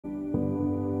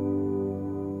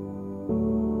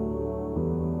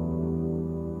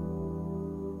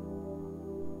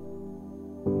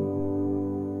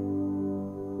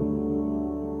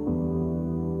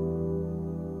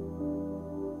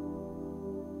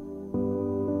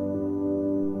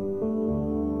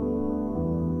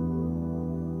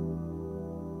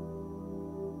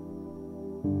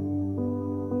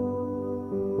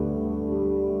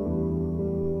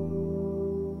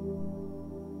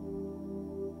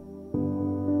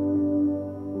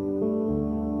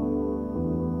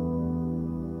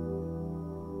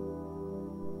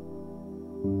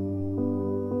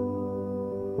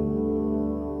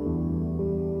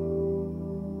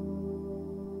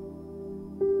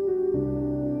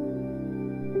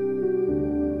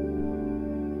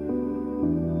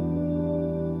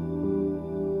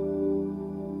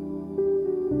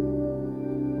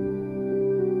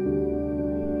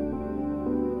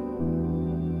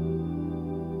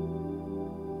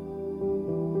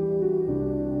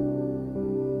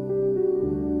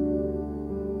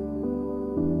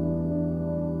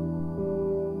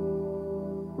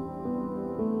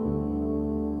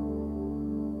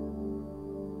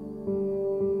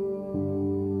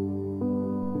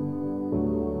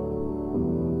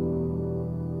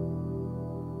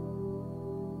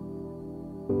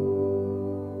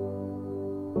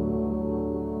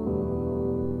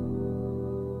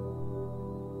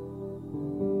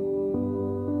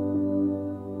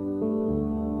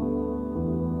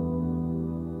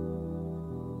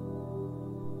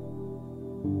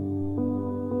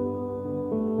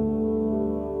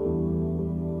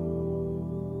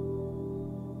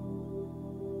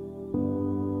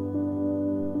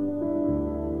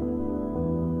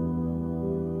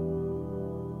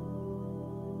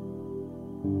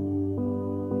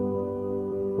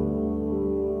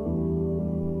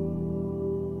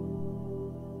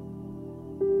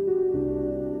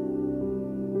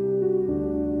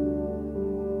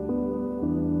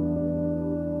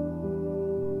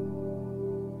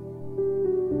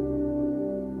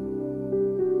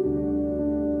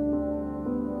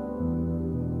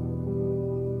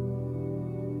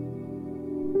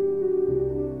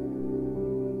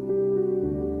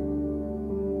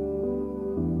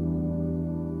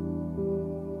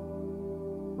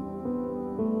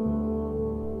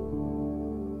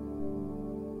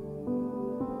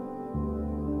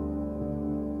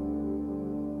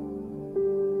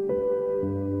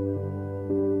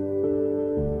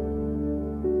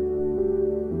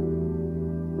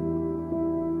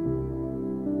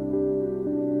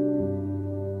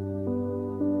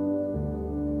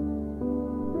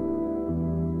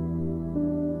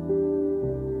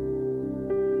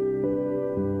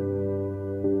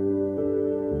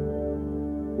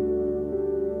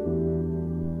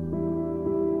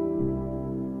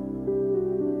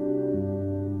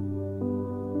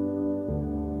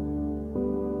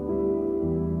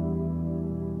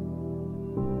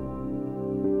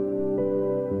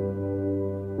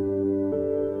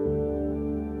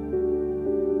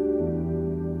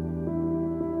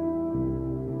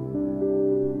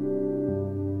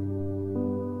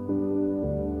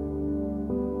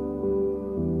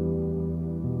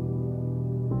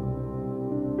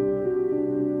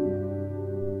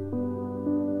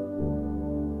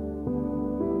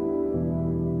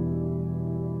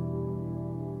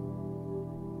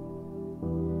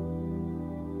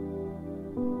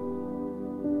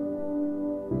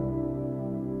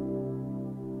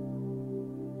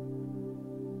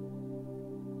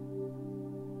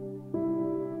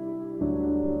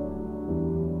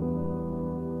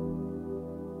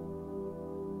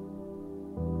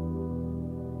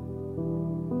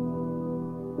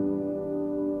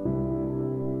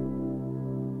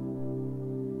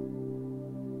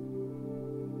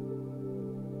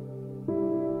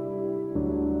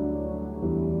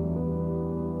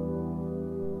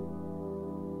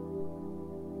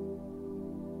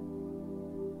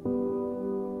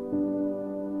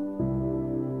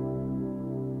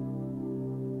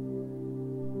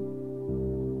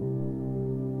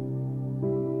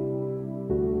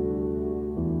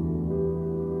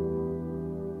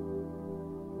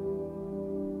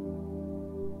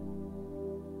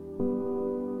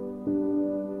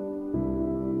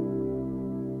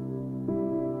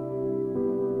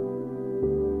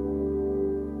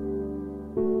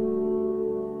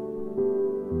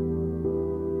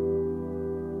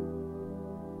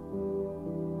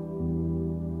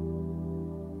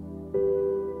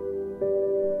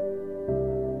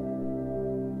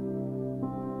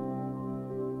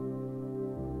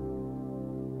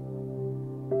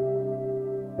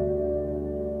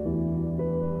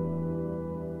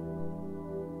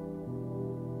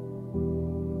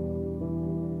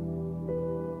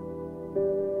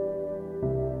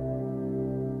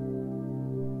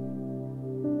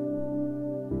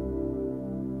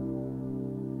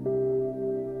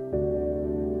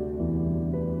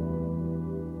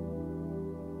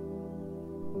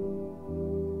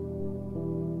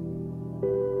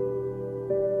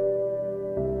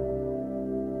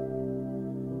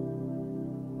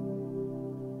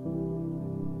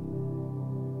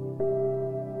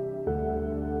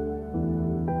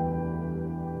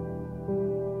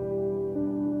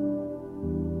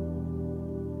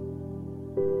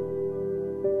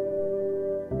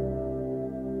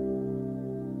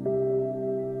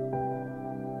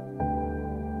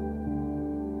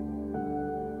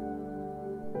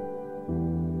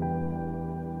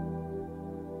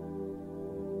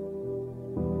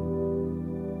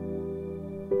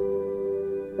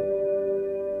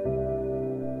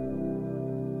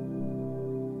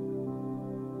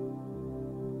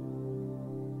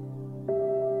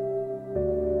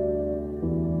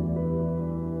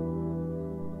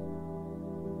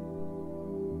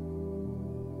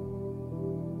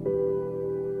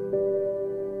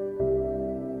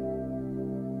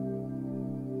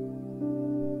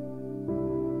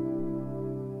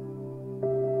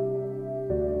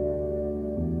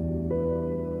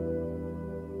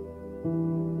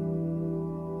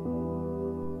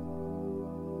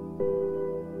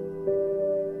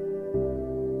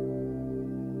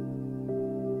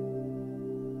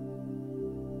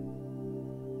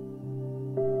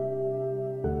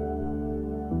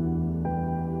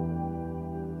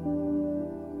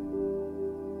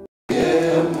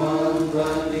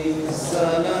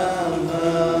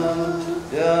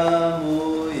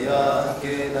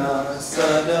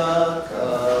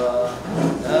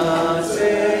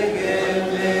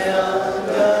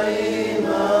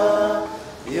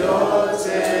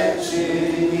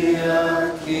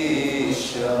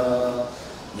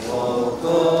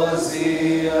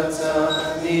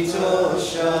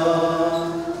yatanitosha,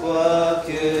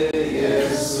 kwake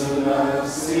Yesu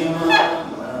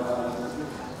nasimama,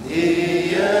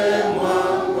 ndiye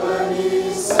mwamba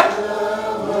ni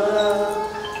salama,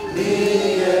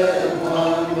 ndiye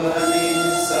mwamba ni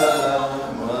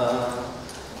salama,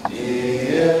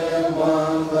 ndiye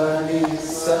mwamba ni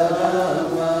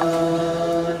salama,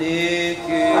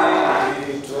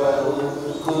 nikiitwa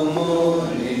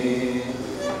hukumuni,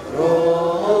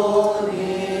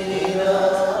 rohoni nina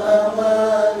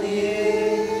amani,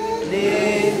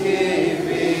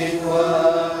 nikivikwa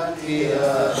haki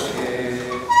yake,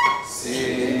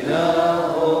 sina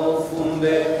hofu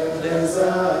mbele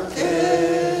zake,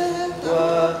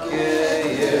 kwake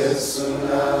Yesu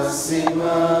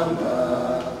nasimama,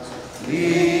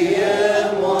 ndiye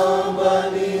mwamba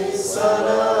ni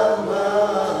salama,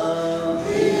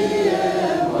 ndiye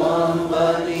mwamba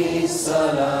ni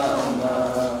salama,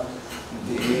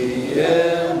 ndiye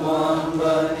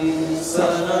mwamba ni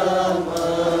salama.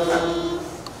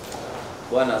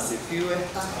 Bwana asifiwe.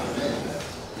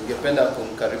 Ningependa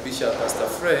kumkaribisha Pastor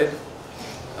Fred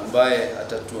ambaye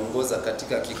atatuongoza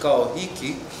katika kikao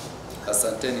hiki.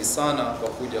 Asanteni sana kwa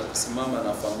kuja kusimama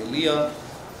na familia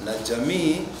na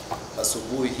jamii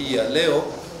asubuhi hii ya leo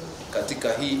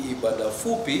katika hii ibada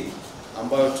fupi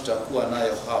ambayo tutakuwa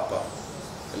nayo hapa.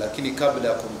 Lakini kabla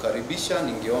ya kumkaribisha,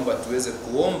 ningeomba tuweze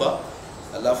kuomba,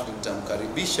 alafu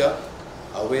tutamkaribisha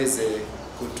aweze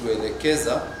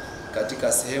kutuelekeza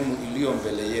katika sehemu iliyo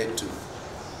mbele yetu.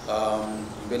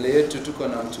 Mbele yetu tuko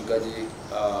na mchungaji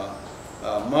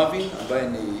Marvin ambaye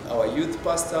ni our youth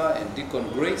pastor, and Deacon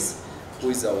Grace who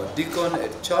is our deacon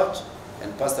at church,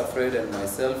 and Pastor Fred and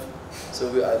myself. So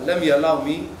allow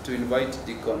me to invite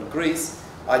Deacon Grace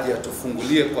aje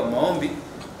atufungulie kwa maombi,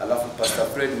 alafu Pastor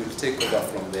Fred will take over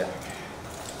from there.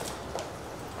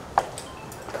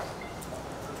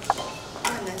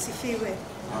 Asifiwe.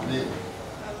 Amen.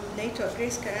 Naitwa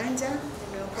Grace Karanja,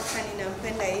 nimeokoka,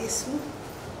 ninampenda Yesu.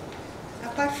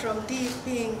 Apart from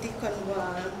being deacon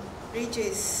wa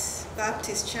Bridges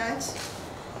Baptist Church,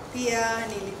 pia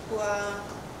nilikuwa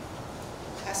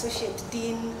associate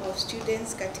dean of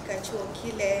students katika chuo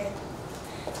kile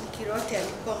Nkirote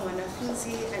alikuwa mwanafunzi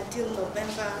until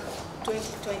November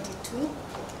 2022.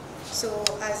 So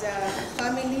as a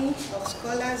family of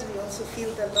scholars, we also feel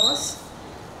the loss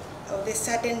of the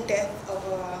sudden death of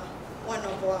one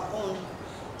of our own.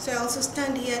 So I also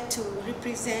stand here to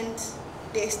represent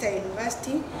Daystar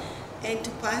University and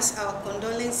to pass our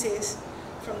condolences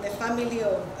from the family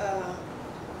of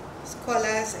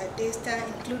scholars at Daystar,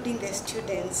 including the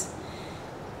students.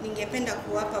 Ningependa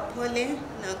kuwapa pole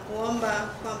na kuomba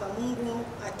kwamba Mungu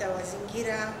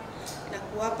atawazingira na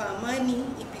kuwapa amani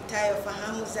ipitayo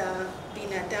fahamu za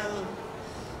binadamu.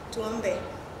 Tuombe.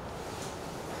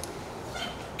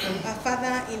 Our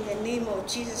Father, in the name of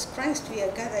Jesus Christ, we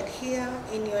are gathered here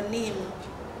in your name.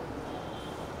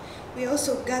 We are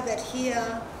also gathered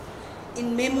here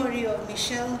in memory of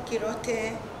Michele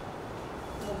Nkirote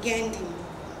Mugendi.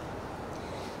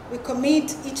 We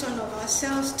commit each one of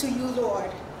ourselves to you,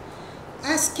 Lord,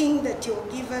 asking that you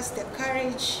will give us the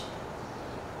courage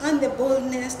and the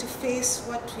boldness to face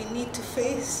what we need to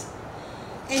face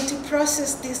and to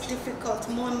process this difficult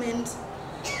moment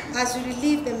as we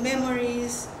relive the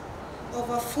memories of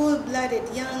a full-blooded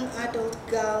young adult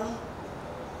girl.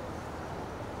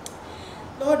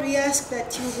 Lord, we ask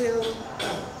that you will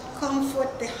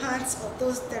comfort the hearts of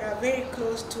those that are very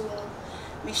close to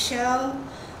Michele,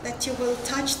 that you will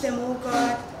touch them, oh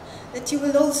God, that you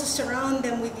will also surround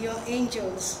them with your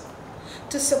angels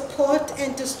to support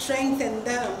and to strengthen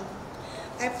them.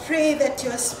 I pray that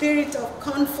your spirit of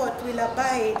comfort will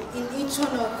abide in each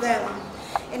one of them,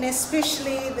 and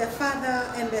especially the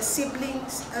father and the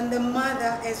siblings and the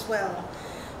mother as well.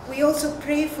 We also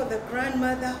pray for the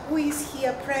grandmother who is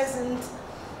here present,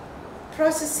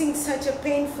 processing such a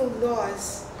painful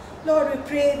loss. Lord, we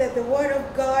pray that the word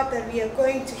of God that we are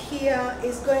going to hear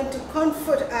is going to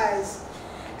comfort us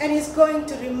and is going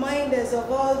to remind us of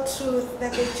all truth,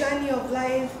 that the journey of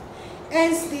life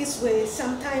ends this way,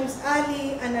 sometimes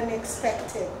early and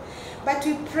unexpected. But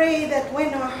we pray that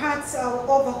when our hearts are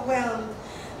overwhelmed,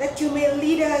 that you may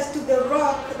lead us to the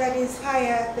rock that is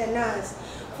higher than us.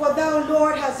 For thou,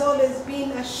 Lord, has always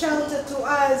been a shelter to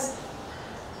us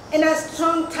and a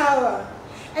strong tower,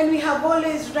 and we have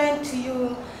always ran to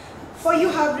you. For you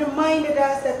have reminded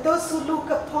us that those who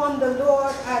look upon the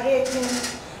Lord are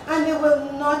radiant, and they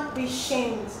will not be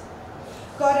shamed.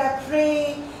 God, I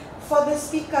pray for the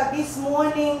speaker this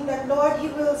morning, that Lord, he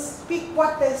will speak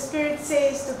what the Spirit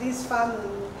says to this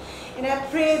family. And I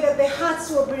pray that the hearts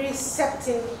will be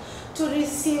receptive to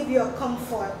receive your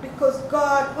comfort, because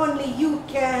God, only you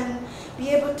can be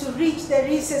able to reach the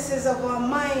recesses of our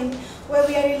mind where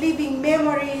we are reliving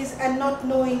memories and not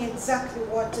knowing exactly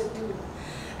what to do.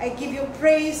 I give you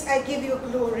praise, I give you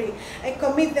glory. I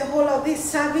commit the whole of this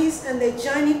service and the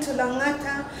journey to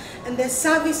Langata and the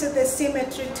service at the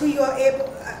cemetery to your able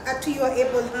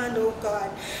hand, oh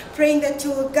God. Praying that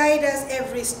you will guide us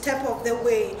every step of the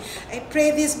way. I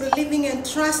pray this believing and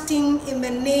trusting in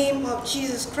the name of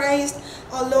Jesus Christ,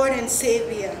 our Lord and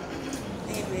Savior.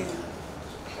 Amen.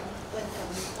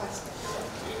 Welcome, Pastor.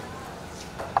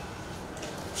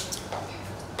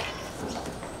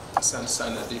 Asante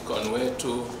sana Deacon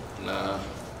wetu na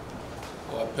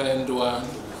wapendwa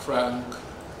ndugu Frank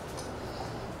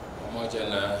pamoja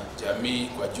na jamii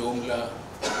kwa jumla,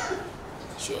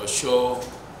 Shosho,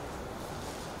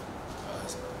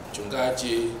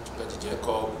 Mchungaji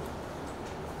Jacob,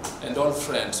 and all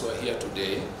friends who are here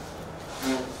today.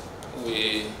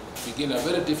 We begin a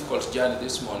very difficult journey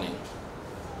this morning.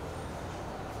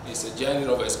 It's a journey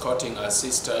of escorting our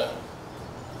sister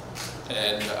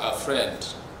and our friend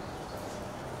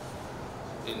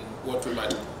in what we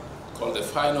might call the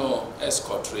final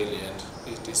escort, really, and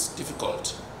it is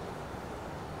difficult.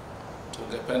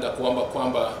 Tungependa kuomba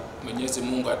kwamba Mwenyezi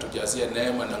Mungu atujazie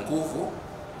neema na nguvu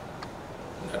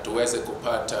na tuweze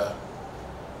kupata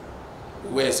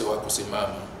uwezo wa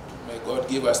kusimama. May God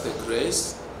give us the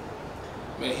grace.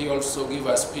 May He also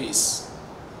give us peace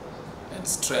and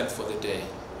strength for the day.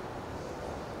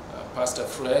 Pastor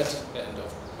Fred and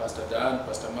Pastor Dan,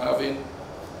 Pastor Marvin,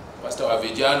 Pastor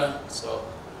Avijana, so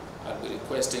I'll be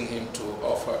requesting him to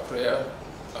offer prayer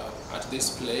at this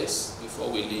place before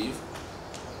we leave.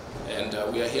 And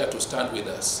we are here to stand with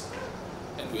us.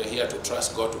 And we are here to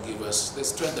trust God to give us the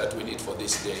strength that we need for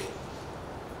this day.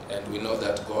 And we know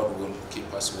that God will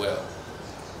keep us well.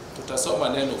 Tutasoma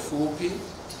neno fupi.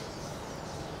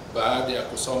 Baada ya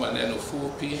kusoma neno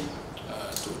fupi,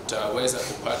 tutaweza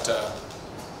kupata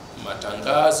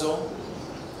matangazo.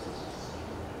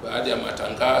 Baada ya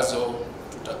matangazo,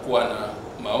 tutakuwa na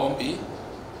maombi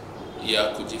ya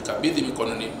kujikabidhi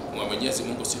mikononi mwa Mwenyezi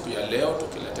Mungu siku ya leo,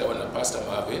 tukiletewa na Pastor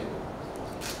Marvin.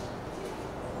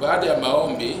 Baada ya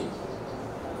maombi,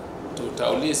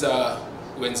 tutauliza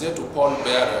wenzetu pall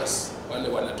bearers, wale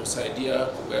wanatusaidia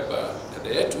kubeba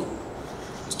dada yetu,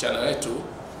 msichana wetu,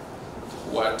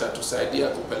 watatusaidia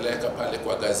kupeleka pale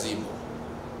kwa gazebo,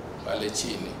 pale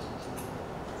chini.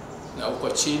 Na huko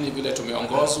chini vile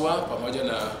tumeongozwa pamoja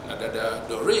na dada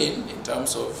Doreen in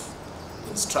terms of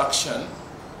instruction,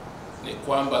 ni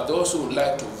kwamba those who would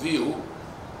like to view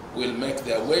will make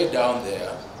their way down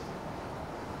there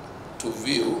to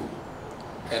view,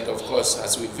 and of course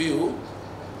as we view,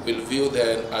 we'll view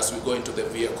then as we go into the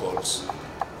vehicles.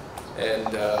 And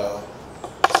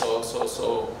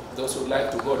so those who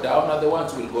like to go down are the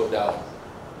ones who will go down.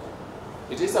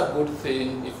 It is a good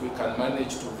thing if we can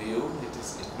manage to view.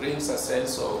 It brings a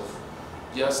sense of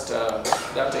just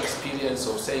that experience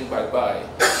of saying bye-bye.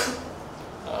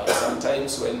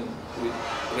 Sometimes when we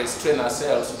restrain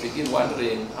ourselves, we begin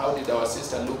wondering, how did our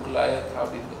sister look like? How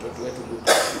did Nkirote look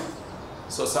like?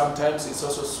 So sometimes it's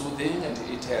also soothing and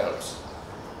it helps,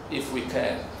 if we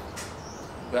can.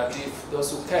 But if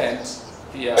those who can't,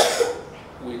 here,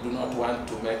 we do not want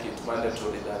to make it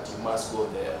mandatory that you must go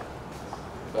there.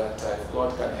 But if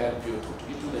God can help you,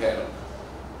 it will help.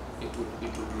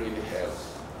 It would really help.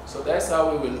 So that's how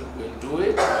we will do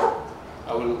it.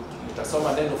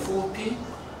 Nitasoma neno fupi.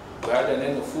 Baada ya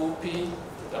neno fupi,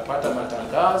 tutapata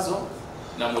matangazo.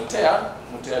 Na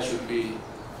Mutea should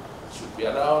be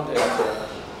around, and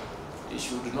he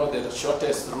should know the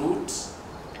shortest route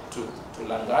to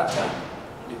Langata,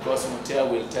 because Mutea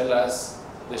will tell us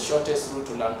the shortest route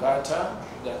to Langata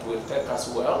that will take us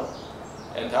well,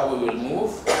 and how we will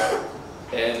move.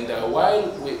 And while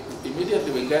we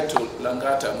immediately get to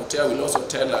Langata, Mutea will also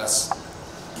tell us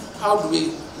how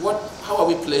are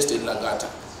we placed in Langata,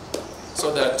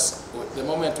 so that the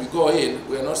moment we go in,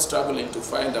 we are not struggling to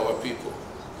find our people.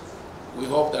 We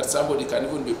hope that somebody can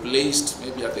even be placed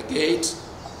maybe at the gate,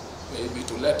 maybe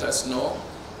to let us know,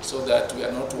 so that we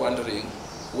are not wondering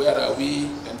where are we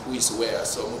and who is where.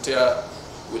 So Mutea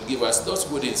will give us those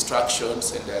good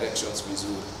instructions and directions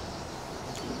vizuri.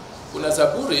 Kuna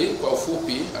zaburi kwa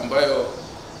ufupi ambayo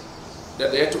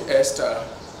dada yetu Esther,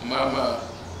 mama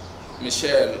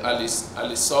Michele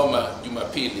alisoma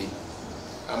Jumapili,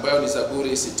 ambayo ni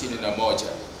Zaburi 61.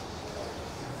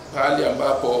 Pale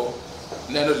ambapo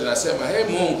neno linasema, "Hey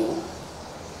Mungu,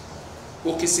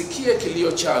 ukisikie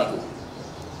kilio changu,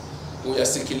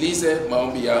 uyasikilize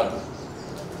maombi yangu.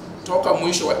 Toka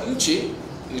mwisho wa nchi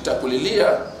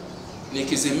nitakulilia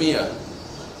nikizimia.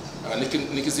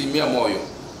 nikizimia moyo.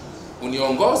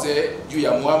 Uniongoze juu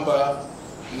ya mwamba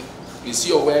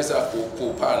nisiyoweza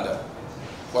kuupanda,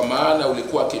 kwa maana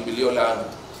ulikuwa kimbilio langu.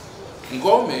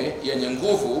 Ngome yenye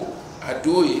nguvu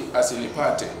adui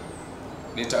asinipate.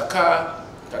 Nitakaa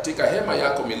katika hema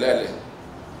yako milele.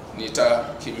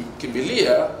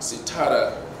 Nitakimbilia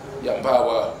sitara ya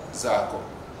mbawa zako.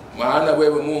 Maana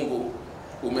wewe Mungu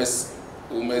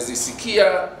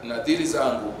umezisikia nadhiri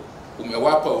zangu,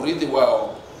 umewapa urithi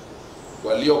wao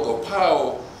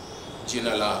waliogopao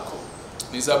jina lako.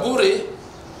 Ni zaburi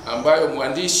ambayo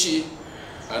mwandishi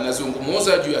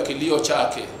anazungumuza juu ya kilio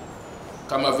chake,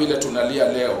 kama vile tunalia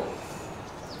leo.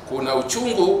 Kuna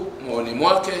uchungu moyoni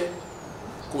mwake,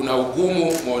 kuna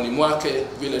ugumu moyoni mwake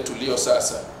vile tulio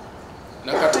sasa.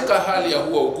 Na katika hali ya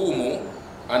huo ugumu,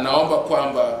 anaomba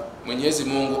kwamba Mwenyezi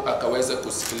Mungu akaweze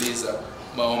kusikiliza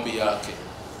maombi yake.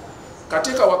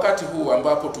 Katika wakati huu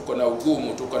ambapo tuko na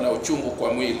ugumu, tuko na uchungu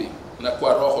kwa mwili na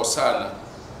kwa roho sana,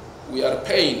 we are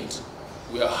pained,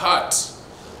 we are hurt,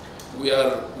 we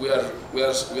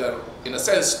are in a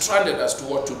sense stranded as to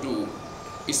what to do.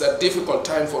 It's a difficult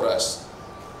time for us.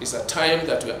 It's a time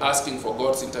that we are asking for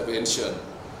God's intervention.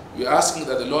 We are asking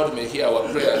that the Lord may hear our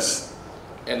prayers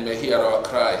and may hear our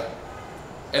cry.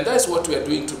 And that's what we are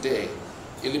doing today.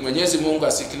 Ili Mwenyezi Mungu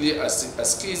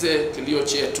asikize kilio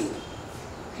chetu.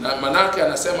 Na manake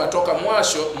anasema toka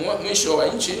mwisho wa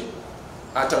nchi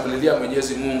atamlilia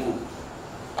Mwenyezi Mungu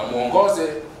amuongoze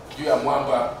juu ya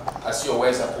mwamba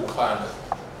asiyoweza kuupanda.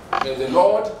 May the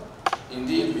Lord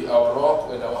indeed be our rock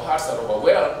when our hearts are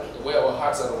overwhelmed, the way our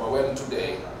hearts are overwhelmed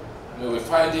today. May we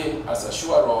find him as a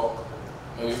sure rock.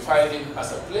 May we find him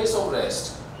as a place of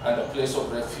rest and a place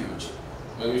of refuge.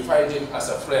 May we find him as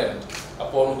a friend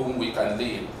upon whom we can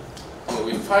lean. May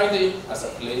we find him as a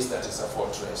place that is a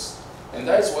fortress. And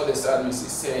that is what the psalmist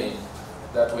is saying,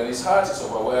 that when his heart is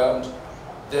overwhelmed,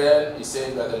 then he's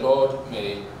saying that the Lord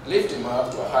may lift him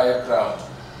up to a higher ground.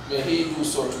 May he do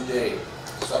so today.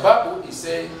 Sababu he's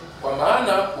saying, kwa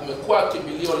maana umekuwa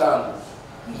kimbilio langu,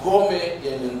 ngome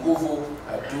yenye nguvu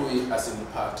adui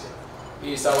asinipate.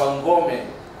 He is our ngome,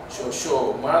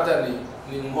 shosho, mwadha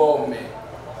ni ngome,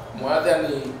 mwadha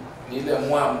ni ile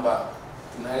mwamba,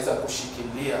 tunaweza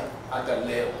kushikilia hata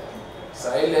leo.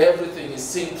 Saa ile everything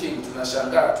is sinking,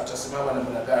 tunashangaa tutasimama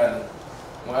namna gani.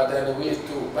 Mwadhani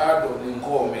wetu bado ni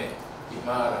ngome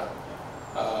imara.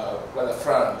 Brother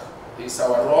Frank, he is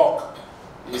our rock,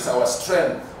 he is our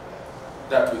strength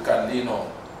that we can lean on.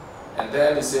 And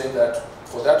then he said that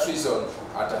for that reason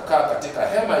atakaa katika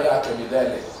hema yake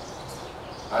milele,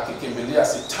 akikimbilia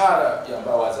sitara ya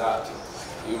mbawa zake.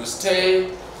 He will stay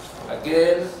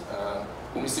again.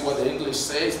 Let me see what the English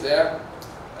says there.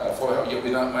 For you've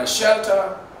been my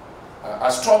shelter,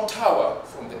 a strong tower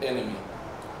from the enemy.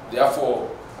 Therefore,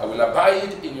 I will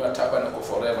abide in your tabernacle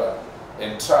forever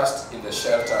and trust in the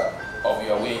shelter of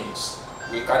your wings.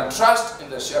 We can trust in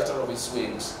the shelter of his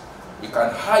wings. We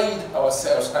can hide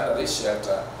ourselves under this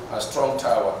shelter, a strong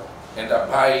tower, and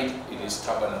abide in his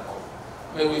tabernacle.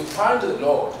 May we find the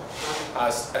Lord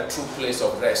as a true place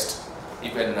of rest,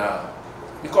 even now.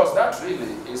 Because that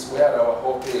really is where our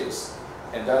hope is,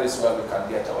 and that is where we can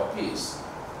get our peace.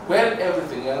 When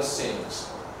everything else sings,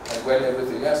 and when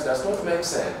everything else does not make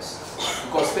sense,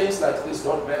 because things like this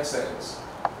don't make sense,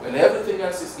 when everything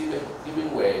else is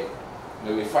giving way,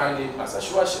 may we find him as a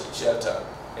sure shelter,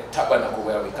 a tabernacle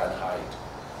where we can hide.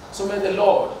 So may the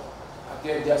Lord,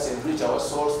 again, just enrich our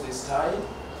souls this time.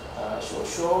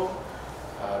 Shosho,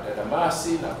 Dada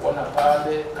Masi, na kuona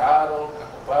pale, Carol, na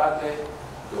kupale,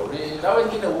 Doreen, na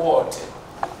wengine wote,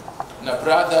 na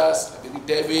brothers, na Bibi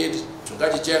David,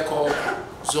 Mchungaji Jacob,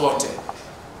 zote.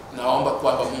 Naomba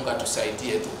kwamba Mungu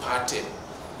atusaidie tupate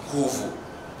nguvu,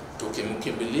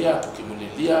 tukimkimbilia,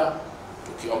 tukimulilia,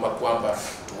 tukiomba kwamba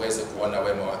tuweze kuona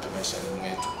wema wake maishani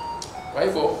mwetu. Kwa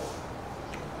hivyo,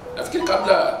 nafikiri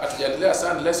kabla hatujaendelea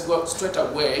sana, let's go straight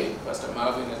away, Pastor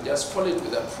Marvin, and just follow it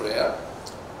with a prayer.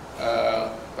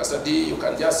 Pastor D, you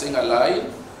can just sing a line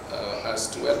as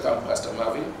to welcome Pastor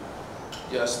Marvin,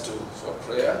 just for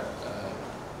prayer.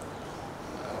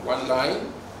 One line.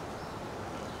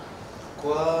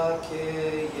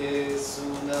 Kwake Yesu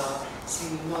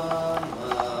nasimama,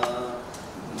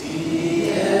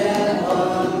 ndiye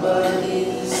mwamba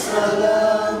ni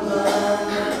salama,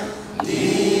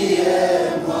 ndiye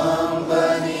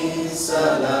mwamba ni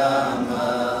salama,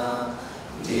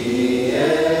 ndiye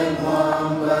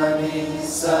mwamba ni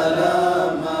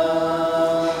salama.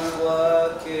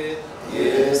 Kwake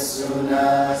Yesu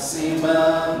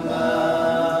nasimama,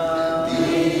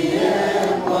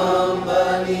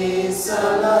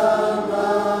 salama,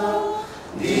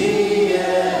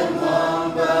 ndiye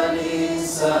mwamba ni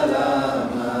salama.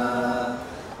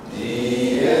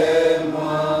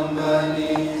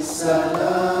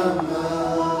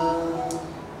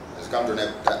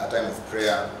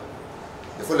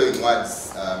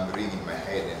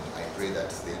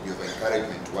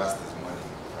 this morning,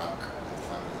 Frank and the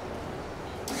family.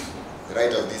 The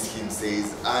writer of this hymn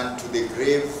says, "And to the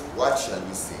grave, what shall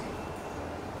we sing?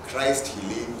 Christ he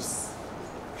lives,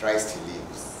 Christ he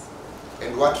lives.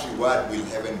 And what reward will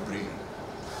heaven bring?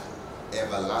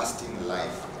 Everlasting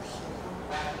life with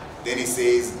him." Then he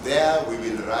says, "There we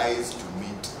will rise to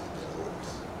meet the Lord.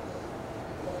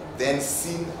 Then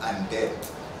sin and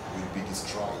death will be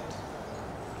destroyed,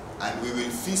 and we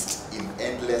will feast in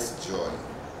endless joy.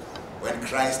 When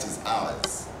Christ is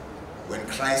ours, when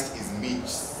Christ is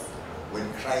midst,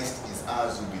 when Christ is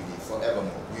ours who believe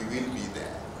forevermore, we will be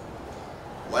there.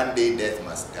 One day death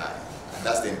must die." And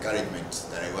that's the encouragement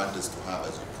that I want us to have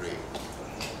as we pray.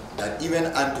 That even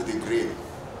unto the grave,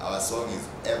 our song is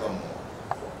evermore,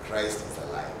 Christ is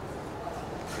alive.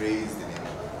 Praise the name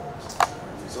of the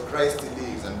Lord. So Christ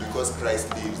lives, and because Christ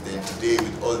lives, then today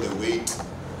with all the weight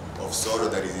of sorrow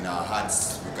that is in our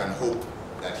hearts, we can hope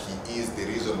that he is the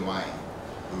reason why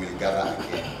we will gather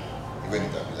again, even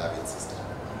with our beloved sister.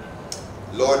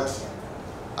 Lord,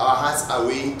 our hearts are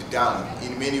weighed down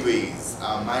in many ways.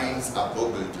 Our minds are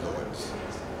boggled, Lord.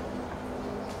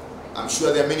 I'm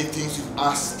sure there are many things you've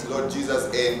asked, Lord Jesus,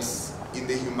 and in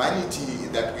the humanity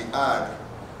that we are,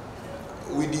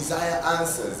 we desire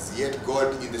answers, yet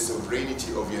God, in the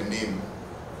sovereignty of your name,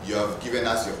 you have given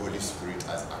us your Holy Spirit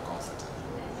as a comforter.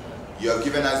 You have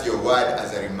given us your word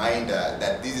as a reminder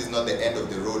that this is not the end of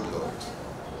the road, Lord.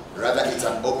 Rather, it's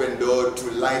an open door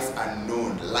to life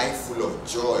unknown, life full of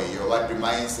joy. Your word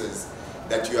reminds us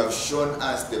that you have shown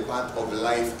us the path of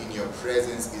life. In your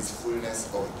presence is fullness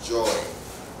of joy.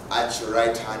 At your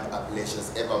right hand are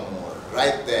pleasures evermore.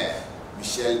 Right there,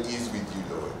 Michele is with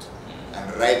you, Lord.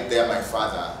 And right there, my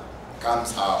Father,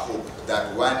 comes our hope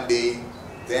that one day,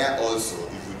 there also,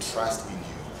 if we trust in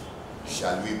you,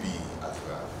 shall we be as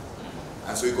well.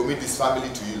 And so we commit this family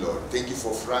to you, Lord. Thank you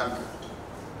for Frank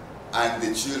and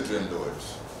the children, Lord,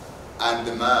 and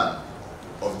the mom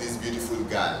of this beautiful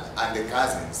girl, and the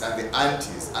cousins, and the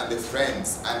aunties, and the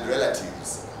friends, and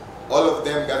relatives. All of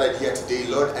them gathered here today,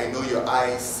 Lord, I know your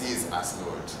eye sees us,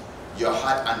 Lord. Your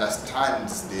heart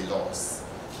understands the loss.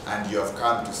 And you have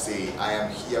come to say, I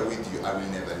am here with you. I will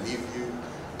never leave you.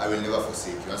 I will never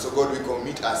forsake you. And so, God, we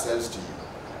commit ourselves to you.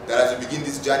 That as we begin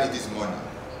this journey this morning,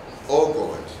 oh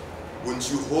God,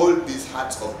 won't you hold these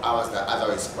hearts of ours that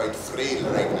otherwise quite frail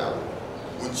right now?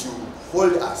 Won't you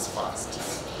hold us fast?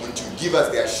 Won't you give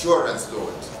us the assurance,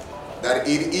 Lord, that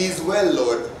it is well,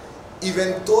 Lord,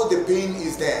 even though the pain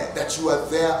is there, that you are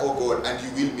there, oh God, and you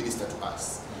will minister to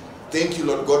us. Thank you,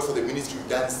 Lord God, for the ministry you've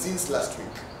done since last week.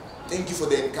 Thank you for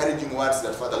the encouraging words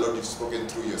that, Father, Lord, you've spoken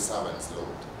through your servants, Lord.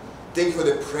 Thank you for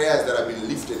the prayers that have been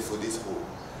lifted for this home.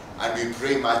 And we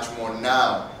pray much more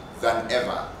now than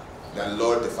ever that,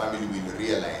 Lord, the family will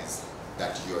realize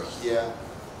that you're here,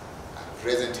 a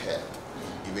present help,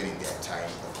 even in their time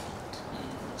of need.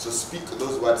 So speak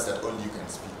those words that only you can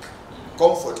speak.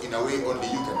 Comfort in a way only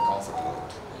you can comfort,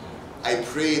 Lord. I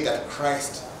pray that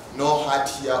Christ, no heart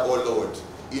here, oh Lord,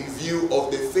 in view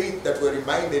of the faith that we're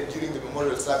reminded during the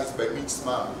memorial service by Mitch's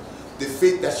mom, the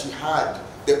faith that she had,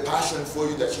 the passion for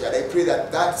you that she had, I pray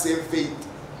that that same faith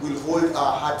will hold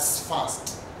our hearts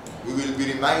fast. We will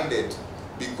be reminded,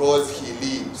 because he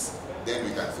lives, then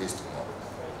we can face tomorrow.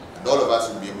 And all of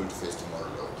us will be able to face tomorrow,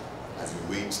 Lord, as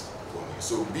we wait on you.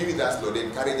 So be with us, Lord.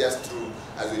 Encourage us through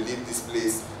as we leave this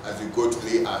place, as we go to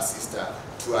lay our sister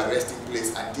to her resting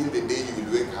place until the day you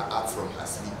will wake her up from her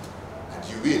sleep. And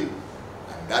you will.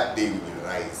 And that day we will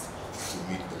rise to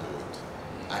meet the Lord.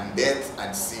 And death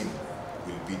and sin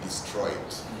will be destroyed.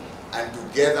 And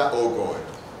together, O God,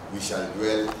 we shall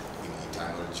dwell in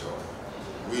eternal joy.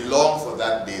 We long for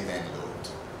that day then, Lord.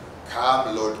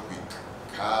 Come, Lord, quick.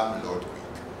 Come, Lord,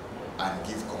 quick. And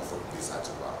give comfort to these hearts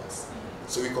of ours.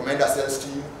 So we commend ourselves to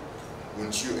you.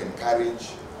 Won't you encourage?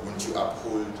 Won't you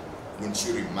uphold? Won't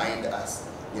you remind us?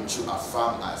 Won't you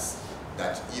affirm us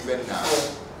that even now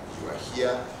you are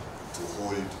here to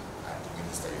hold and to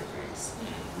minister your grace?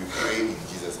 We pray in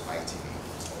Jesus' mighty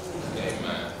name.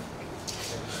 Amen.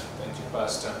 Thank you,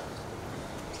 Pastor.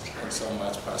 Thanks so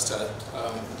much, Pastor.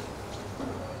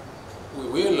 We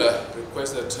will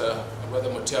request that Brother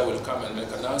Mutea will come and make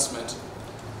an announcement.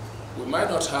 We might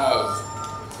not have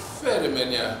very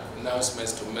many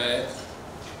announcements to make.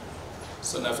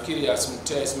 So nafikiri as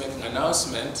Mutea is making an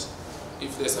announcement,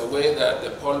 if there's a way that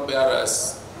the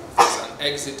pallbearers, there's an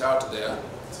exit out there,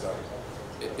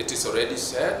 it is already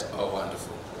set. Oh,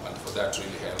 wonderful, wonderful. That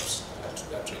really helps.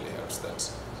 That really helps.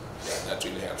 That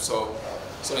really helps.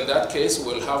 So in that case,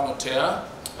 we'll have Mutea.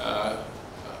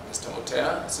 Mr.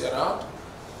 Mutea, is he around?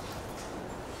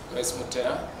 Where's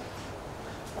Mutea?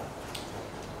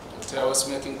 Mutea was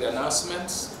making the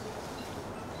announcements.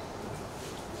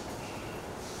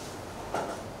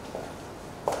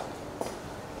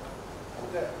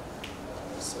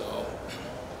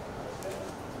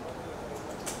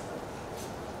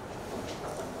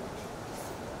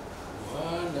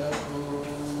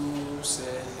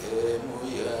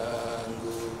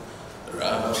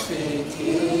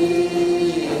 rafiki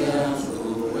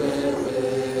yangu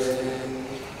wewe,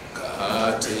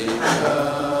 katika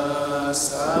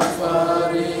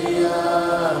safari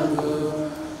yangu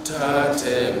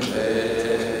tatembea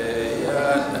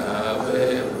na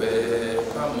wewe,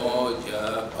 pamoja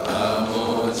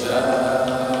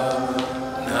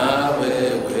na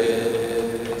wewe,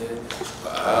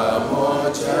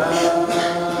 pamoja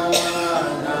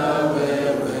na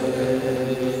wewe,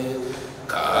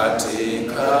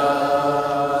 katika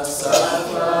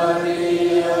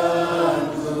safari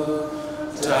yangu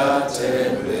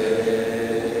tatembea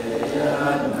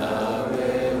na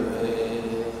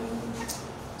wewe.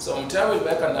 So Michele will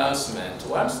make announcement.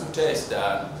 Once Michele is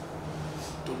done,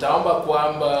 tutaomba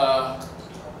kwamba,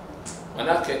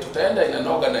 manake tutaenda in an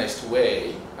organized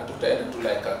way, and tutaenda to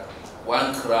like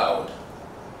one crowd.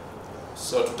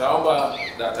 So tutaomba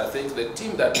that I think the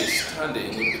team that is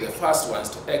standing will be the first ones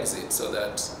to exit so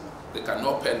that they can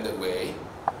open the way.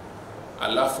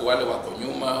 Alafu wale wako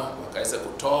nyuma wakaweza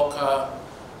kutoka.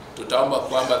 Tutaomba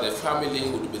kwamba the family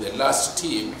would be the last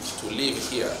team to leave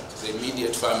here. The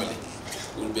immediate family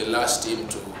will be the last team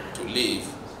to leave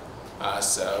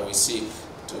as we seek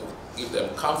to give them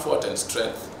comfort and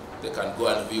strength. They can go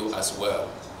and view as well.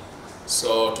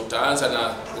 So tutaanza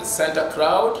na the center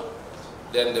crowd,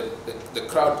 then the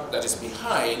crowd that is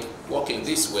behind walking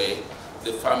this way,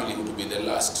 the family would be the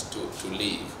last to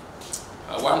leave.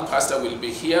 One pastor will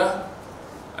be here,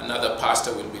 another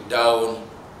pastor will be down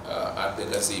at the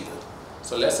gazebo.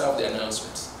 So let's have the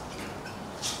announcements.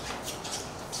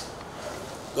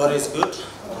 God is good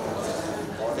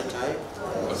all the time.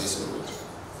 God is good.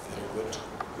 Very good.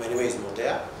 My name is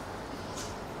Motea.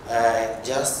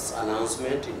 Just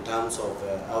announcement in terms of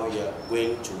how we are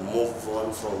going to move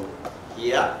on from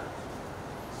here.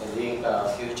 I think a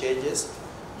few changes.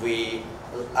 We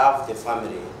will have the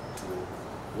family to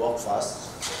walk first.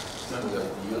 No, they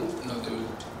will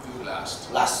view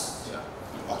last. Last. Yeah.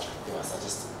 Okay, they were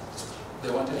suggesting. They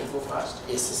wanted to go first?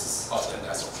 Yes, yes, Oh, then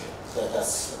that's okay. yes.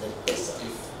 That's the best.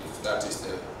 If that is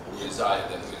the desire,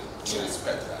 then we'll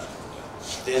respect that.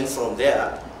 Then from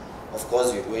there, of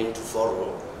course, we're going to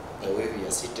follow the way we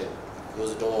are seated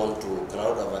because we don't want to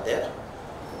crowd over there.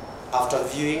 After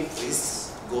viewing,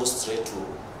 please go straight to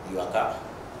your car.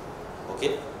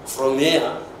 Okay? From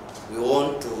here, we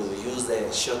want to use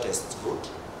the shortest route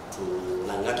to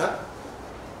Langata.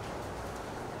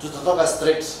 Tutatoka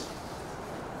straight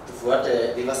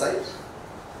tufuate Riverside.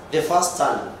 The first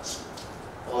turn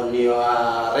on your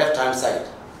left hand side,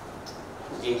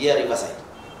 ukiingia Riverside.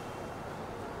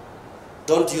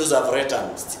 Don't use a right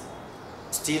turn.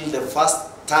 Still the first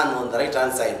turn on the right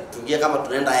hand side. Tuingia kama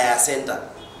tunaenda Air Center.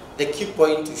 The key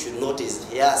point you should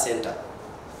notice Air Center.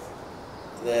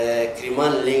 The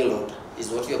Kriman Ling Road is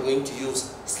what you are going to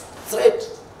use straight.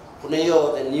 Kuna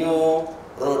hiyo the new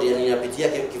road inapitia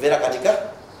Kivera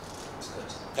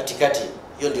katikati.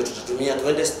 Hiyo ndio tutatumia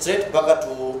tuende straight mpaka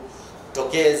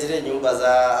tutokee zile nyumba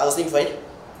za housing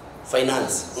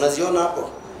finance. Unaziona hapo?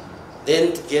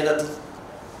 Then tukienda to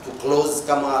close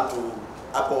kama to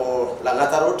hapo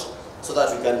Langata Road so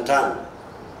that we can turn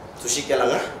tushike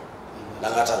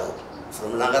Langata Road.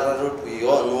 From Langata Road we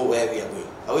all know where we are going.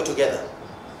 Are we together?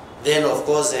 Then of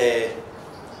course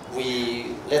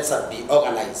let's be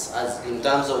organized as in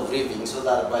terms of leaving so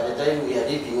that by the time we are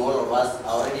leaving all of us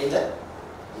are already in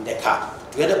the car.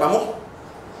 Tuende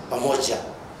pamoja.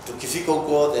 Tukifika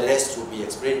huko the rest will be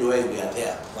explained when we are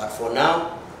there. But for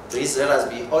now, please let us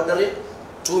be orderly.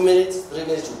 2 minutes, 3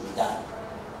 minutes will be done.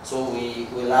 So we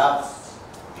will have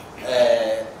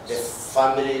the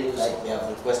family like we have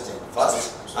requested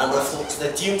first. And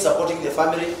the team supporting the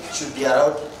family should be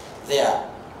around there.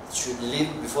 Should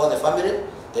leave before the family,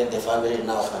 then the family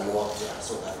now can walk there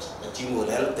so that the team will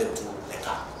help them to the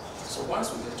car. So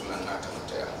once we get to Langata,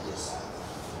 Yes.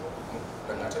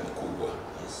 Langata ni kubwa.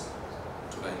 Yes.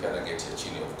 Tunaingia na gate ya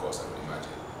chini, of course, I would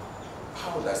imagine.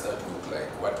 How does that look like?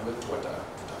 What tutapata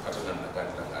namna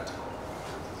gani Langata?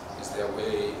 Is there a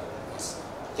way?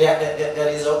 There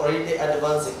is already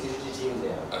advanced security team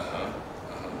there,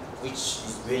 which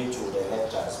is going to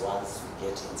direct us once we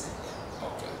get inside there.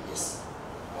 Okay. Yes.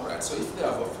 All right. So if they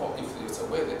have if there's a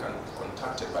way they can be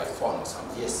contacted by phone or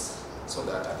something. Yes. So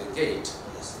that at the gate,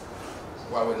 Yes.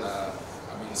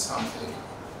 Something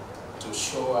to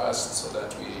show us so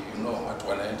that we what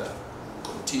wanaenda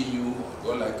continue or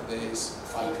go like this.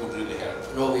 It would really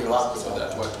help. No, we'll work So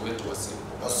that what wetu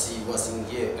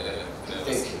wasingie.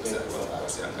 Thank you.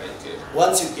 wasihangaike.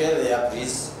 Once you get there,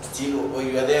 please, still when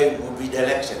you are there, you will be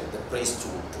directed the place to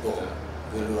go.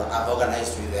 We will have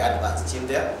organized with the advanced team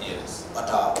there. Yes. But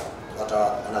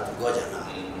wanatugoja now.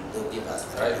 They'll give us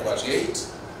the Right, our gate,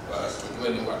 tujue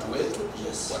ni watu wetu,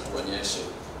 watuonyeshe.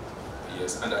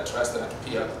 Yes, and I trust that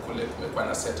pia kule kumekuwa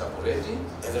na setup already.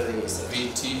 Everything is set.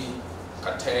 VT,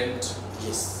 tent.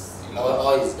 Yes. You know,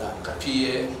 All is done. PA.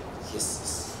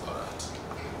 Yes. All right.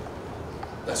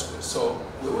 That's good. So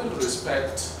we will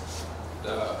respect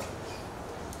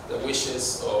the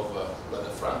wishes of Brother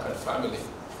Frank and family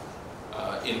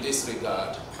in this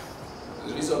regard.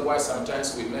 The reason why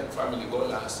sometimes we make family go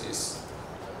last is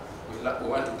we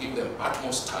want to give them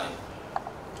utmost time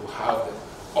to have them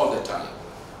all the time,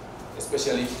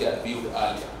 especially if they are built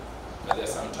earlier. But there are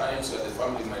some times where the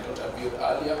family might not have built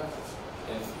earlier,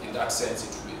 and in that sense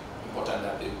it will be important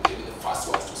that they be the first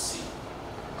ones to see.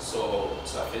 So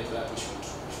I think that we should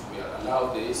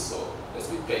allow this, so let's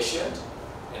be patient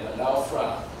and allow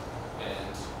Frank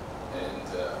and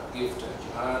Gift and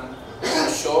Johan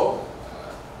to show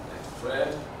and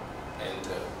friend and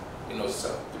you know,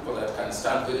 some people that can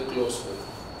stand very close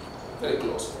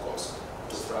of course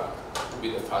to Frank to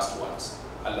be the first ones.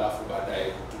 Alafu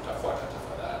baadaye tutafuata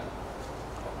tafadhali.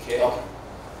 Okay?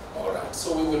 All right.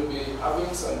 So we will be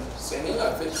having some singing.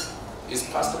 I think is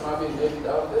Pastor Marvin maybe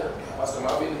down there? Pastor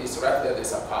Marvin is right there.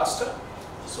 There's a pastor.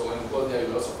 So when you go there,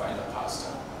 you'll also find a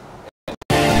pastor.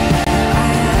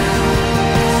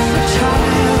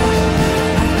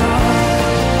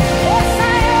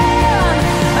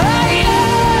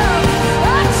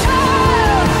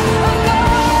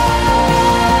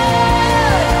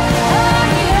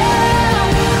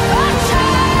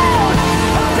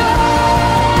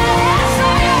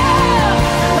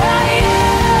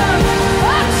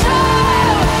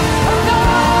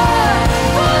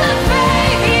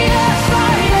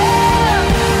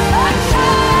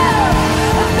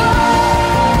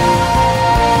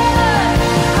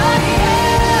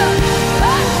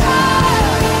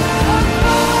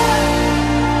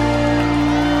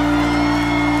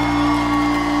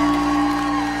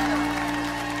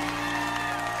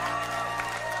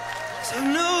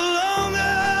 I'm no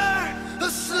longer a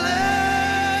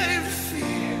slave to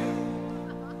fear.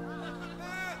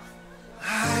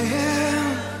 I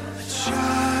am a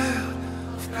child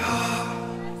of God.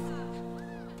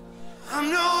 I'm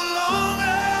no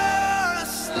longer a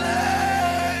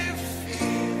slave to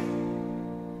fear.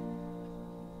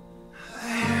 I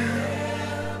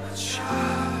am a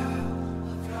child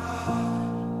of God.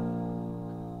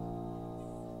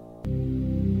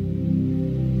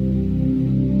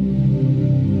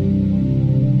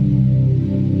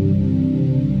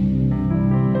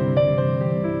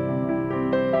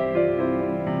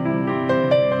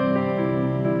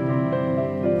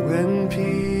 When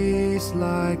peace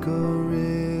like a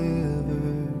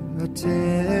river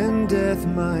attendeth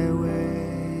my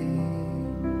way,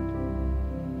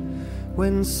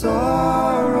 when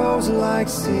sorrows like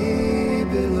sea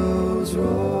billows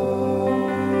roll,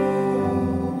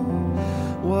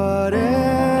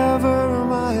 whatever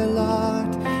my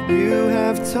lot, you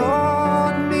have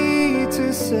taught me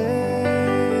to say,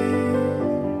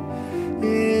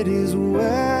 it is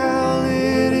well,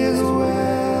 it is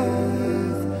well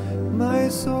with my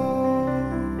soul,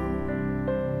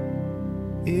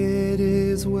 it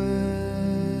is well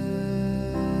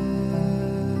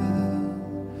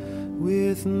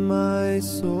with my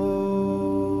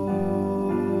soul,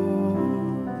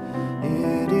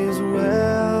 it is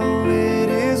well, it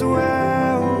is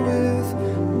well with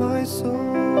my soul.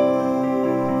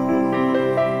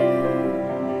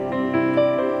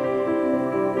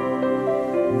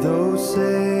 Though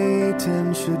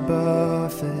Satan should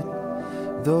buffet,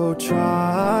 though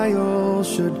trials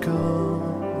should come,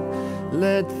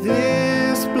 let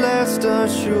this blessed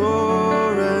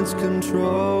assurance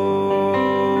control,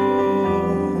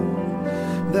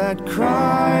 that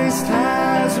Christ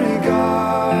has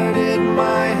regarded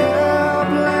my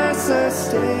helpless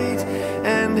estate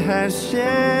and has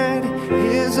shed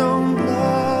his own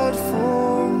blood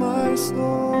for my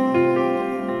soul.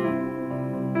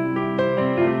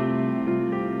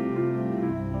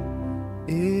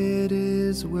 It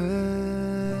is well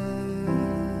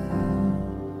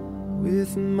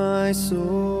with my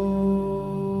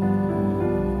soul.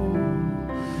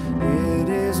 It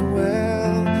is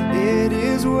well, it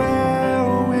is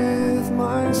well with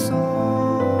my soul.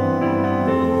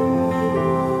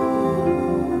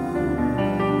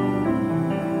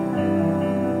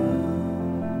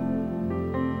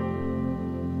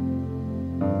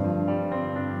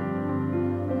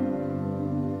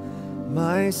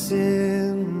 My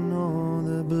sin, nor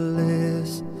the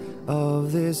bliss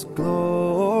of this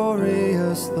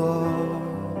glorious thought,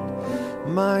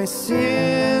 my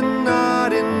sin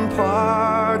not in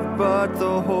part but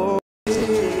the whole.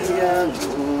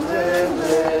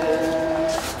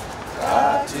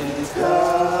 Katika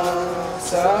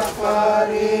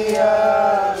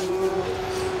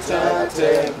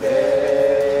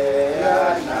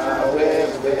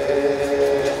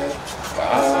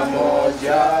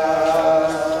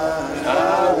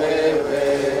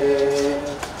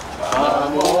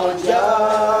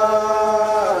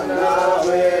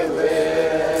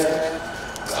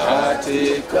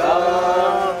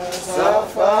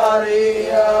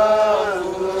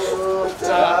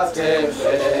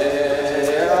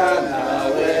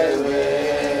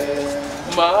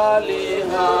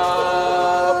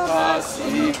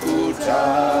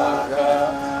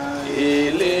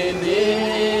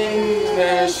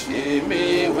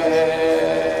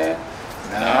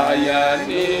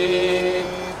yani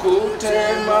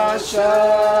kutema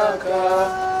shaka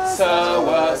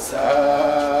sawa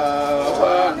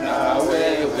sawa na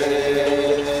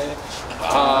wewe,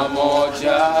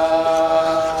 pamoja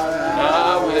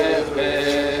na wewe,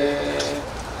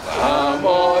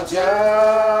 pamoja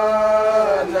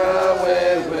na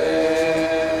wewe,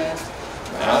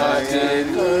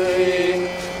 nateni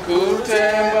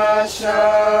kutema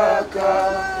shaka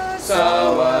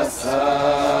sawa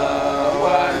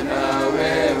sawa na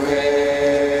wewe,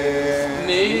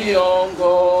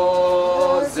 niongoze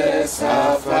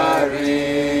safarini,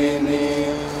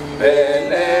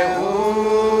 mbele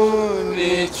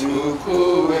unichukue,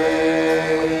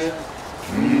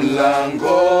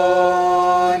 mlangoni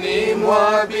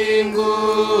mwa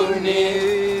mbinguni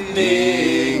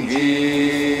niingie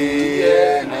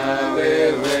na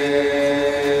wewe,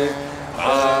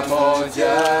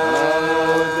 pamoja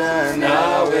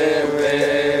na wewe,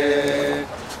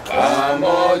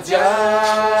 pamoja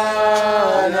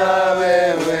na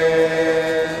wewe,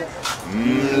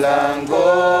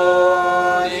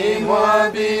 mlangoni mwa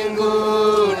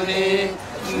mbinguni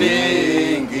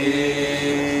niingie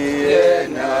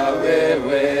na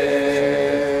wewe,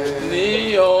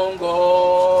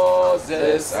 niongoze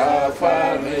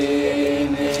safarini,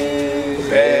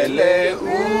 mbele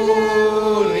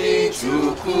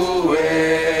unichukue,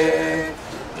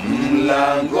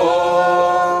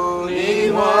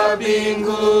 mlangoni mwa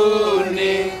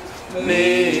mbinguni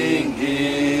niingie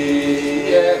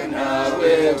na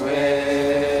wewe,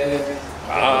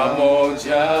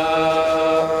 pamoja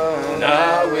na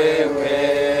wewe,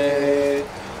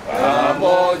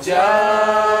 pamoja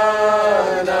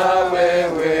na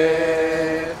wewe,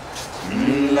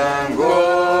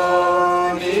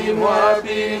 mlangoni mwa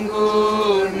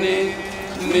mbinguni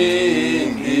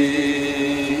niingie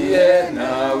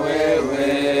na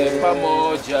wewe,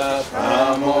 pamoja,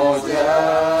 pamoja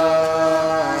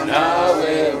na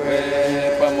wewe,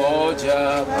 pamoja,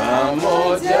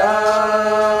 pamoja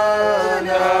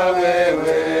na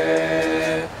wewe,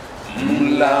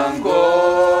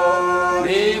 mlangoni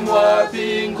mwa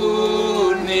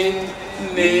mbinguni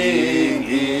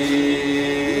niingie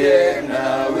na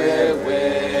wewe,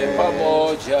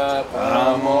 pamoja,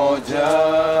 pamoja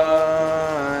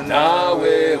na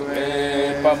wewe,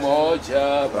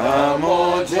 pamoja,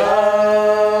 pamoja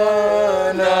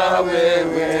na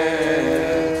wewe,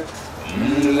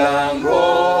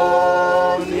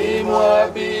 mlangoni mwa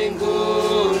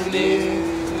mbinguni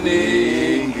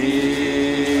niingie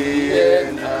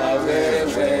na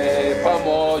wewe,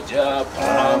 pamoja,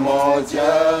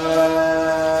 pamoja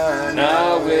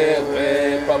na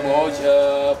wewe, pamoja,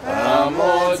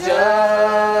 pamoja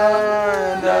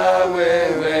na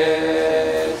wewe,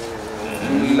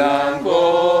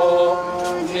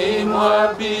 mlangoni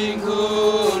mwa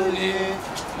mbinguni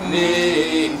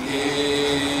niingie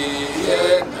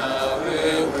na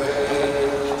wewe.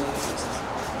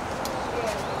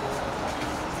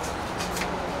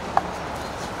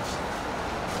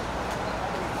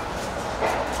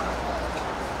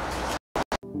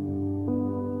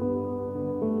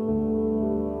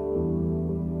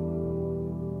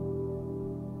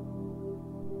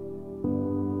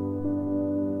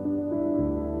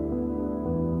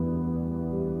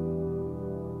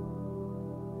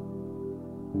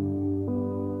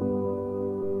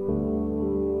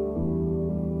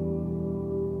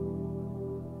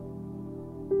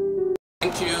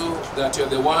 Thank you that you're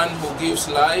the one who gives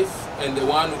life and the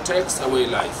one who takes away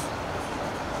life.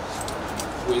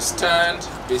 We stand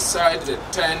beside the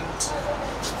tent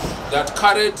that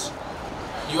carried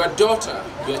your daughter,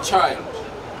 your child.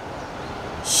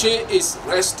 She is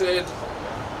rested,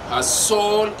 her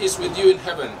soul is with you in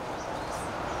heaven.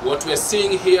 What we're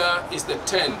seeing here is the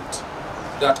tent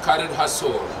that carried her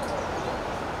soul.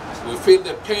 We feel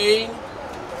the pain,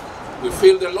 we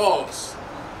feel the loss.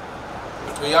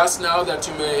 But we ask now that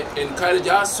you may encourage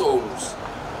our souls,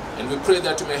 and we pray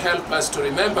that you may help us to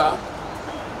remember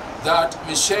that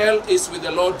Michele is with the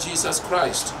Lord Jesus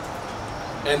Christ,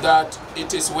 and that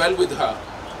it is well with her.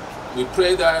 We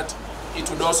pray that it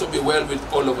would also be well with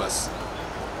all of us.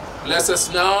 Bless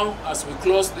us now as we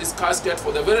close this casket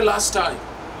for the very last time.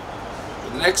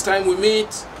 The next time we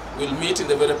meet, we'll meet in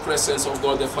the very presence of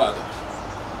God the Father.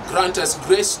 Grant us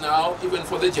grace now, even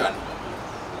for the journey,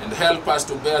 and help us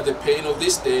to bear the pain of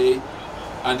this day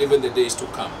and even the days to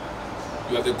come.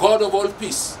 You are the God of all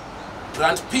peace.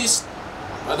 Grant peace,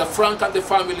 Brother Frank and the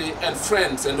family and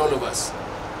friends and all of us,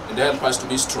 and help us to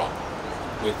be strong.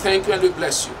 We thank you and we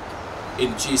bless you.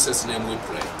 In Jesus' name we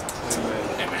pray.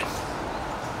 Amen. Amen.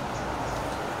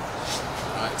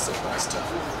 All right, so Pastor.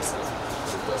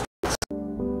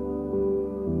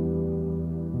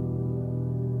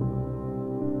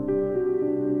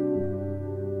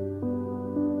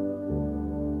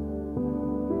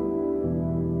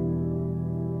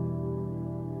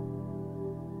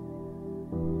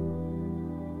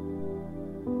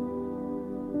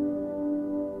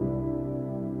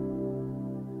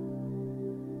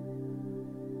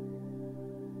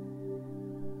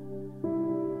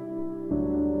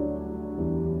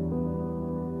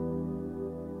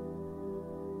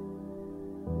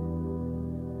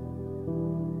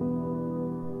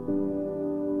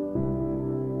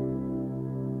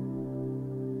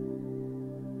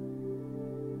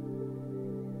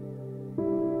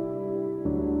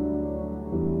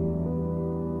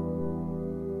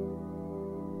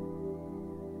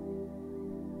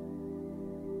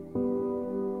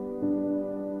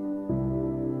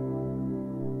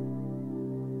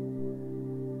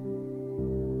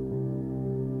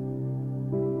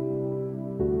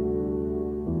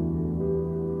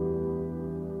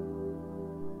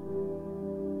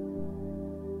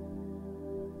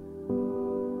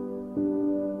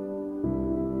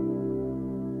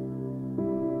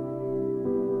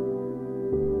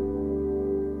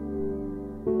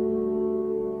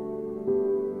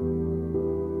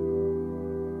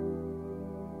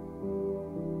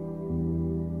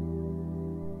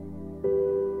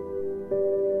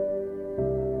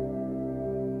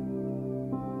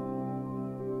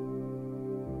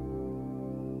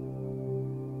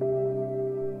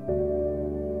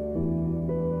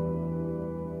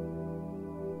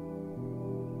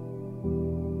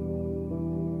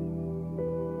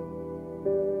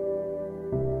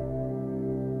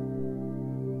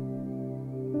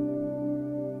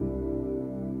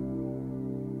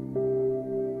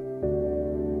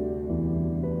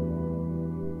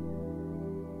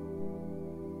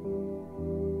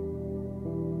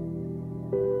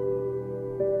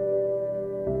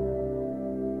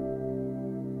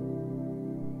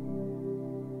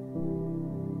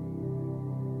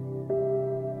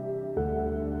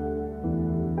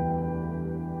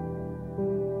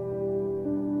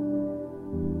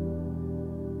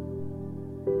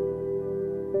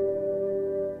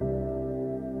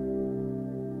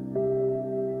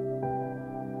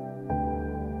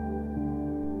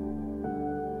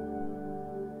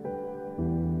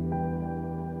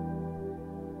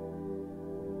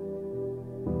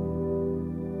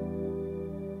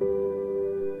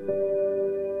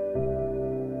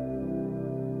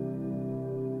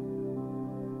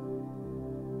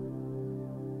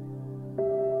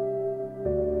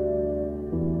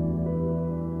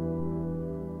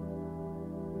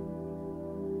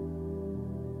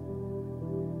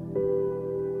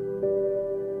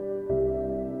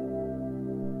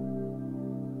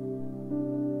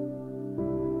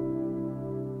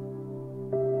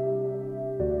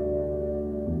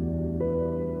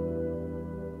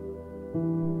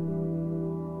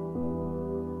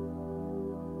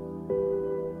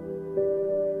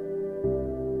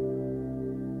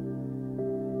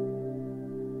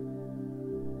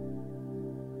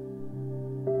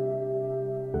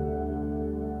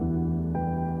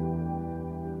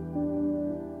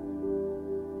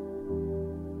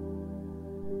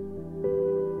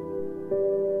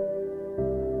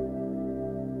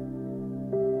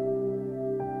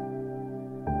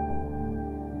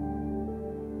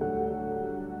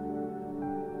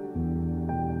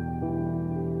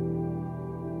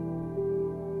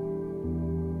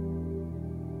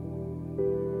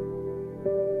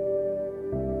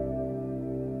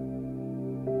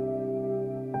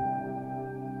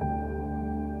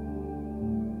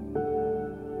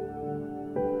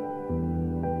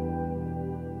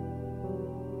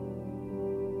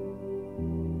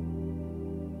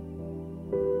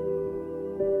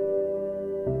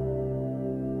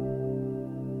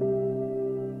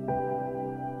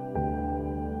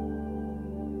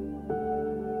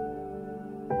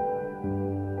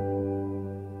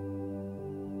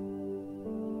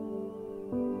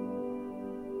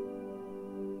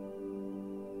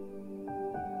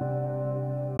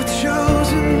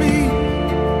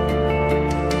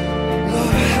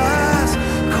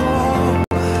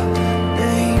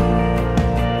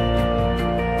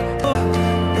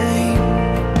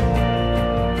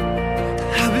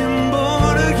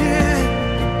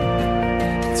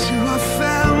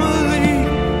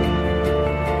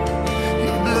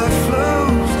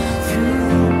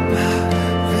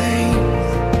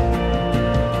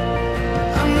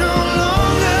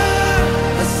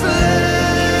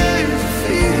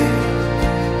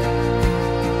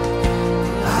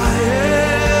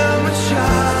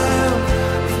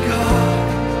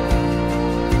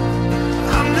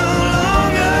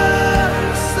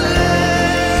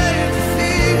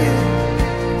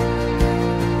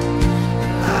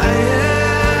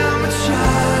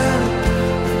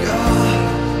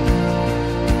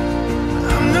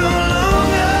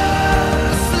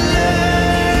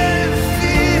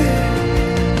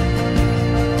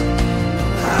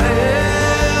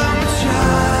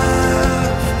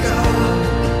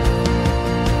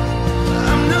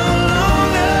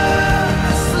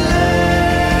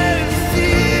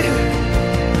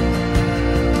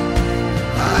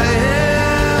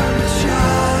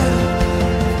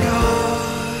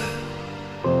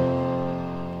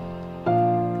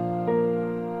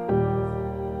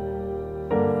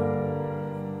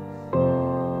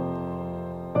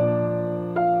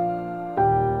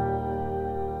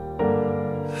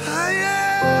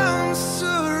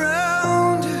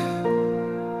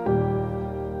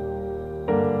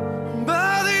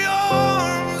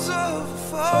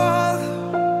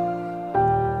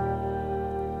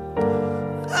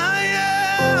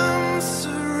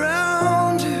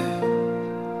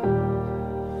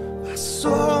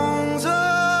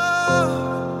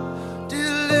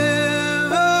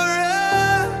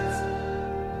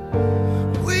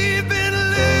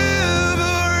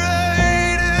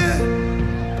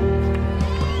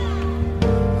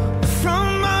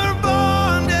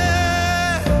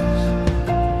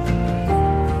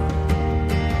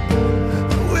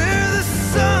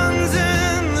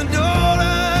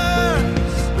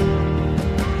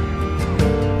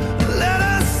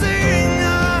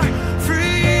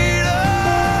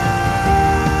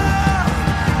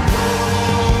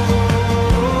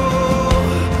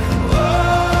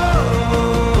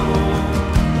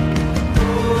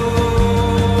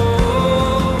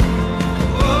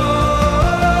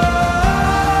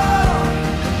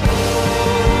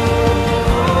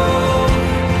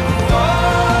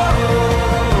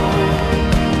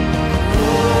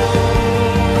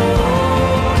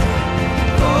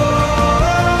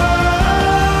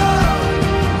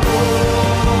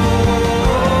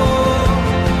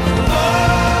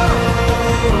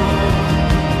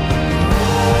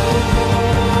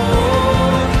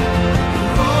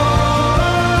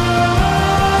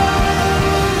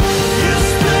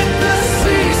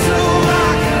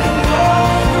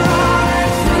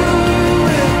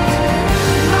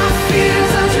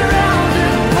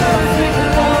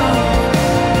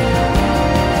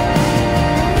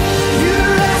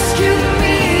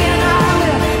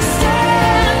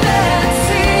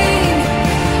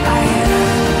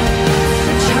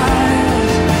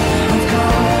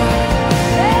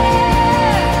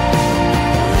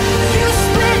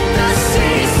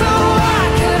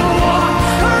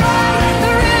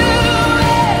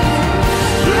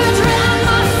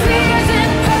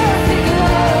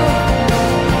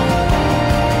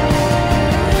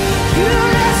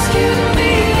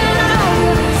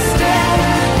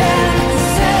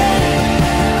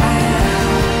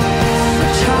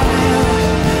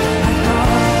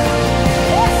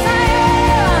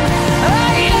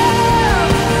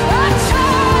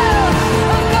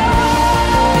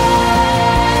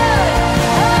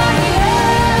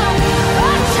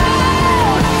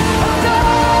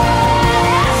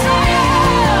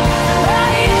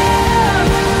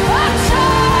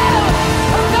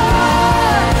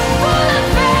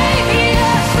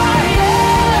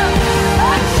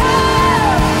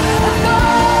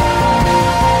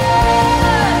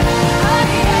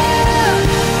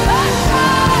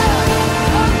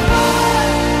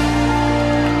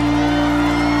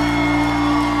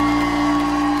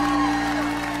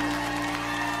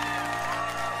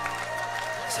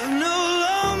 I'm no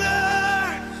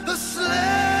longer a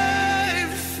slave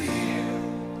to fear.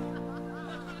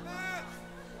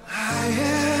 I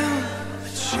am a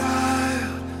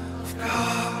child of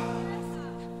God.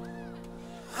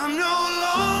 I'm no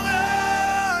longer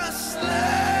a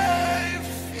slave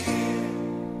to fear.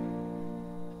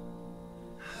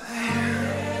 I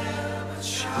am a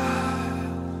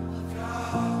child of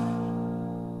God.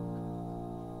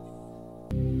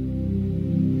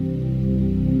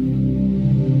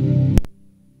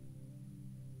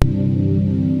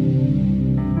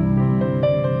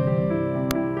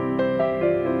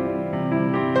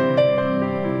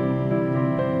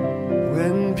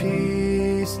 When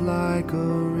peace like a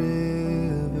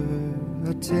river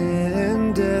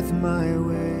attendeth my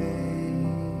way,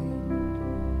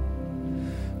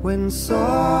 when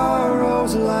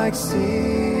sorrows like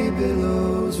sea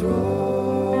billows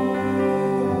roll,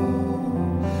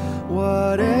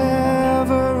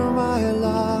 whatever my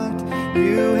lot,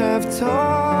 you have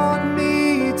taught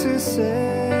me to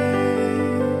say,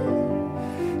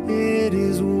 it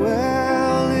is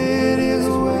well, it is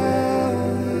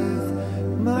well with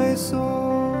my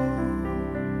soul,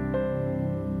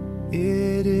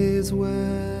 it is well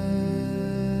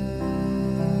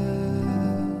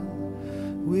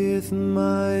with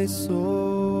my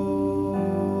soul,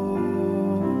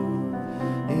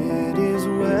 it is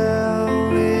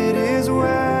well, it is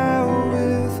well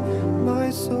with my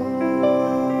soul.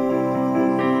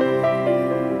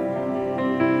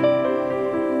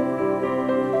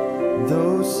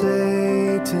 Though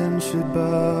Satan should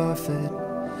buffet,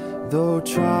 though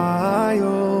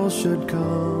trial should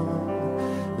come,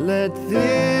 let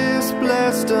this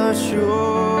blessed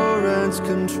assurance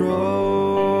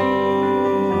control,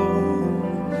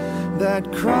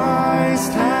 that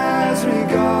Christ has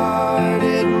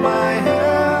regarded my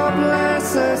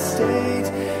helpless estate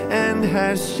and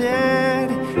has shed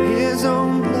his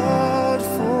own blood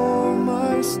for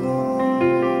my soul.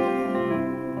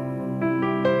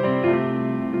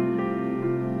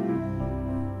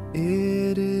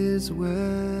 It is well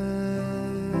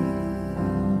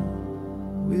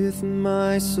with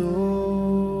my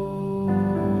soul.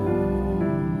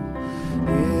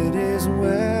 It is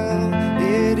well,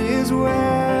 it is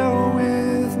well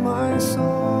with my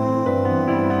soul.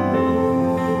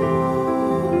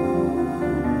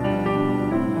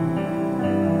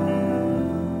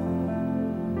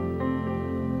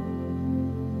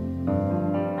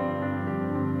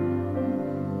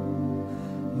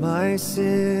 My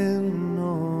sin,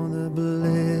 oh, the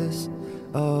bliss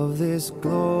of this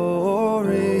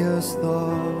glorious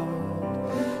thought.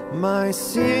 My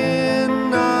sin,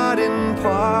 not in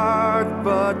part,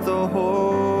 but the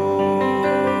whole,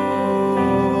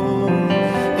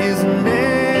 is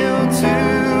nailed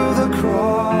to the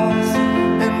cross,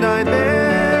 and I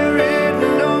bear it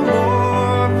no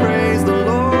more. Praise the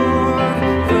Lord,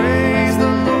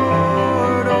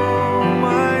 oh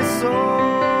my soul.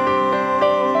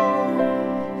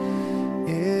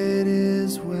 It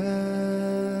is well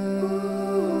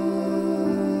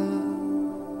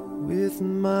with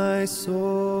my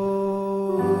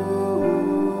soul.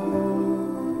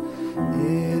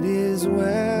 It is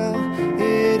well,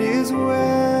 it is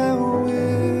well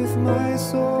with my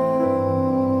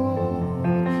soul.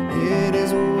 It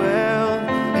is well,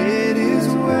 it is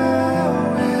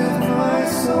well with my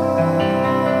soul.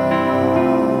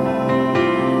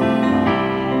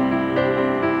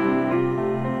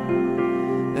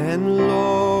 And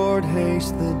Lord,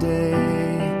 haste the day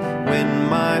when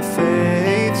my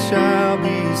faith shall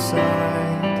be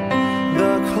sight,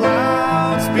 the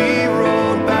clouds be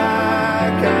rolled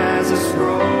back as a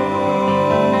scroll,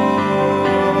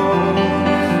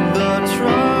 the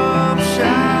trump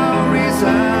shall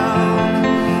resound,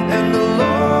 and the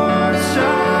Lord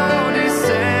shall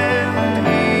descend.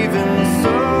 Even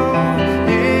so,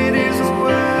 it is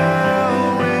well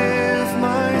with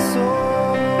my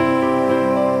soul.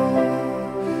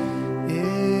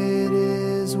 It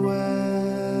is well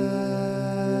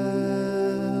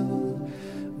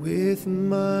with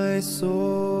my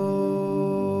soul.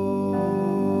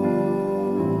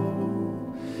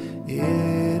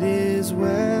 It is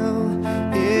well,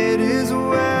 it is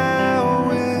well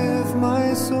with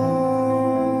my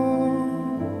soul.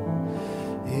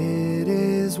 It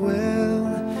is well,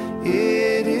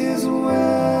 it is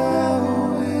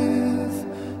well with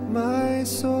my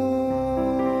soul.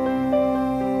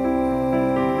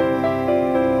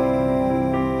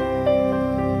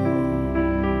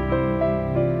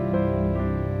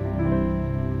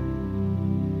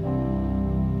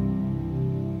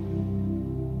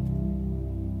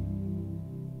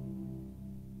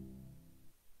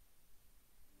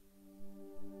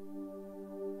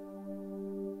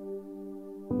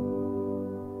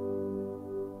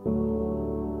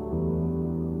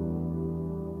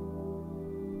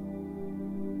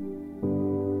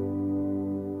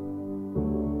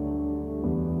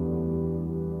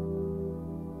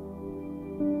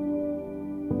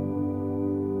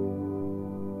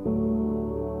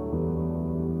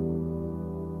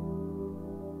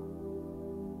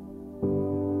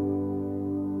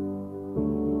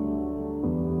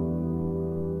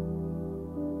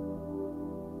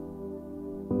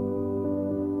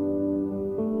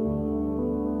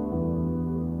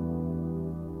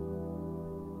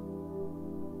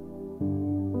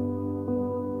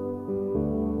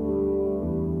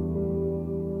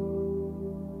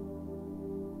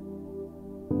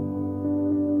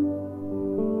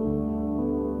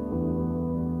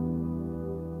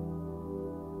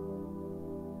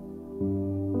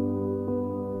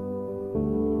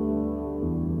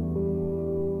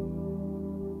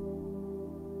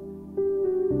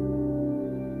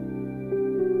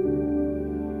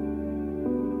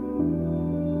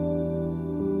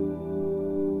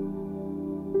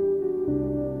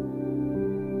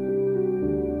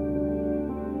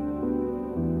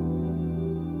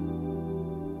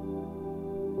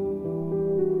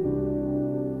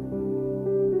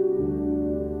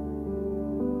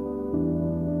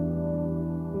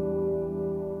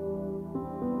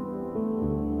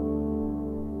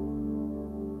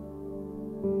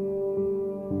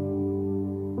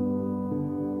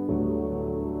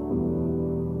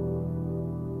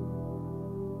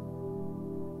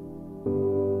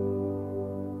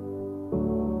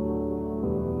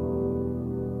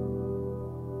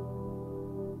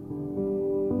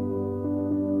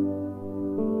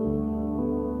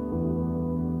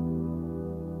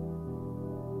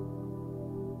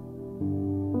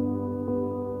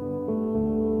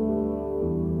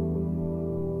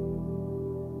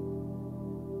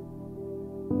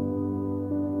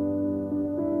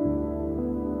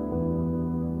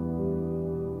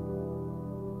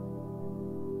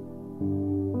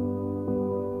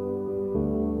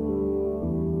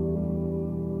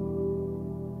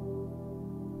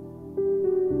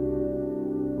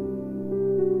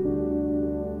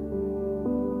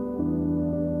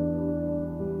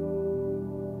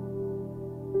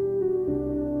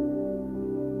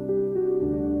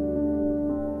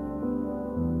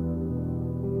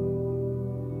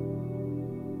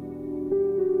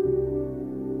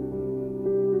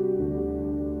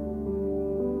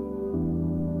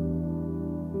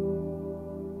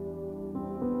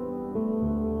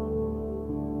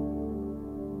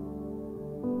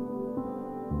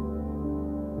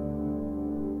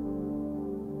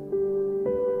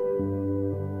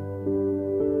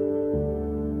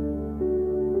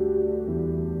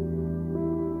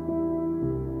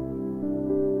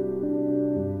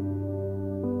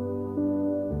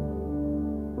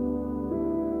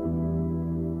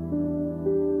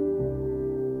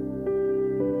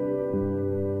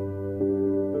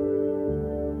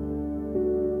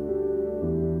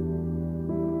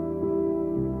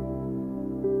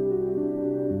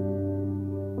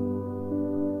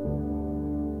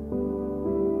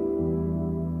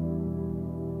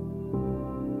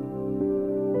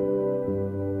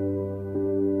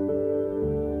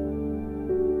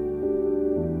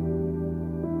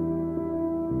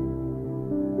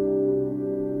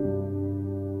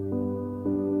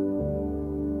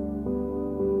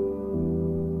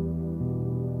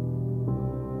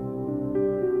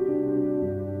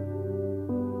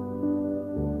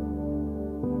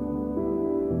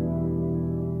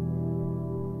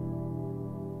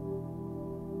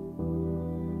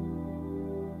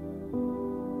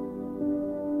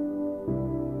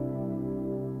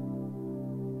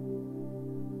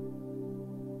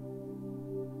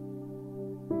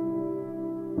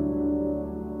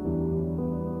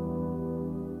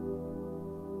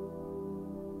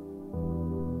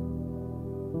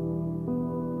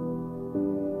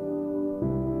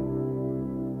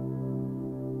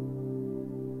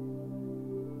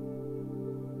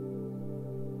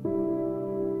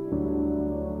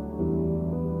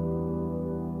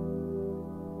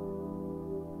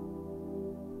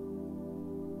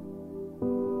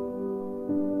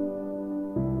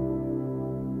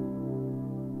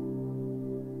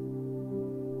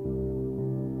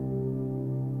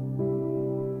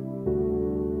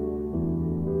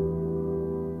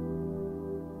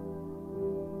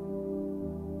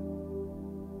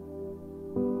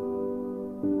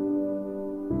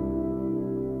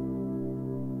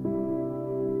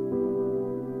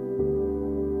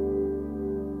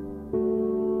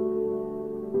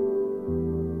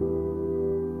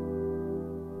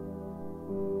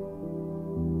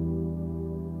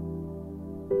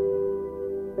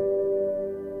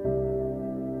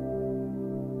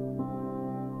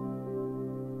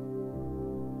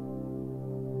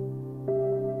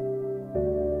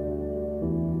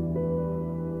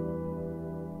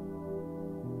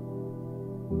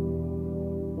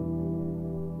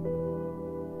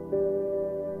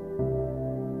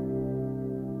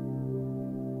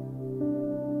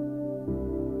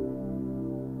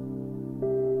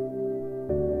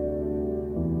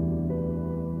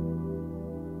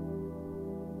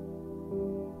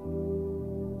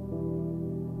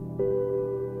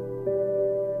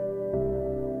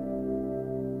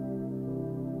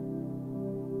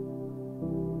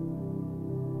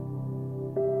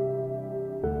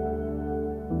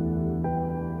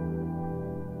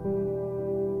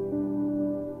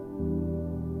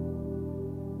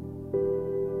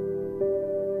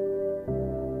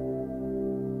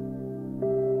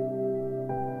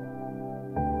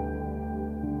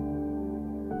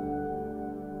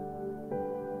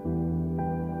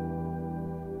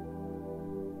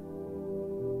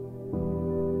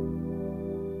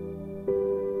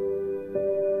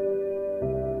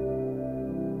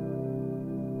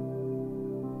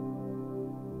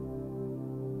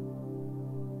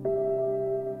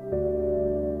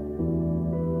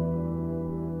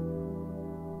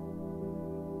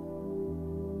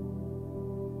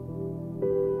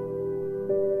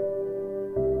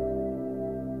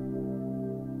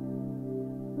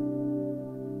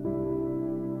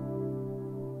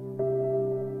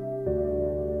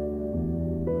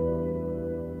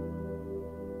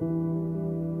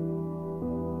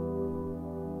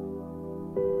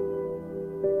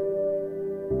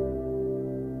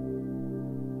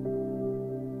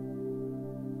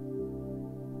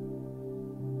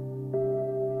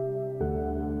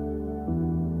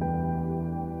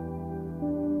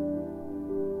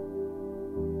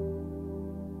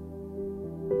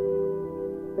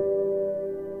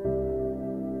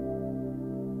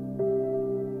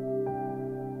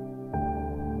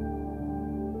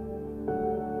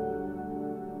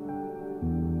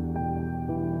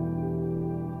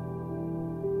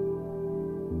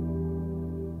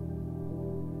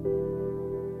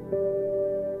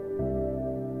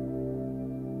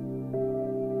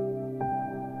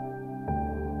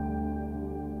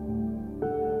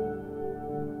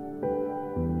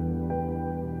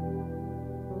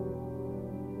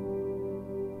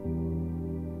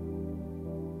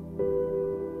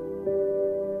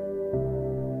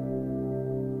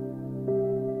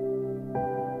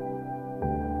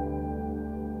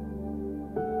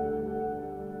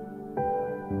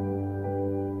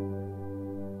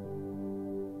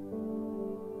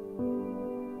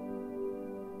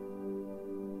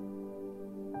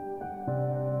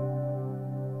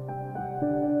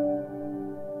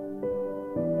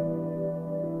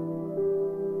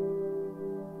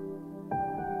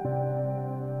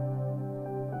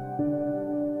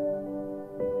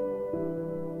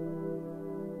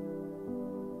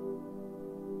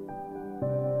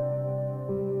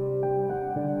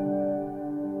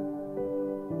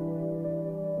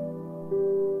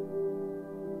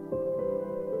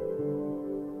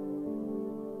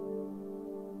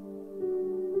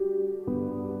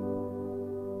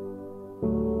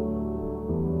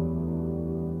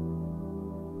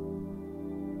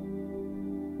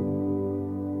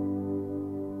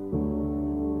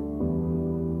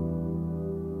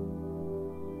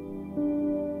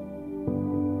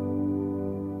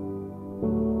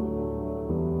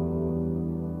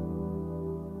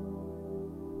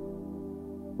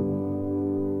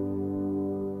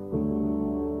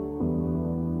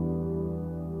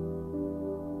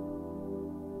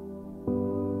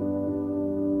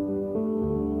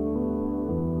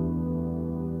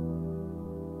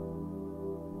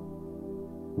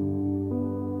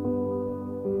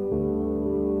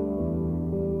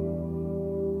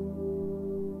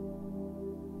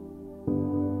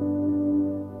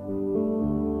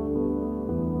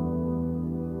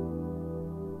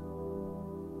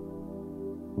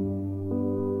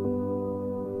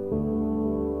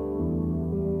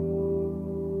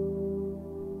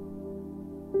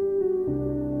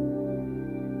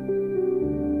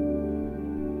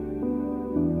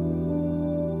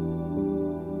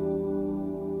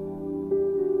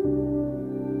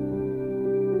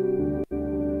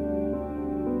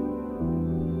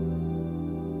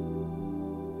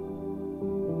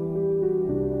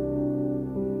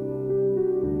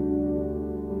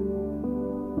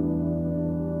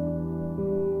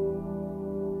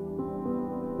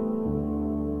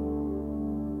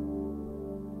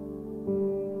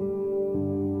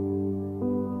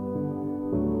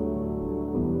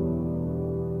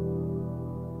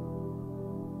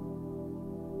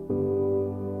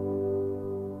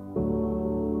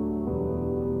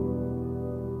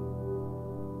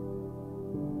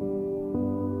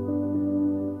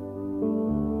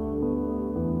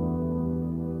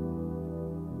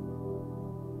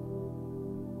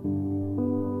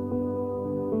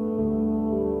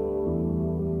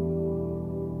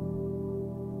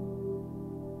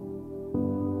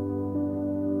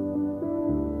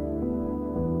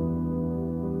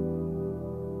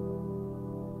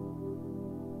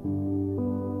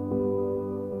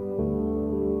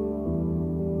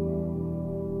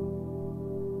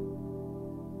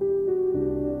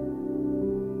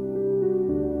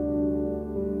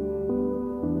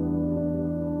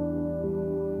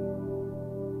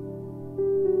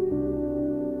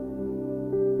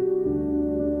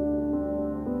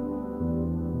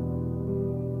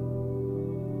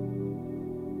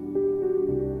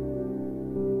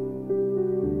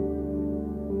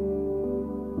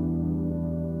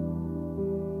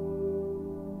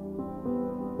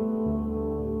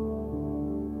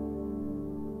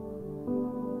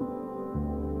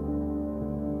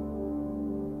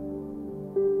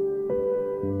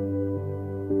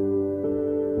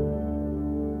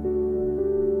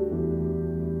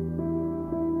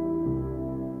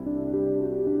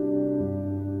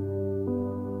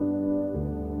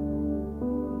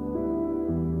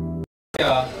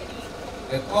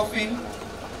 the coffin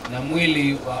na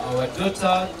mwili wa our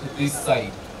daughter to this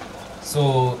side.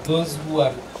 So those who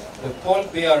are the pall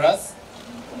bearers,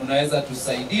 unaweza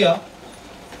tusaidia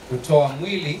kutoa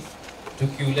mwili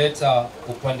tukiuleta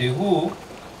upande huu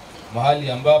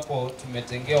mahali ambapo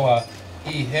tumetengewa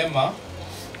hii hema,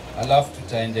 alafu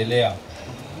tutaendelea.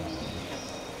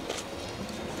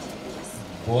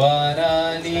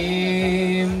 Bwana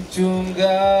ni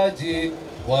mchungaji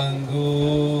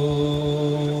wangu,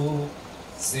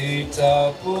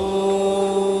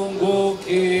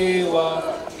 sitapungukiwa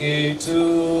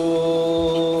kitu.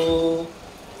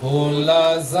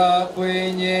 Hunilaza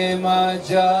kwenye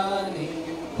majani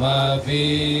mabichi,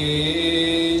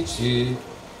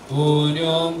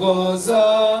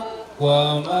 huniongoza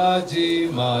kwa maji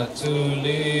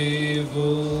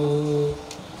matulivu.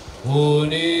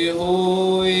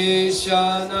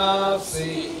 Hunihuisha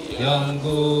nafsi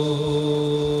yangu,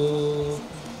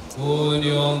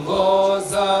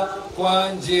 huniongoza kwa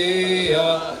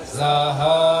njia za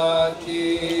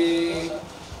haki.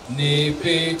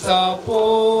 Nipitapo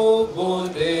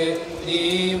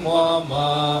bondeni mwa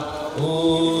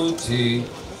mauti,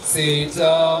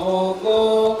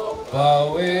 sitaogopa,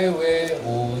 wewe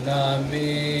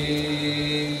unami.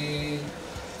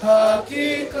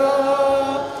 Hakika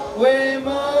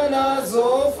wema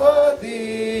nazo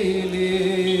fadhili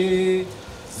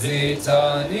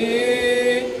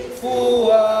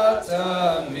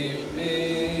zitanifuata mimi.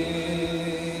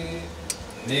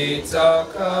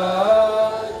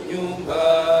 Nitakaa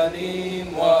nyumbani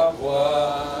mwa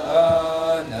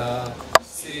Bwana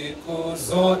siku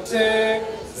zote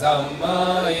za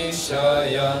maisha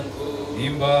yangu.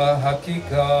 Imba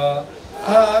hakika,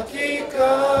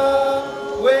 hakika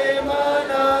wema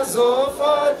nazo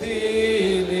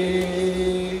fadhili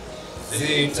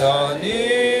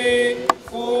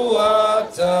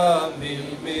zitanifuata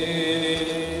mimi.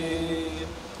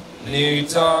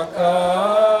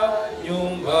 Nitakaa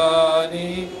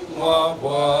nyumbani mwa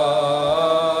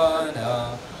Bwana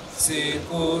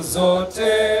siku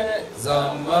zote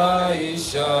za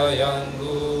maisha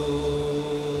yangu.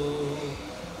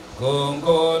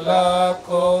 Gongo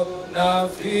lako na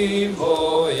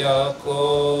fimbo yako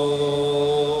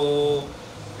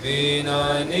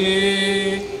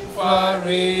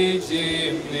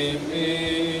vinanifariji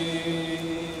mimi.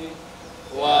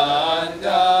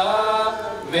 Waandaa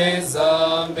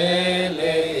meza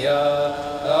mbele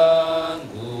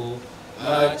yangu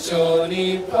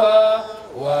machoni pa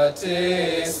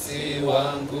watesi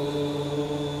wangu.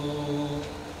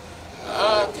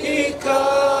 Hakika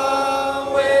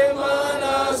wema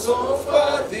nazo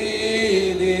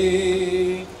fadhili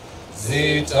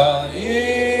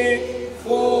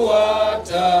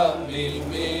zitanifuata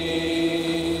mimi.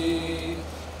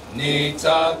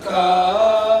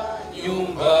 Nitakaa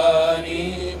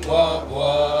nyumbani mwa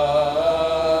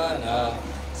Bwana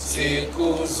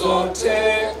siku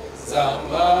zote za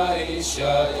maisha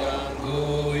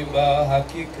yangu. Imba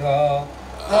hakika,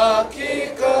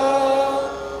 hakika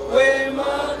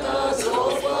wema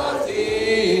nazo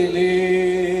fadhili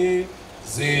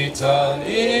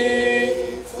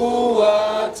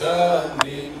zitanifuata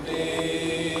mimi.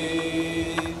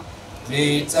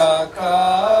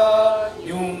 Nitakaa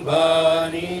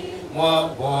nyumbani mwa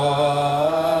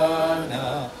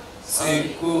Bwana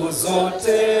siku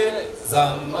zote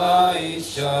za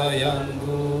maisha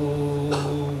yangu.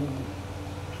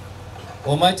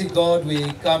 Almighty God,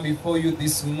 we come before you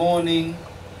this morning.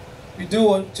 We do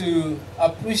want to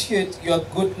appreciate your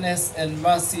goodness and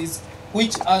mercies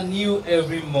which are new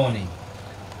every morning.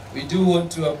 We do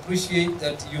want to appreciate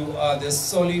that you are the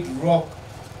solid rock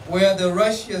where the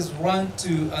righteous run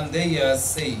to and they are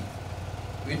saved.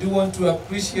 We do want to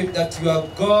appreciate that you are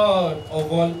God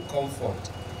of all comfort.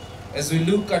 As we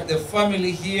look at the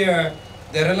family here,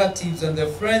 the relatives and the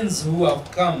friends who have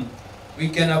come, we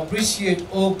can appreciate,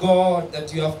 oh God,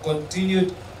 that you have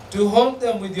continued to hold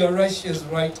them with your righteous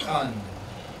right hand.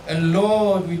 And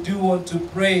Lord, we do want to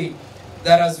pray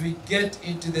that as we get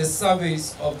into the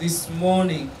service of this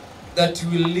morning, that you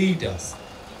will lead us,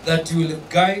 that you will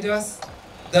guide us,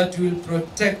 that you will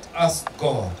protect us,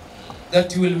 God,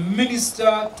 that you will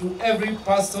minister to every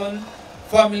person,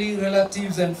 family,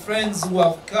 relatives, and friends who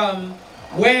have come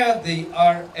where they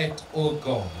are at, oh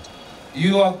God.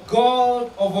 You are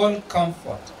God of all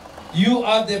comfort. You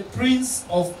are the Prince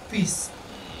of Peace.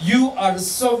 You are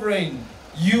sovereign.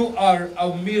 You are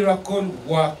a miracle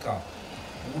worker.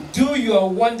 Do your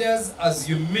wonders as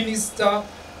you minister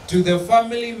to the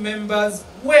family members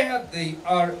where they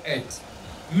are at,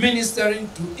 ministering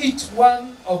to each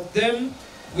one of them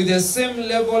with the same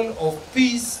level of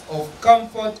peace, of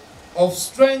comfort, of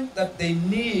strength that they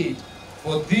need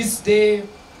for this day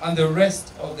and the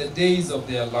rest of the days of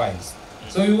their lives.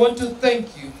 So we want to thank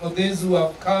you for those who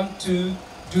have come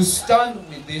to stand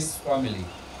with this family.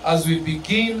 As we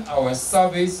begin our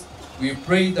service, we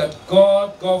pray that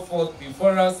God go forth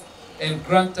before us and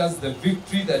grant us the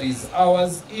victory that is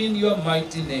ours in your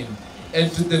mighty name,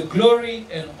 and to the glory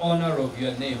and honor of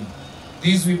your name.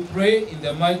 This we pray in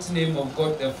the mighty name of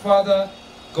God the Father,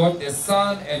 God the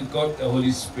Son, and God the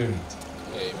Holy Spirit.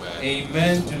 Amen.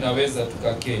 Amen. Tunaweza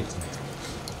tukaketi.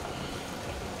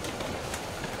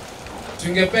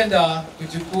 Tungependa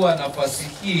kuchukua nafasi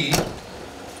hii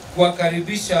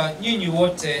kuwakaribisha nyinyi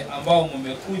wote ambao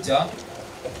mmekuja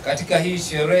katika hii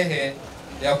sherehe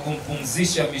ya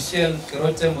kumpumzisha Michele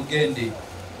Nkirote Mugendi.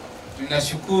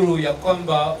 Tunashukuru ya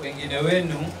kwamba wengine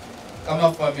wenu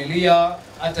kama familia,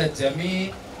 hata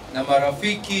jamii na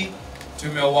marafiki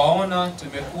tumewaona,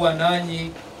 tumekuwa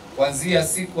nanyi kuanzia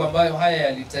siku ambayo haya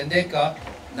yalitendeka,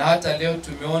 na hata leo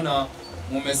tumeona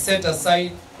mumeset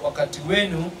aside wakati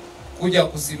wenu kuja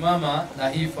kusimama na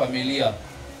hii familia.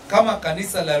 Kama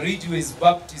kanisa la Ridgeways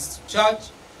Baptist Church,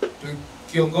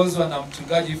 tukiongozwa na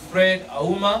mchungaji Fred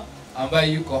Auma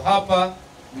ambaye yuko hapa,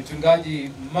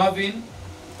 mchungaji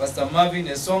Pastor Marvin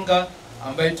Esonga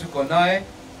ambaye tuko naye,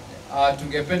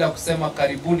 tungependa kusema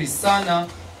karibuni sana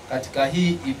katika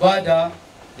hii ibada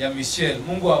ya Michele.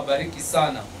 Mungu awabariki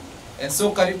sana. And so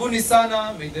karibuni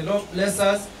sana. May the Lord bless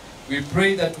us. We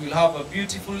pray that we'll have a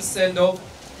beautiful send-off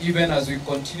even as we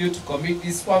continue to commit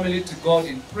this family to God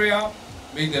in prayer.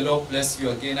 May the Lord bless you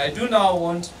again. I do now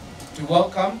want to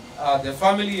welcome the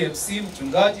family MC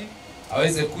mchungaji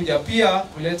aweze kuja pia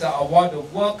kuleta a word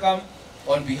of welcome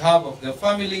on behalf of the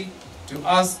family to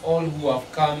us all who have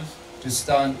come to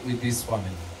stand with this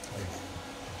family.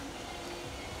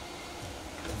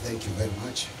 Thank you very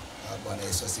much. Bwana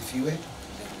Yesu asifiwe.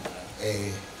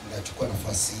 Nachukua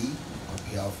nafasi hii on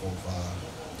behalf of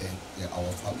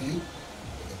our family,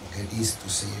 the Mugendis, to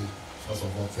say first of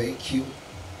all thank you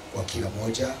kwa kila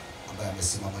moja ambaye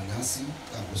amesimama nasi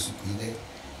tangu siku ile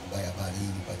ambaye habari hii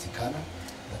ilipatikana,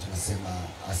 na tunasema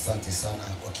asante sana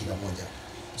kwa kila moja.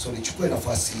 So nichukue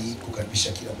nafasi hii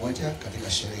kukaribisha kila moja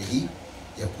katika sherehe hii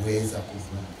ya kuweza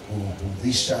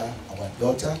kupumzisha our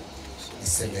daughter.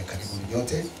 Niseme karibuni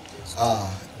nyote.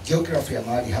 Geography ya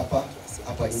mahali hapa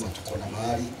nyuma tuko na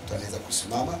mahali tunaweza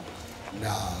kusimama,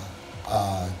 na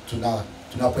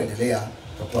tunapoendelea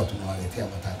tutakuwa tunawaletea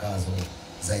matangazo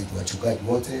zaidi. Wachungaji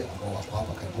wote ambao wako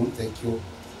hapa karibuni. Thank you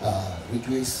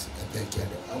Ridgeways, and thank you.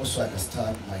 I also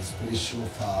understand my spiritual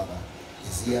father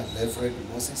is here, Reverend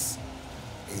Moses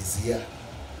is here.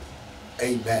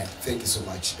 Amen. Thank you so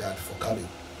much, Dad, for coming.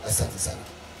 Asante sana.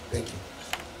 Thank you.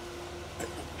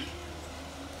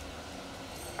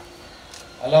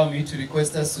 Allow me to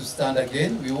request us to stand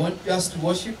again. We want just to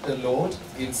worship the Lord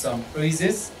in some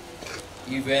praises,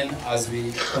 even as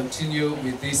we continue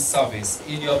with this service.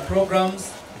 In your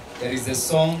programs, there is a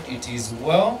song, It Is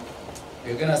Well.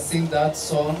 We're going to sing that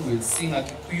song. We'll sing a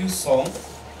Kikuyu song,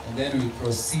 and then we'll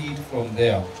proceed from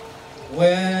there.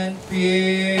 When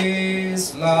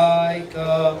peace like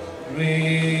a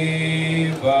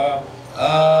river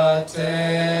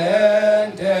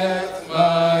attendeth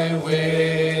my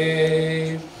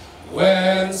way,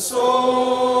 when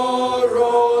sorrows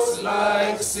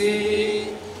like sea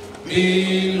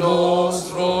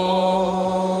billows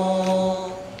roll,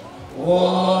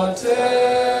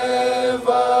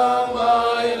 whatever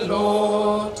my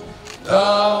Lord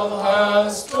thou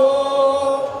hast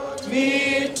taught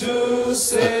me to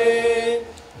say,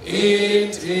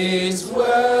 it is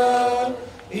well,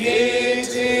 it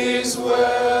is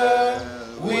well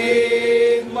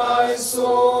with my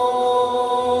soul.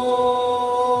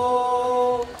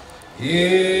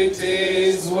 It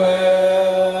is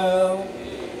well,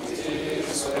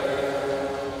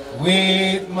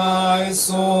 with my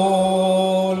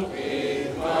soul,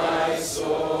 with my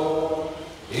soul.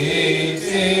 It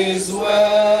is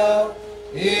well,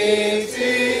 it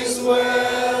is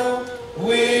well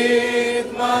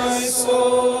with my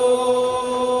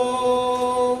soul.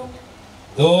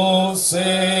 Though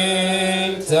Satan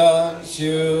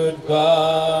should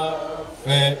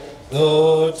buffet,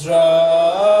 though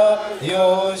trials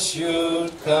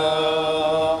should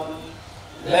come,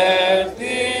 let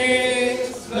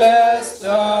this blessed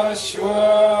assurance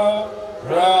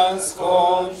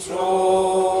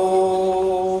control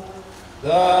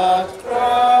that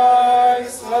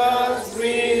Christ has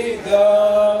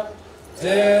regarded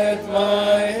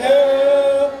my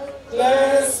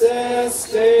helpless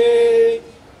estate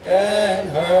and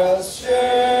has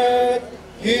shed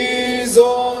his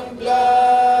own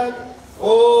blood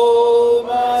for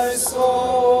my soul.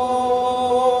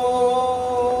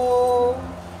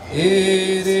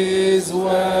 It is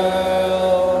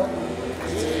well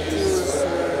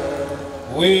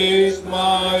with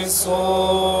my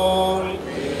soul.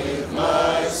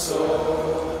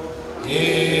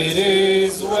 It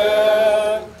is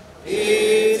well.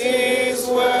 It is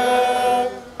well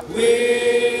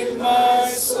with my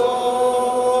soul.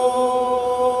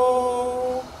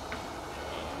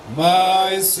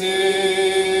 My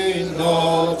sin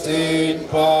not in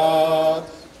part,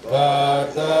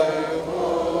 but the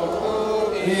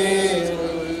whole is.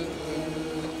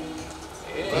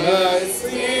 My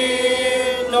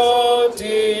sin not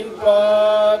in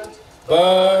part,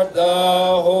 but the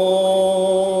whole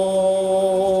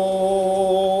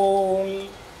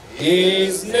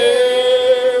is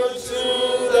nailed to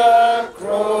the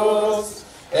cross,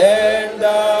 and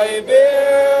I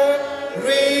bear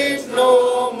it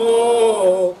no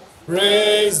more.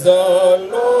 Praise the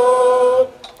Lord,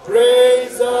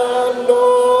 praise the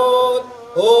Lord,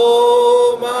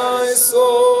 oh my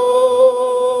soul.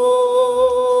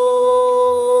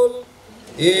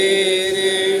 It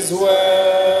is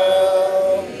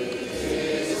well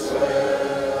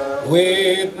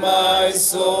with my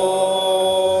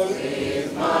soul.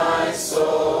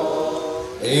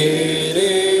 It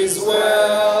is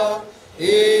well.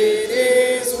 It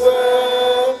is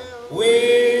well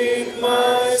with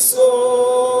my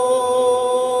soul.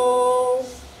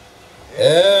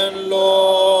 And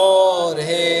Lord,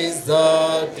 haste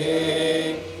the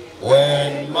day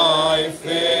when my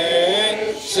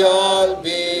faith shall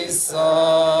be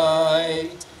sight.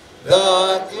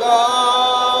 The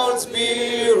clouds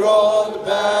be rolled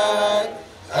back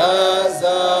as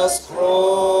a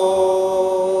scroll.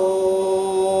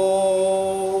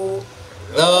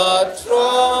 The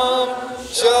trump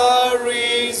shall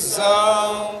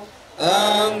resound,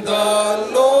 and the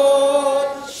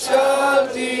Lord shall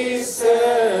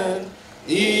descend.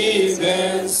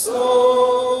 Even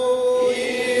so,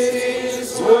 it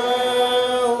is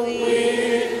well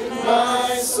with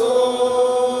my soul.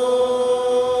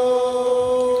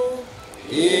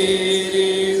 It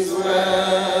is well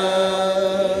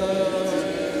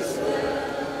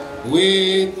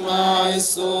with my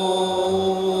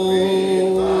soul.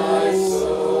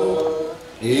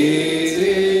 It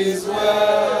is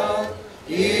well.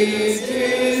 It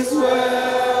is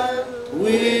well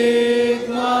with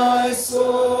my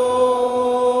soul.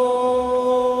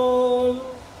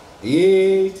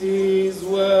 It is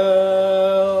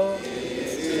well.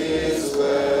 It is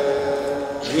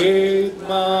well with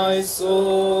my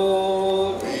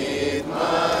soul. With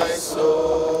my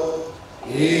soul.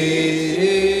 It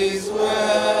is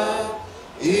well.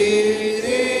 It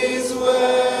is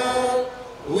well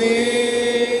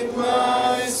with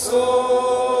my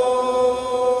soul.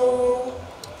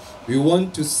 We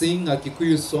want to sing a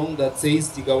Kikuyu song that says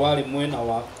Tigawari Mwena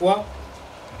Wakwa,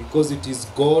 because it is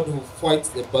God who fights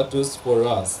the battles for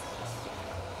us.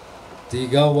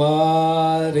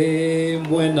 Tigawari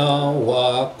Mwena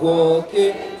Wakwa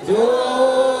ke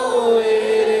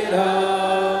joerera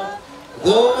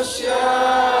dosha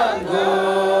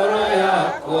ngoro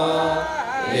yakwa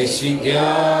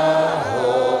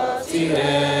eshingaho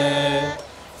tire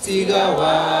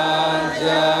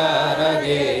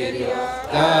Tigawajarageria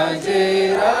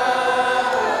Kajera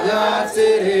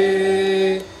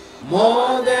Yatsere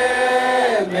Mode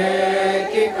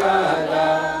Mekikala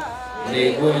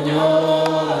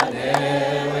Nigunyone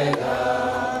Wega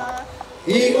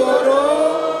Igoro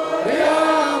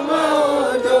Yama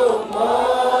Odo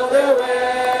Modewe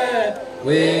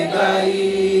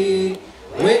Wegai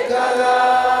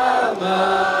Wekagama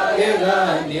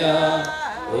Egania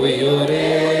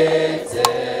Uyorete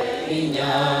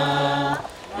Inya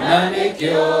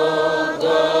Nanikyo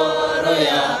Goro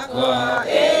Yakwa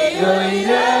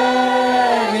Yoire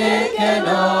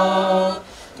Nikeno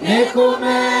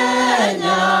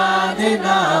Nikumenya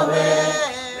Ninawe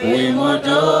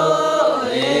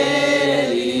Uimodori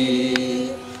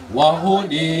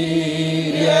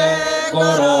Wahunirie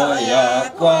Goro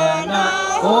Yakwa na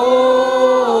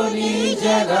Oni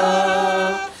Jega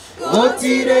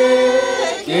Gotire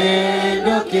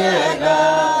Kendo Kega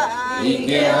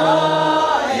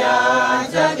Ingehoya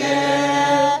Jage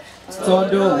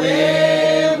Todo we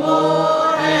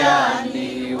Moreani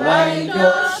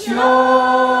Waido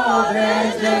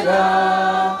Shobrejega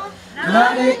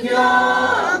Nanikyo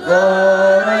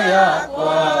Goro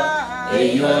Yakwa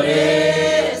Eyore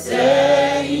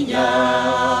Seinya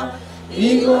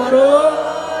Igoro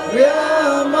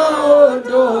Yama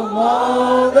Odo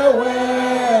Modewe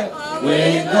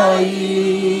Wegai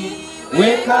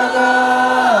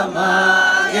Wekagama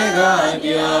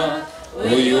Geganya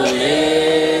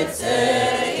Uyuretse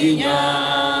Inya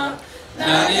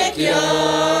Nanikyo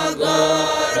Goro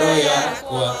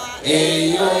yakwa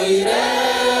eyoire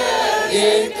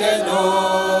gikeno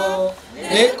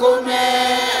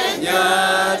nikumenya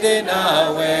ndi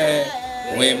nawe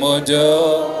wi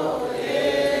mundũrĩri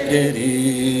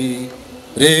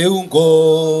rĩu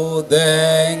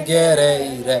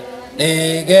ngũthengereire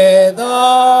nĩgetha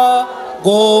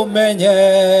ngũmenye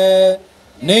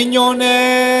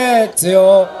nĩnyonete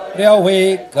ũrĩa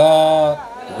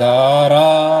wĩkaga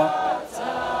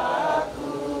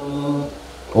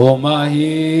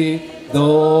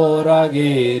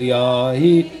ũmahithũragĩria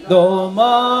hitho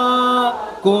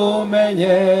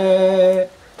makumenye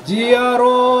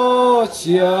njiaro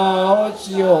ciao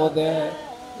ciothe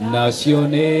nacio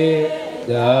nĩ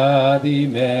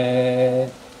ndathime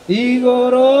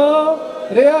igũrũ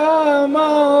rĩa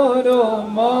maũndũ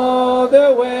mothe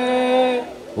wĩ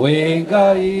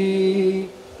Ngai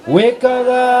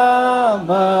wĩkaga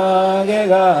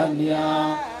magegania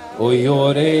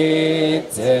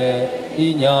ũihũrĩte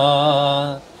hinya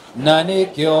na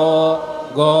nĩkĩo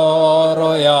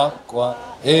ngoro yakwa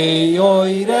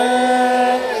ĩiyũire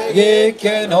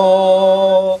gĩkeno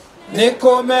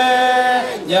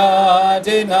nĩkũmenya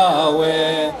ndĩ nawe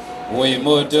wĩ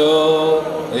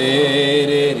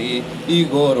mũndũrĩri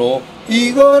igũrũ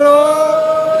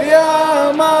rĩa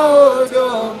maũndũ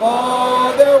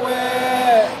mothe wĩ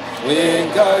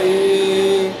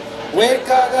Ngai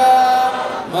wĩkaga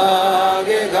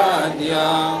magegania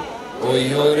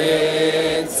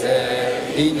ũihũrĩte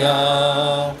hinya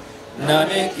na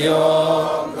nĩkĩo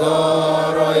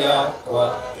ngoro yakwa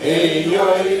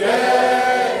ĩiyũire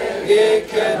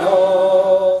gĩkeno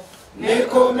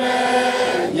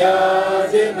nĩkũmenya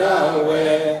ndĩ nawe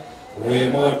wĩ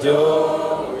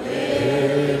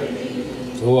mũndũrĩri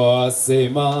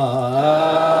twasema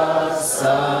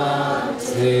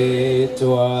asante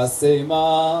twasema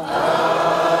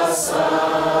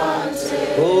asante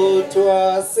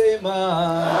twasema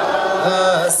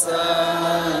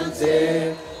asante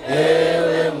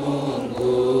ewe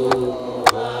Mungu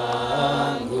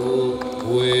wangu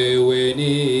wewe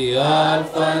ni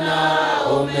Alfa na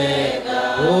Omega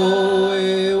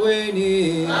wewe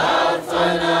ni Alfa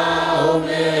na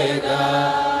Omega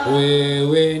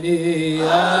wewe ni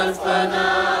Alfa na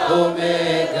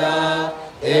Omega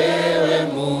ewe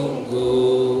Mungu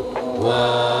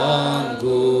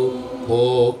wangu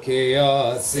pokea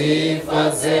sifa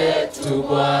zetu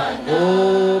Bwana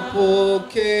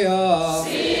pokea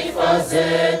sifa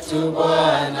zetu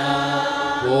Bwana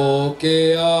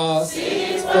pokea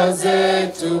sifa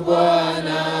zetu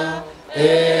Bwana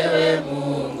ewe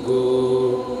Mungu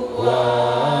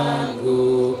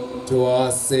wangu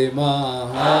twasema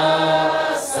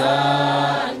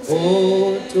asante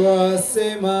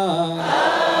twasema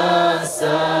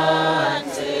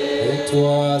asante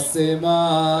twasema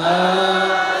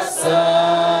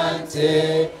asante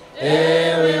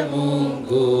ewe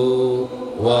Mungu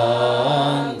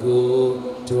wangu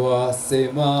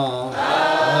twasema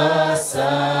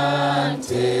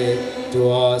asante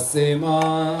twasema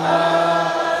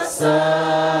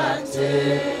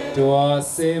asante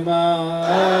twasema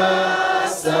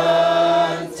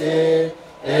asante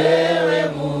ewe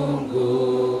Mungu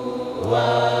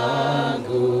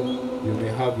wangu. You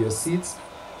may have your seats.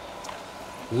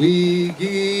 We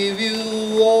give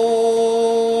you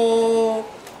all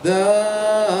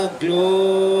the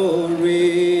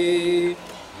glory.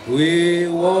 We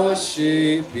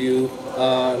worship you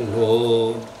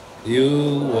alone.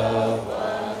 You are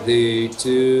worthy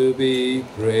to be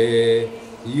praised.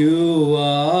 You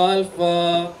are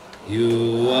Alpha.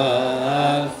 You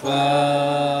are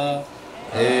Alpha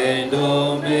and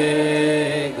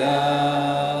Omega.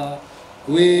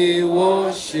 We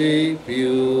worship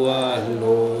you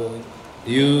alone.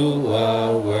 You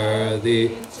are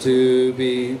worthy to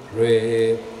be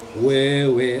praised.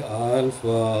 Wewe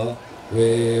Alpha,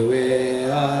 wewe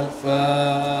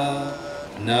Alpha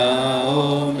na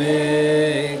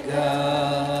Omega.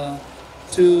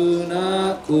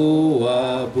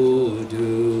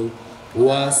 Tunakuabudu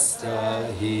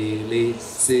wastahili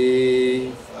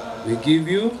sifa. We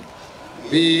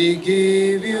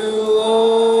give you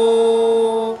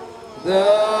all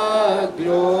the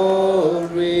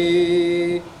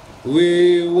glory.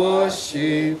 We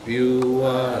worship you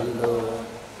alone.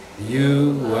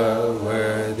 You are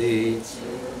worthy to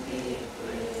be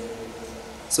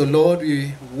praised. So Lord,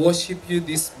 we worship you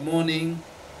this morning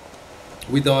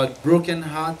with our broken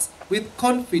hearts, with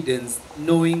confidence,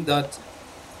 knowing that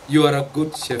you are a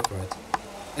good shepherd,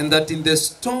 and that in the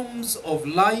storms of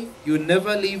life, you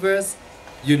never leave us,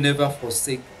 you never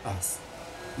forsake us.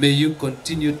 May you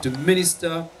continue to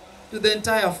minister to the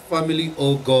entire family,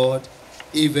 O God,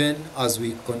 even as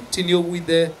we continue with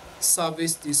the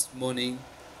service this morning,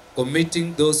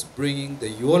 committing those bringing the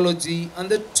eulogy and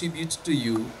the tribute to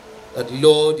you, that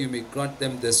Lord, you may grant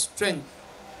them the strength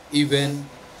even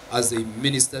as they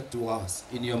minister to us.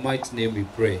 In your mighty name we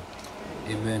pray.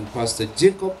 Amen. Pastor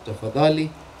Jacob, tafadhali.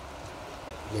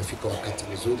 Umefika wakati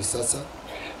mzuri sasa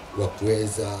wa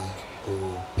kuweza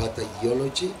kupata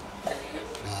eulogy,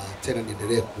 na tena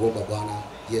niendelee kuomba Bwana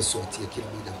Yesu atie kila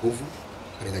mmoja nguvu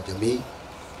katika jamii.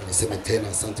 Niseme tena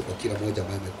asante kwa kila mmoja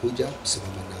ambaye amekuja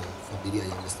kusimama na familia ya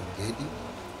Mr. Mugendi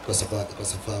kwa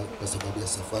sababu ya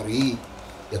safari hii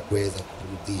ya kuweza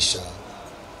kurudisha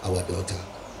our daughter.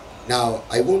 Now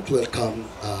I want to welcome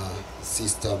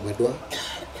Sister Mwendwa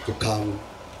to come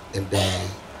and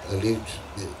lead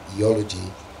the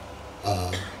eulogy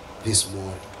this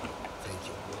morning. Thank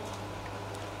you.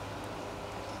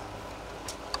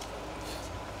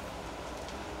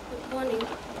 Good morning.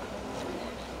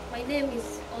 My name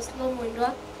is Oslo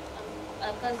Mwendwa. I'm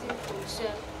a cousin from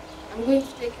Michele. I'm going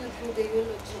to take you through the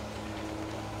eulogy.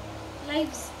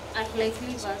 Lives are like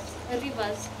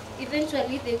rivers.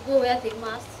 Eventually they go where they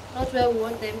must, not where we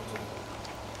want them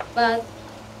to. But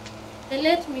the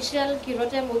late Michele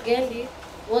Nkirote Mugendi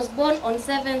was born on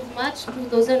 7th March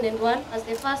 2001 as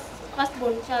the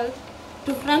firstborn child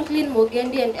to Franklin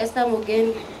Mugendi and Esther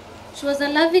Mugendi. She was a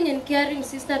loving and caring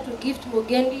sister to Gift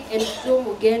Mugendi and Joe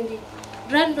Mugendi,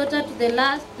 granddaughter to the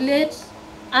late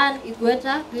Anne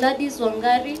Igweta, Gladys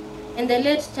Wangari, and the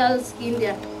late Charles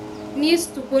India, niece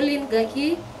to Pauline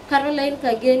Gaki, Caroline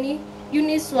Kageni,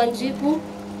 Eunice Wanjiku,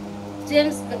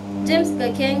 James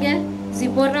Gakenge,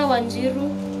 Zibora Wanjiru,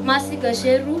 Mercy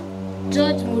Gasheru,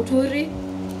 George Muturi,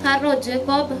 Carol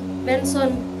Jacob,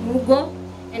 Benson Mugo,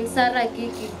 and Sarah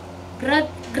Giki.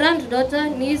 Granddaughter,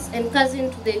 niece, and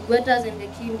cousin to the Igwetas and the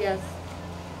Kindias.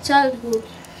 Childhood.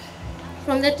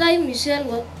 From the time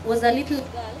Michele was a little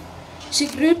girl, she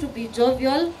grew to be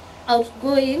jovial,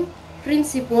 outgoing,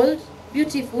 principled,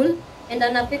 beautiful, and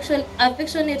an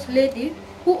affectionate lady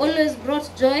who always brought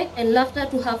joy and laughter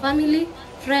to her family,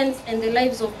 friends, and the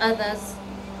lives of others.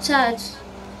 Church.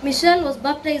 Michele was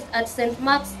baptized at St.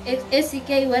 Mark's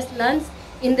ACK Westlands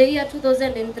in the year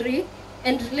 2003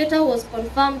 and later was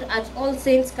confirmed at All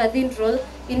Saints Cathedral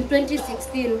in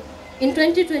 2016. In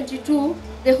 2022,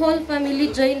 the whole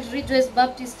family joined Ridgeways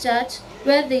Baptist Church,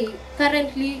 where they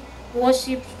currently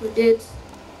worship to date.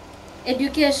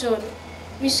 Education.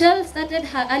 Michele started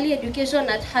her early education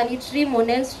at Honeytree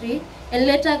Monastery and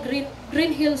later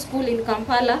Green Hill School in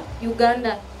Kampala,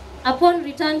 Uganda. Upon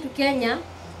return to Kenya,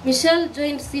 Michele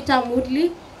joined Sita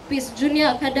Moodley, Peace Junior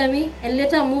Academy, and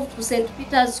later moved to St.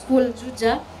 Peter's School,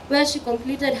 Juja, where she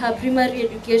completed her primary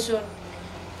education.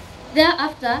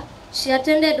 Thereafter, she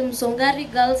attended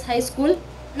Msongari Girls High School,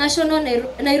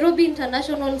 Nairobi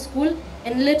International School,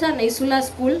 and later Naisula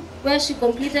School, where she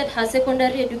completed her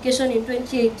secondary education in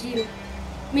 2018.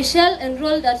 Michele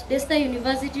enrolled at Desta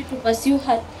University to pursue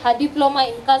her diploma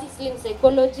in counseling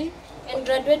psychology and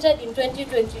graduated in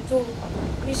 2022.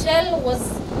 Michele was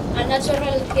a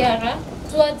natural carer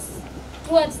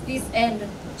towards this end.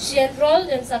 She enrolled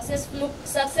and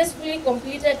successfully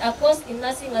completed a course in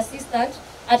nursing assistant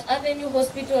at Avenue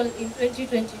Hospital in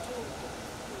 2022.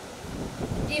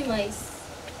 Demise.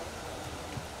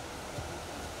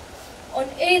 On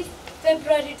 8th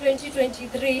February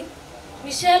 2023,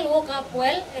 Michele woke up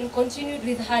well and continued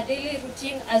with her daily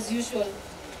routine as usual.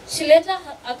 She later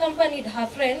accompanied her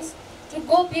friends to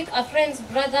go pick a friend's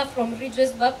brother from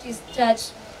Ridgeways Baptist Church.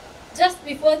 Just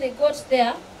before they got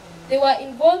there, they were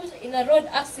involved in a road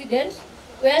accident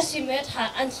where she met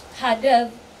her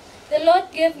death. The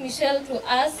Lord gave Michele to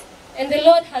us, and the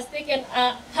Lord has taken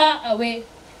her away.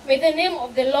 May the name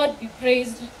of the Lord be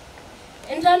praised.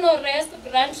 Eternal rest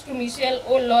grant to Michele,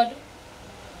 O Lord.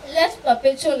 Let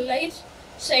perpetual light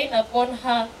shine upon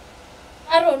her.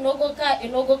 Aro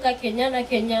enogoka Kenya na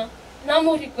Kenya.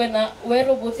 Namurikwe na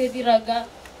wero bote diraga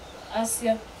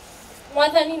Asia.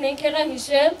 Mwathani nenkera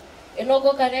Michele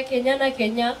enogoka ria Kenya na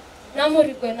Kenya.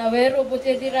 Namurikwe na wero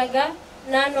bote diraga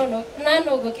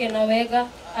nanogoke na wega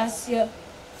Asia.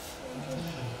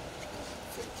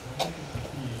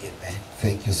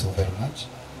 Thank you so very much.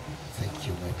 Thank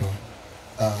you, my God.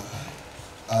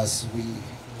 As we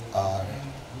are,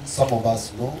 some of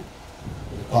us know,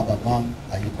 kwamba mom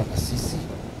hayuko na sisi,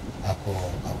 ako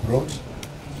abroad,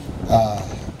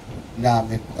 na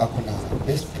ako na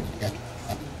best friend yake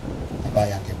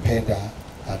ambaye angependa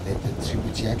alete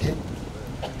tribute yake.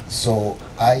 So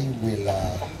I will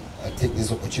take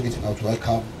this opportunity now to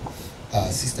welcome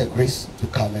Sister Grace to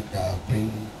come and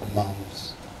bring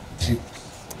mom's tribute.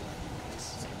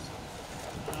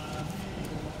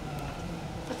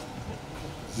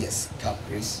 Yes, come,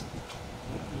 Grace.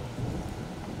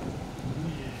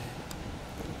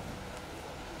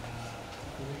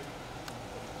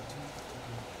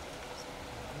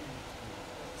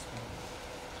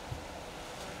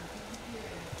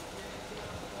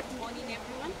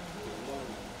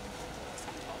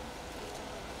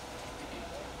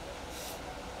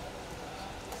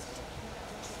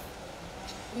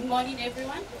 Good morning,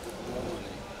 everyone.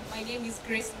 My name is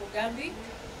Grace Mugendi.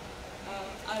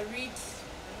 I'll read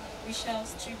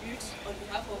Michele's tribute on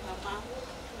behalf of her mom.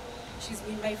 She's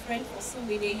been my friend for so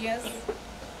many years,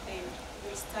 and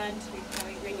we stand with her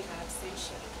even in her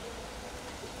absentia.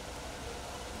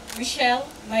 Michele,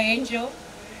 my angel,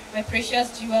 my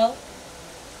precious jewel,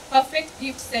 perfect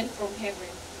gift sent from heaven,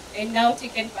 and now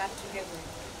taken back to heaven.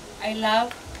 I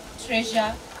love,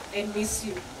 treasure, and miss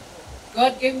you.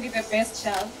 God gave me the best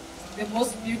child, the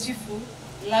most beautiful,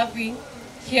 loving,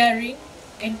 caring,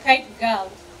 and kind girl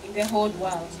in the whole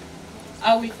world.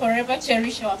 I will forever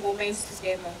cherish our moments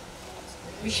together.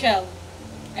 Michele,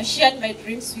 I shared my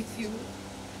dreams with you.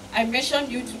 I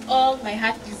mentioned you to all my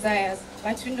heart desires,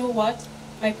 but you know what,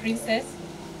 my princess?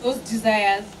 Those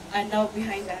desires are now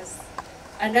behind us.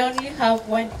 And I only have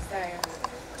one desire,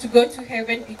 to go to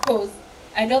heaven, because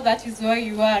I know that is where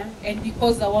you are, and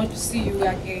because I want to see you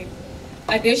again.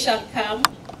 A day shall come,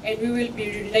 and we will be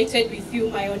reunited with you,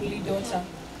 my only daughter.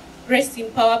 Rest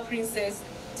in power, princess,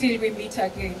 till we meet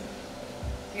again.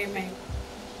 Amen.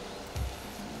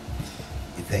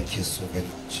 Thank you so very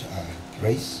much,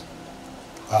 Grace.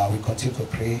 We continue to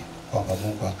pray kwamba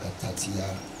Mungu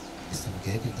akatatia Mr.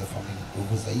 Mugendi and the family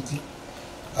nguvu zaidi.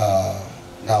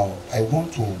 Now, I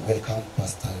want to welcome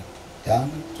Pastor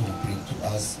Dan to bring to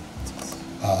us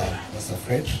Pastor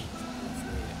Fred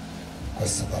kwa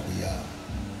sababu ya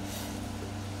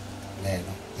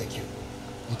neno. Thank you.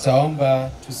 Nitaomba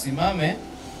tusimame,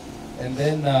 and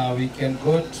then we can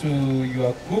go to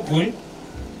your Google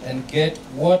and get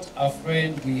what a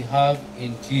friend we have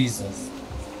in Jesus.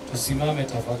 Tusimame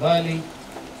tafadhali,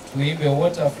 tuimbe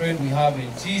what a friend we have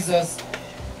in Jesus,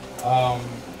 and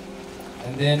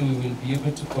then we will be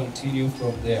able to continue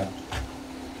from there.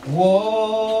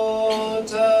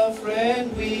 What a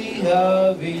friend we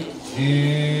have in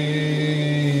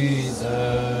Jesus,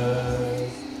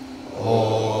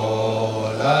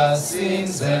 all our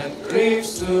sins and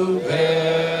griefs to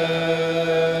bear.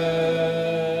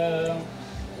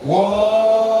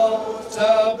 What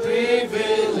a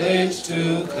privilege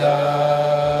to carry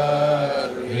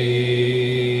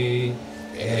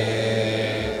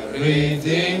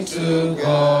everything to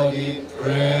God in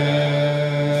prayer.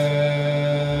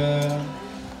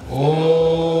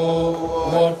 Oh,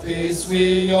 what peace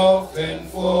we often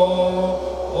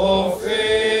forfeit.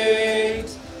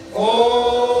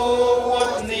 Oh,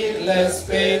 what needless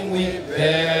pain we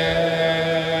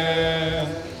bear.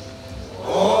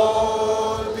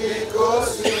 All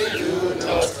because we do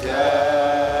not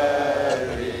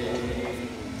carry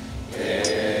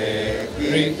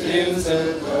everything to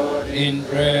God in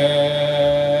prayer.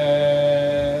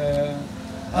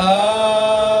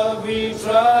 Have we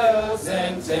trials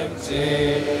and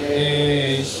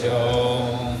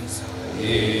temptations?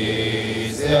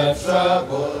 Is there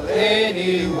trouble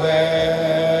anywhere?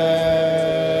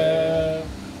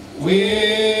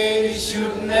 We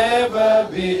should never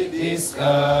be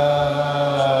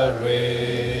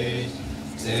discouraged.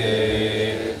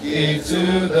 Take it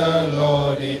to the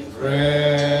Lord in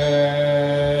prayer.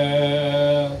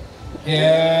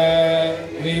 Here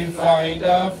we find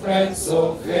our friends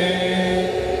so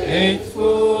faithful,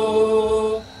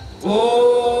 who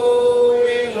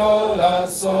will all our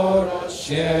sorrows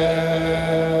share.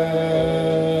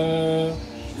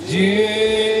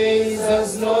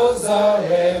 Jesus knows our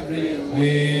every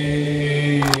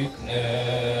weakness.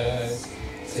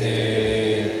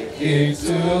 Take it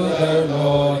to the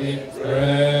Lord in prayer.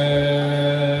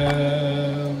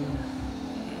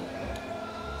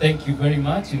 Thank you very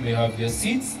much. You may have your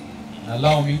seats.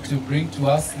 Allow me to bring to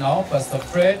us now Pastor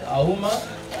Fred Auma,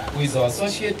 who is our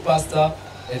associate pastor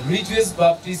at Ridgeways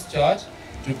Baptist Church,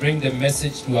 to bring the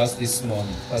message to us this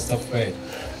morning. Pastor Fred.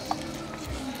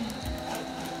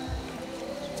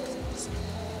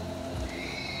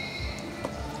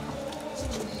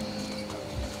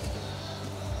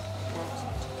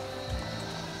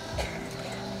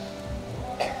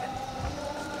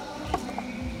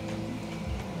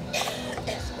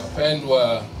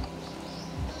 Wapendwa,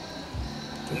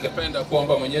 tungependa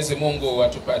kuomba Mwenyezi Mungu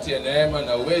atupatie neema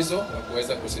na uwezo wa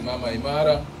kuweza kusimama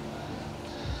imara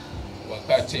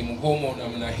wakati mgumu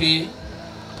namna hii.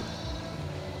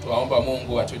 Tuomba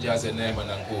Mungu atujaze neema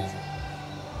na nguvu.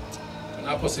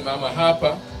 Tunaposimama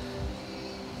hapa,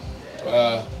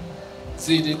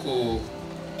 twazidi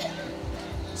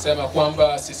kusema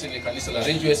kwamba sisi ni kanisa la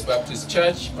Ridgeways Baptist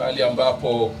Church, pale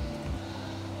ambapo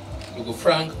ndugu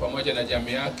Frank pamoja na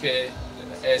jamii yake,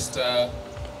 Esther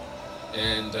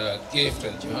and Gift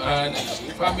and Johan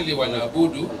and family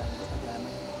wanaabudu,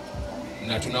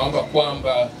 na tunaomba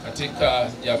kwamba katika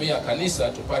jamii ya kanisa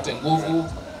tupate nguvu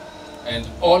and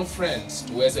all friends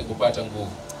tuweze kupata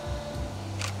nguvu.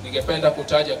 Ningependa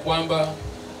kutaja kwamba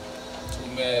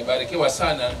tumebarikiwa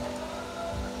sana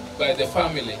by the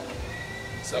family,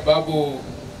 sababu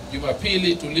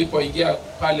Jumapili tulipoingia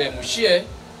pale Mushie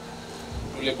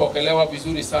tulipokelewa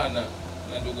vizuri sana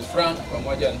na ndugu Frank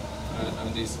pamoja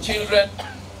and his children,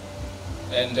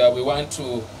 and we want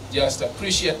to just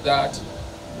appreciate that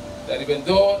even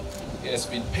though it has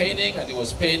been paining and it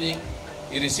was paining,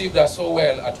 he received us so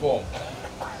well at home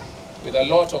with a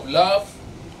lot of love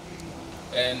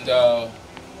and a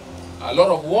lot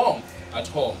of warmth at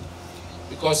home,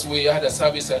 because we had a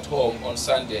service at home on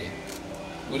Sunday.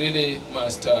 We really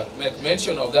must make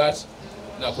mention of that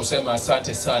na kusema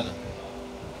asante sana.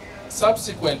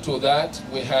 Subsequent to that,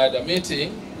 we had a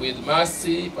meeting with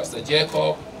Mercy, Pastor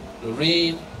Jacob,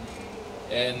 Lorraine,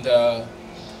 and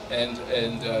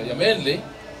Yamenli,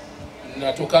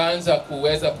 na tukaanza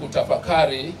kuweza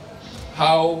kutafakari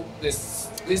how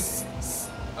these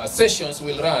sessions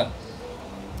will run.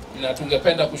 Na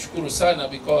tungependa kushukuru sana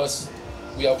because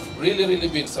we have really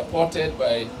been supported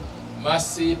by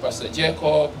Mercy, Pastor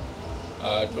Jacob,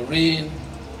 Doreen,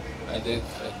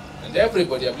 and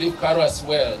everybody. I believe Caro as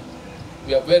well.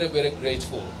 We are very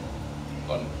grateful.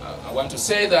 I want to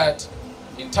say that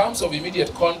in terms of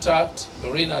immediate contact,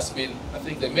 Doreen has been, I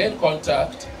think, the main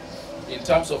contact in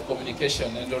terms of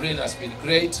communication, and Doreen has been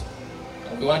great.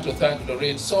 And we want to thank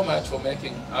Doreen so much for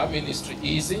making our ministry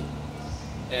easy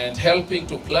and helping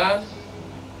to plan.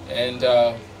 And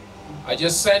I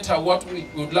just sent her what we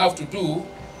would love to do,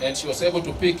 and she was able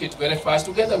to pick it very fast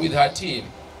together with her team.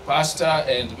 Pastor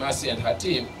and Mercy and her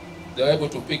team, they were able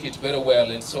to pick it very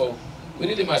well. And so we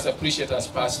really must appreciate as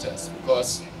pastors,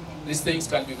 because these things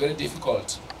can be very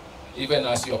difficult, even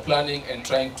as you're planning and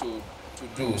trying to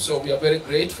do. So we are very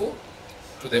grateful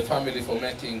to the family for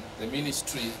making the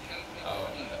ministry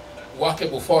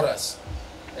workable for us.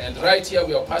 And right here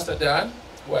we have Pastor Dan,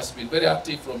 who has been very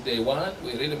active from day one.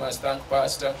 We really must thank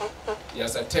Pastor. He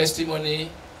has a testimony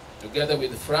together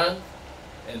with Frank.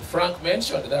 And Frank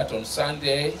mentioned that on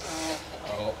Sunday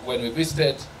when we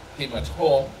visited him at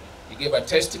home. He gave a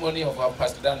testimony of how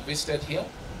Pastor Dan visited here.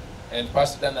 And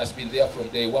Pastor Dan has been there from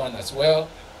day one as well.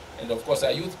 And of course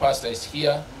our youth pastor is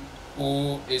here,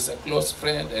 who is a close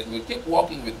friend, and we'll keep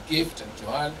working with Gift and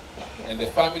Johan and the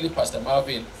family, Pastor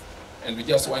Marvin. And we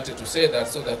just wanted to say that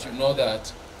so that you know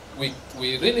that we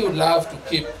really would love to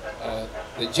keep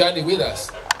the journey with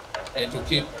us and to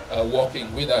keep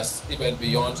walking with us even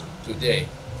beyond today.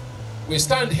 We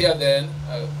stand here then,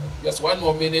 just one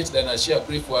more minute, then I'll share a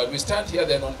brief word. We stand here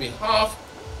then on behalf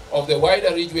of the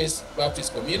wider Ridgeways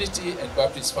Baptist community and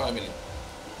Baptist family.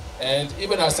 And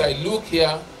even as I look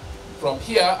here, from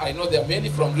here, I know there are many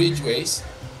from Ridgeways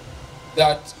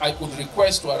that I could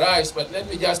request to arise, but let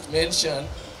me just mention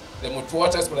the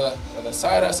Mutwatas, Brother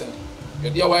Cyrus, and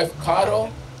your dear wife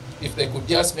Caro, if they could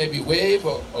just maybe wave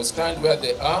or stand where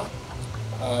they are.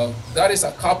 That is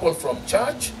a couple from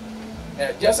church.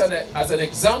 Just as an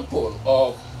example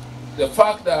of the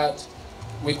fact that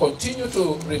we continue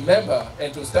to remember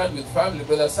and to stand with family.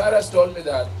 Brother Cyrus told me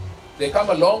that they come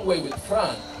a long way with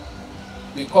Frank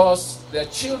because their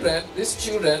children, these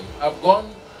children, have gone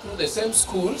through the same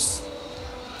schools,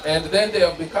 and then they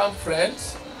have become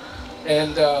friends.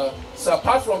 And so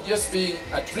apart from just being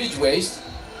at Ridgeways,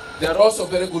 they are also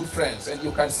very good friends. And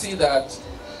you can see that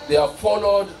they have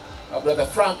followed Brother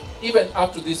Frank even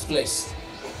up to this place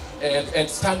and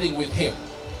standing with him.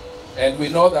 And we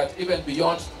know that even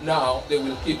beyond now, they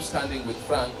will keep standing with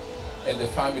Frank and the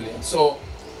family. And so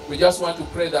we just want to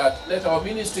pray that let our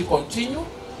ministry continue.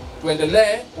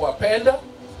 Tuendelee kuwapenda,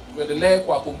 tuendelee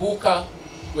kuwakumbuka,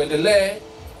 tuendelee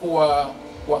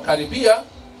kuwakaribia,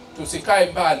 tusikae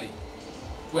mbali.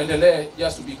 Tuendelee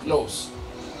just to be close.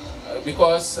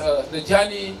 Because the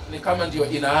journey ni kama ndio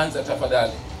inaanza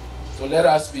tafadhali. So let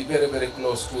us be very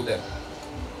close to them.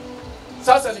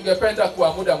 Sasa ningependa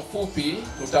kwa muda mfupi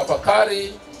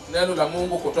tutafakari neno la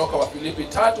Mungu kutoka wa Filipi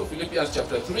 3, Philippians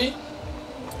chapter 3,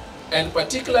 and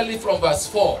particularly from verse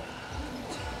 4.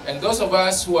 And those of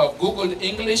us who have Googled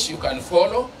English, you can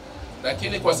follow.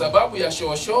 Lakini kwa sababu ya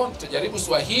shosho, tutajaribu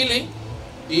Swahili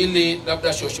ili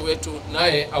labda shosho wetu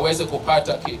naye aweze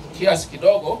kupata kiasi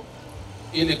kidogo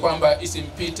ili kwamba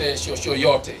isimpite shosho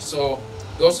yote. So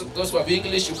those who have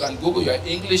English, you can Google your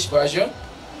English version.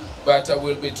 But I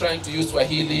will be trying to use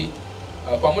Swahili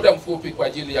kwa muda mfupi kwa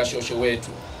ajili ya shosho wetu.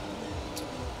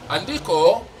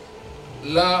 Andiko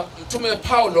la Mtume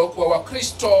Paulo kwa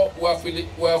Wakristo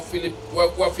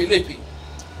wa Filipi.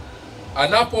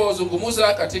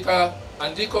 Anapozungumza katika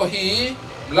andiko hii,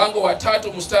 mlango wa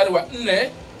 3 mstari wa 4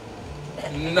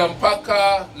 na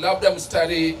mpaka labda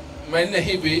mstari 4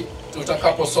 hivi,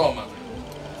 tutakaposoma.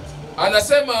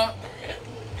 Anasema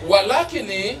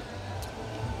walakini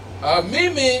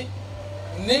mimi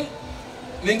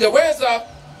ningeweza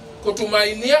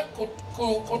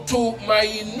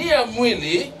kutumainia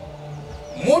mwili,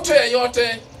 mtu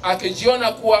yeyote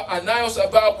akijiona kuwa anayo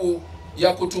sababu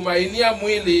ya kutumainia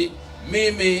mwili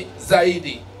mimi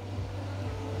zaidi.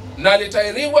 Na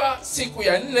litairiwa siku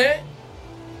ya 4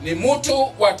 ni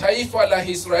mtu wa taifa la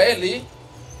Israeli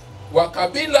wa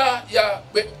kabila ya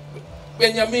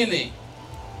Benyamini,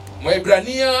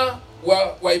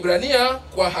 Waibrania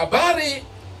kwa habari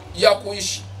ya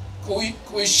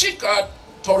kuishika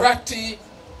Torati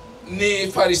ni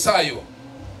Farisayo,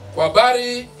 kwa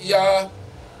habari ya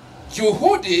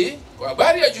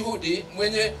juhudi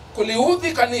mwenye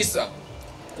kuliudhi kanisa,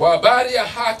 kwa habari ya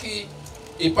haki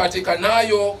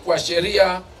ipatikanayo kwa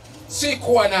sheria si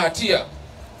kuwa na hatia.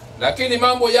 Lakini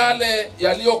mambo yale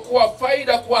yaliyokuwa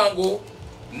faida kwangu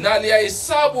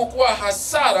naliyahesabu kuwa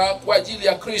hasara kwa ajili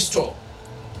ya Kristo.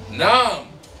 Naam,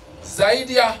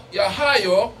 zaidi ya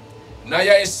hayo na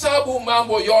yahesabu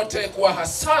mambo yote kuwa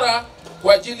hasara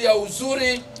kwa ajili ya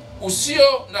uzuri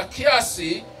usio na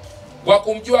kiasi wa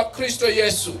kumjua Kristo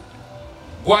Yesu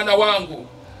Bwana wangu,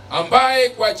 ambaye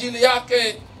kwa ajili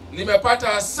yake nimepata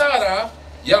hasara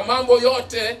ya mambo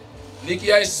yote,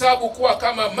 nikiyahesabu kuwa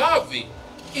kama mavi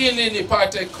ili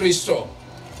nipate Kristo,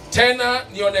 tena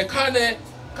nionekane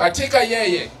katika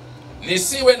yeye,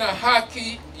 nisiwe na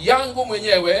haki yangu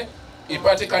mwenyewe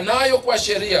ipatikanayo kwa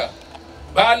sheria,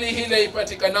 bali ile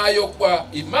ipatikanayo kwa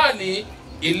imani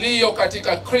iliyo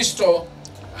katika Kristo,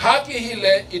 haki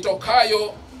ile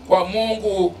itokayo kwa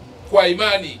Mungu kwa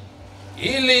imani,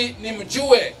 ili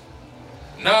nimjue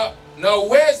na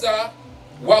uweza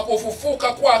wa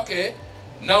kufufuka kwake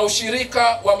na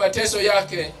ushirika wa mateso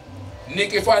yake,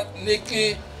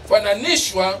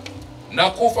 nikifananishwa na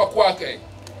kufa kwake,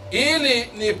 ili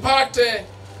nipate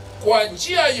kwa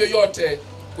njia yoyote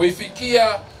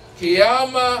kuifikia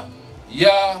kiama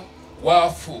ya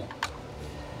wafu.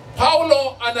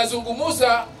 Paulo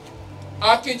anazungumuza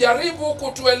akijaribu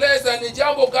kutueleza ni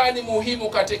jambo gani muhimu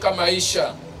katika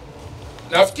maisha.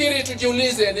 Nafikiri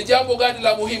tujiulize ni jambo gani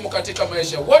la muhimu katika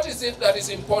maisha. What is it that is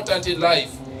important in life?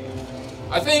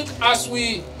 I think as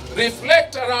we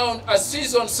reflect around a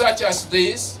season such as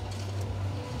this,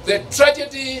 the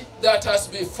tragedy that has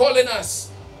befallen us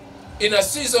in a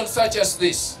season such as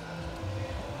this,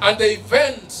 and the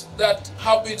events that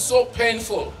have been so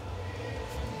painful,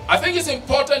 I think it's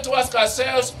important to ask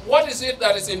ourselves, what is it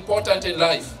that is important in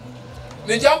life?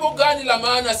 Ni jambo gani la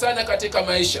maana sana katika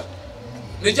maisha?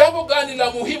 Ni jambo gani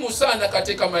la muhimu sana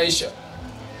katika maisha?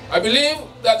 I believe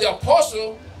that the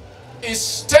apostle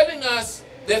is telling us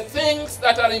the things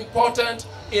that are important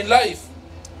in life.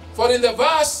 For in the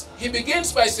verse, he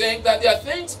begins by saying that there are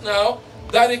things now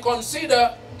that he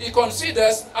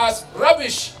considers as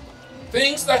rubbish,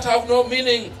 things that have no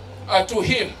meaning to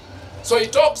him. So he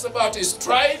talks about his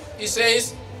tribe. He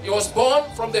says he was born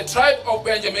from the tribe of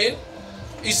Benjamin.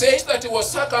 He says that he was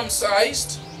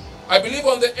circumcised, I believe,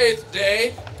 on the 8th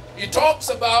day. He talks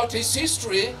about his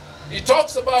history. He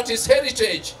talks about his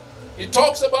heritage. He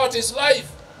talks about his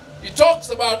life. He talks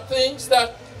about things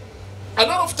that a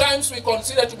lot of times we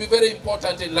consider to be very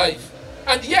important in life.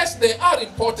 And yes, they are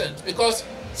important, because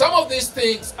some of these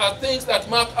things are things that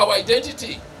mark our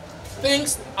identity.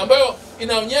 Things ambayo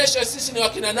inaonyesha sisi ni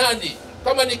wakina nani,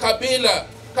 kama ni kabila,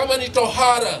 kama ni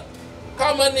tohara,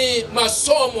 kama ni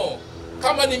masomo,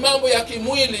 kama ni mambo ya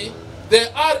kimwili, they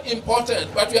are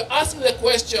important. But we are asking the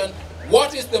question,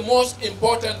 what is the most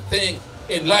important thing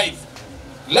in life?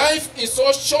 Life is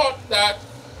so short that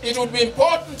it would be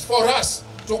important for us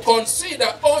to consider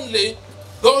only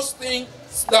those things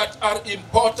that are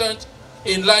important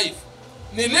in life.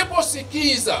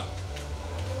 Niliposikiza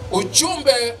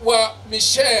ujumbe wa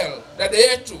Michele, dada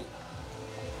yetu,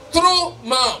 through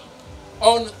mom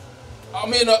on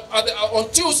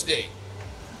Tuesday,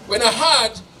 when I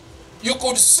heard, you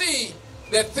could see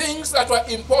the things that were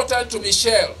important to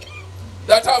Michele,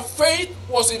 that her faith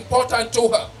was important to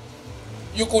her.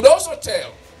 You could also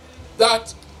tell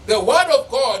that the word of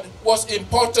God was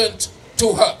important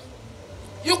to her.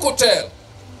 You could tell,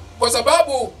 kwa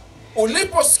sababu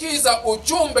uliposikiza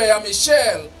ujumbe ya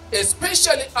Michele,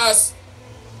 especially as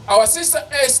our sister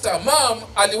Esther, mom,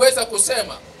 aliweza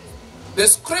kusema, the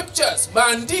scriptures,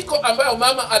 maandiko ambayo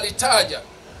mama alitaja,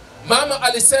 mama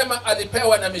alisema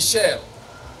alipewa na Michele.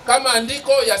 Kama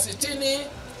andiko ya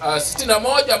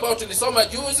 61 ambayo tulisoma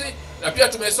juzi, na pia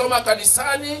tumesoma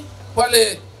kanisani,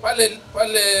 pale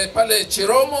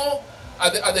Chiromo,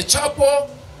 at the chapel,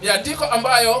 ni andiko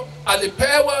ambayo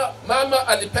mama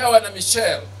alipewa na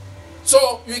Michele.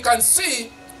 So we can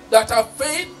see that her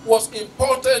faith was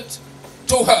important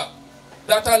to her,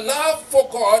 that her love for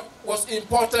God was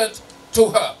important to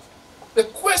her. The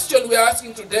question we are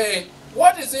asking today,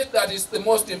 what is it that is the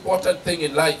most important thing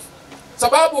in life?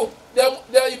 Sababu, there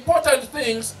are important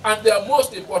things and there are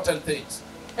most important things.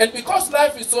 And because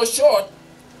life is so short,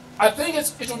 I think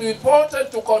it will be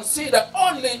important to consider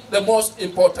only the most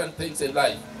important things in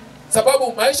life.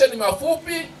 Sababu maisha ni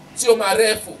mafupi, sio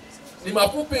marefu. Ni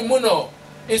mafupi muno.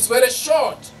 It's very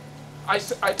short. I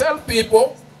tell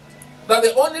people that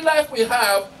the only life we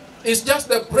have is just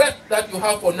the breath that you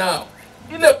have for now.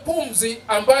 Ile pumzi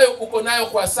ambayo uko nayo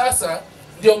kwa sasa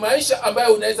ndio maisha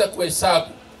ambayo unaweza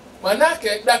kuhesabu.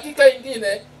 Manake dakika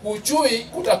ingine hujui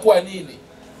kutakuwa nini.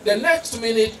 The next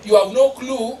minute you have no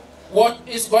clue what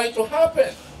is going to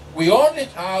happen. We only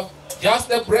have just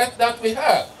the breath that we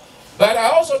have. But I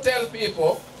also tell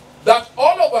people that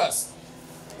all of us,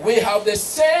 we have the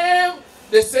same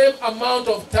amount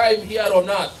of time here on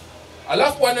earth.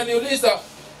 Alafu wananiuliza,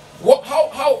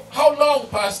 how long,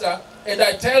 Pastor? And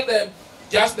I tell them,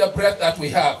 just the breath that we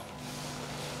have.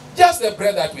 Just the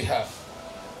breath that we have.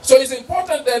 So it's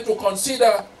important then to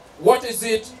consider what is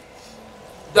it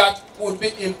that would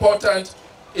be important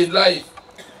in life.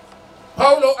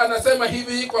 Paulo anasema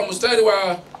hivi kwa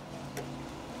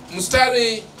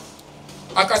mstari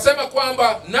akasema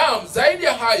kwamba naam, zaidi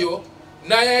ya hayo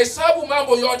na yahesabu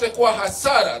mambo yote kuwa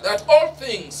hasara, that all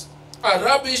things are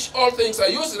rubbish, all things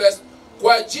are useless,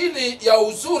 kwa ajili ya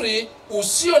uzuri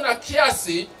usio na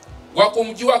kiasi wa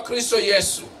kumjua Kristo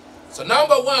Yesu. So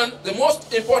number one, the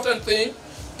most important thing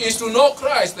is to know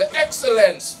Christ, the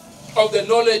excellence of the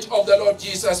knowledge of the Lord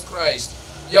Jesus Christ.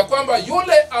 Ya kwamba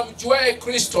yule amjuae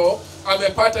Kristo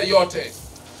amepata yote.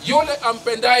 Yule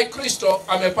ampendaye Kristo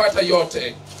amepata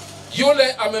yote.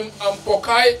 Yule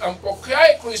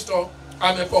ampokeaye Kristo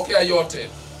amepokea yote.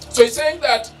 So he's saying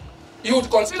that you would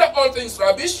consider all things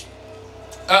rubbish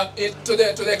to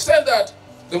the extent that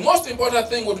the most important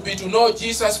thing would be to know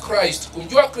Jesus Christ,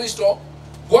 kumjua Kristo,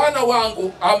 Bwana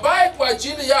wangu, ambaye kwa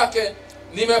ajili yake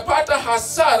nimepata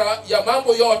hasara ya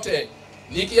mambo yote,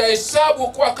 nikiyahesabu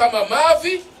kwa kama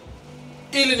mavi,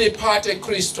 ili nipate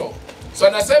Kristo. So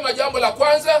anasema jambo la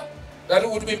kwanza that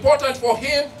would be important for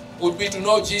him would be to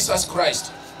know Jesus Christ,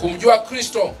 kumjua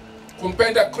Kristo,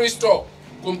 kumpenda Kristo,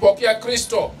 kumpokea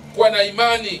Kristo, kuwa na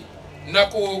imani na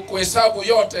kuhesabu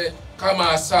yote kama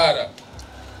hasara.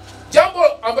 Jambo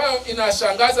ambayo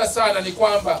inashangaza sana ni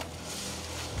kwamba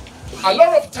a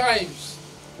lot of times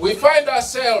we find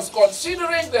ourselves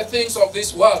considering the things of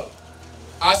this world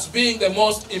as being the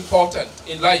most important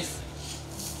in life.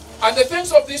 And the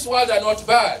things of this world are not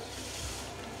bad.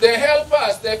 They help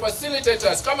us, they facilitate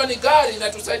us. Kama ni gari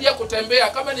inatusaidia kutembea,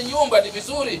 kama ni nyumba ni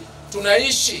vizuri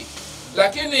tunaishi.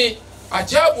 Lakini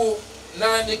ajabu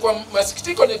na ni kwa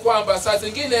masikitiko ni kwamba saa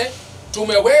zingine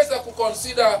tumeweza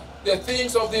kuconsider the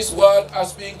things of this world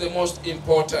as being the most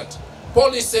important.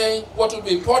 Paul is saying what will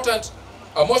be important,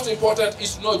 most important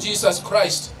is to know Jesus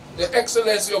Christ, the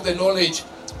excellency of the knowledge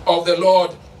of the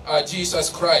Lord Jesus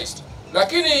Christ.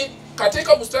 Lakini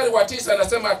katika mstari wa 9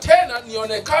 anasema tena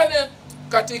nionekane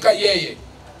katika yeye,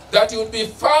 that you would be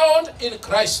found in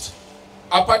Christ,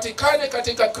 apatikane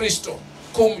katika Kristo,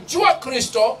 kumjua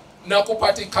Kristo na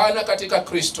kupatikana katika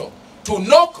Kristo, to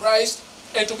know Christ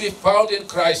and to be found in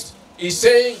Christ. He's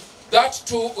saying that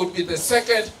too would be the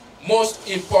second most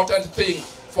important thing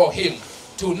for him,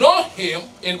 to know him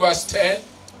in verse 10,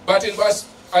 but in verse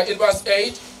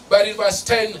 8, but in verse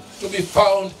 10 to be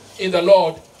found in the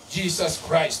Lord Jesus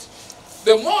Christ.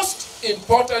 The most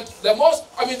important,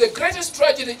 the greatest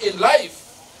tragedy in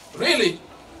life really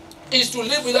is to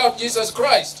live without Jesus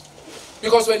Christ.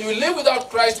 Because when we live without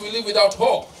Christ, we live without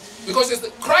hope. Because it's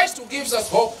Christ who gives us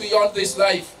hope beyond this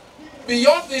life,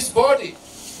 beyond this body,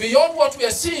 beyond what we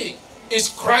are seeing. It's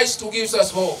Christ who gives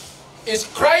us hope. It's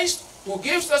Christ who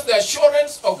gives us the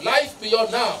assurance of life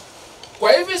beyond now.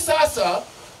 Kwa hivi sasa,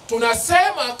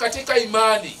 tunasema katika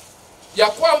imani ya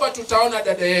kwamba tutaona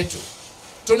dada yetu.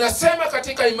 Tunasema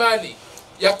katika imani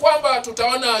ya kwamba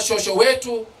tutaona shosho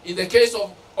wetu, in the case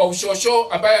of shosho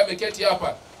ambaye ameketi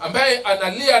hapa, ambaye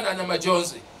analia na ana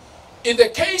majonzi. In the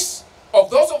case of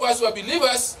those of us who are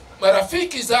believers,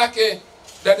 marafiki zake,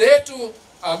 dada yetu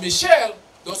Michele,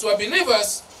 those who are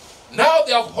believers, now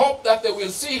they have hope that they will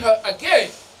see her again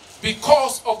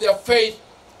because of their faith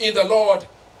in the Lord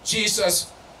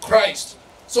Jesus Christ.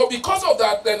 So because of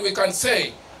that, then we can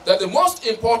say that the most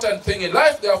important thing in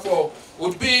life, therefore,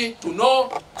 would be to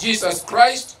know Jesus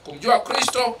Christ, kumjua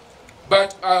Kristo,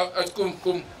 but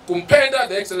kumpenda,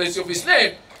 the excellency of his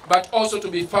name, but also to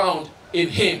be found in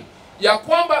him. Ya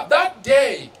kwamba that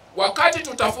day, wakati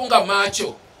tutafunga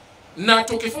macho, Na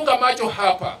tukifunga macho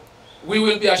hapa, we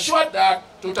will be assured that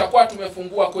tutakuwa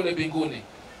tumefungua kule mbinguni.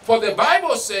 For the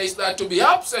Bible says that to be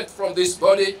absent from this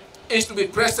body is to be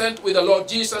present with the Lord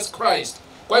Jesus Christ.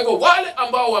 Kwa hivyo wale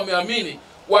ambao wameamini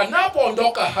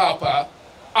wanapoondoka hapa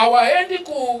hawaendi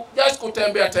just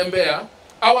kutembea tembea,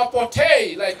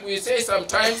 hawapotei like we say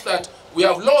sometimes that we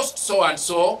have lost so and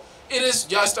so. It is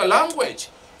just a language.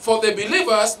 For the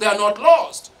believers, they are not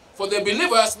lost. For the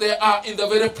believers, they are in the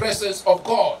very presence of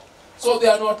God. So they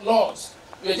are not lost.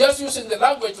 We are just using the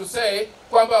language to say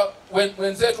kwamba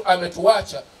wenzetu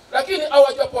ametuacha, lakini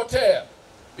hawajapotea.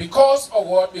 Because of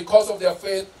what? Because of their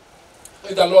faith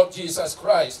in the Lord Jesus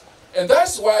Christ. And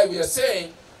that's why we are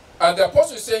saying, and the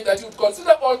apostle is saying that you would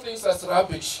consider all things as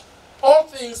rubbish, all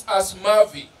things as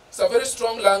murvy. It's a very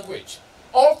strong language.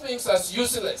 All things as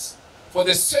useless, for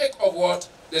the sake of what?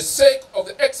 The sake of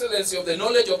the excellency of the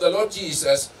knowledge of the Lord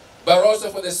Jesus, but also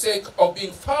for the sake of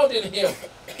being found in him,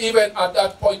 even at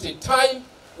that point in time,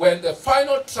 when the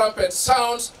final trumpet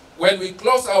sounds, when we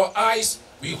close our eyes,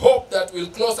 we hope that we'll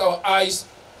close our eyes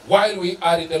while we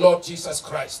are in the Lord Jesus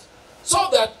Christ. So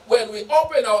that when we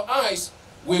open our eyes,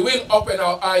 we will open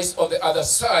our eyes on the other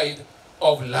side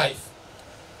of life.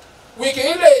 Wiki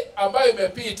ile ambayo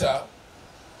imepita,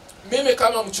 mimi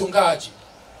kama mchungaji,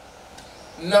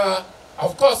 na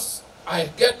of course I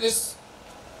get these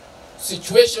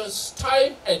situations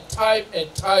time and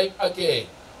time again.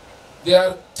 They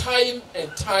are time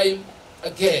and time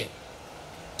again.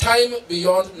 Time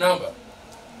beyond number.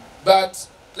 But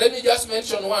let me just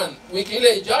mention one. Wiki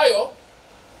ile ijayo,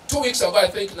 2 weeks ago I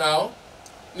think now,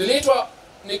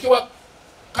 nikiwa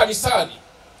kanisani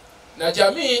na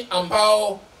jamii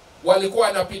ambao walikuwa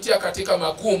wanapitia katika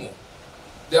magumu.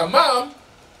 Their mom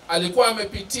alikuwa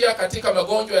amepitia katika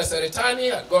magonjwa ya saratani,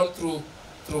 had gone through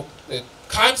the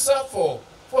cancer for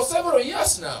several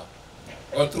years now.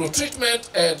 Gone through treatment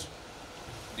and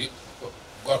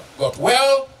got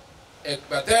well,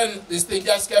 but then this thing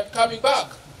just kept coming back.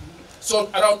 So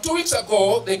around 2 weeks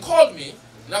ago, they called me,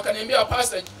 na kaniambia,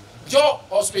 Pastor, jo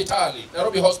hospitali,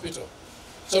 Nairobi Hospital.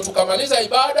 So tukamaliza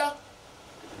ibada.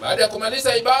 Baada ya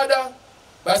kumaliza ibada,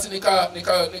 basi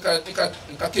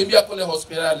nikakimbia kule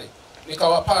hospitali,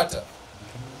 nikawapata.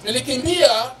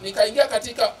 Nilikimbia, nikaingia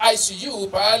katika ICU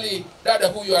pahali dada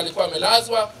huyu alikuwa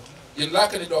amelazwa. Jina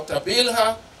lake ni Dr.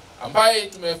 Bilha, ambaye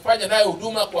tumefanya naye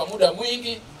huduma kwa muda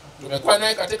mwingi. Tumekuwa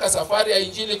naye katika safari ya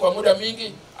injili kwa muda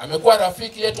mwingi. Amekuwa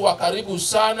rafiki yetu wa karibu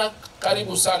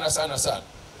sana sana.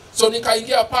 So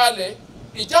nikaingia pale,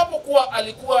 ijapokuwa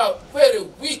alikuwa very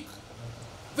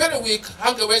weak,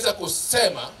 hangeweza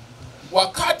kusema.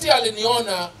 Wakati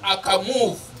aliniona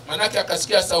akamove, manake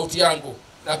akasikia sauti yangu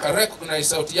na akarecognize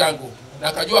sauti yangu na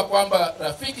akajua kwamba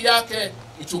rafiki yake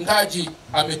mchungaji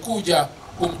amekuja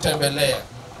kumtembelea.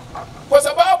 Kwa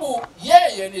sababu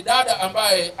yeye ni dada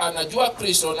ambaye anajua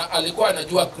Kristo na alikuwa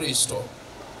anajua Kristo.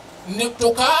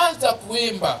 Tukaanza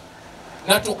kuimba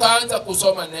na tukaanza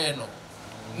kusoma neno.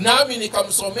 Nami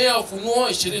nikamsomea Ufunuo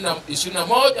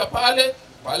 21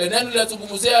 pale neno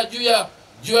linazungumzia juu ya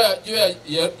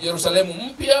Yerusalemu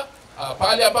mpya,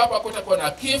 pale ambapo hakutakuwa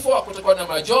na kifo, hakutakuwa na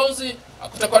majonzi,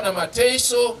 hakutakuwa na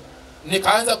mateso.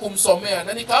 Nikaanza kumsomea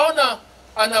na nikaona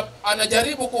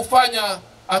anajaribu kufanya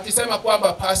akisema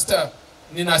kwamba, Pastor,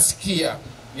 ninasikia.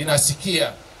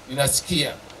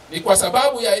 Ni kwa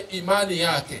sababu ya imani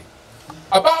yake.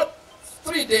 About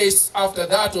 3 days after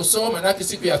that or so, manake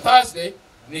siku ya Thursday,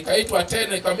 nikaitwa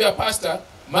tena, nikamwambia, Pastor,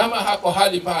 mama hako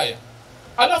hali mbaya.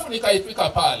 Alafu nikaifika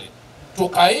pale.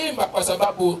 Tukaimba kwa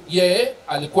sababu yeye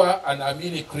alikuwa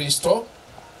anaamini Kristo.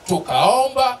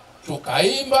 Tukaomba,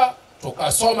 tukaimba,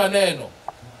 tukasoma neno.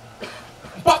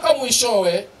 Mpaka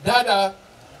mwishowe, dada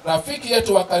rafiki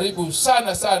yetu wa karibu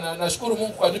sana, nashukuru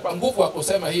Mungu kwa kunipa nguvu ya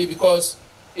kusema hii, because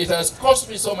it has cost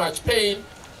me so much pain,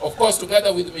 of course,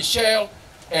 together with Michele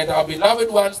and our beloved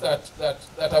ones that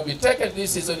have been taken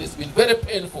this season. It's been very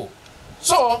painful.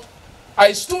 So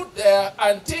I stood there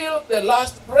until the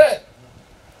last breath.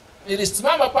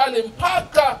 Nilisimama pale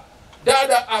mpaka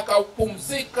dada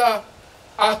akapumzika,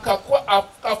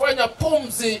 akafanya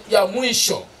pumzi ya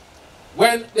mwisho.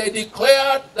 When they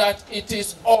declared that it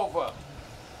is over,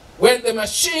 when the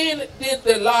machine did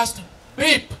the last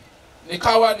beep,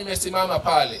 nikawa nimesimama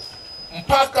pale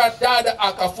mpaka dada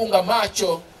akafunga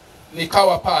macho,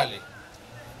 nikawa pale.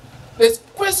 The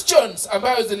questions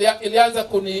ambayo ilianza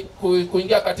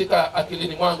kuingia katika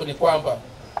akilini mwangu ni kwamba,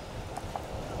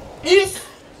 if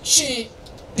she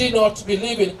did not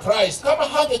believe in Christ, kama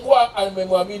hangekuwa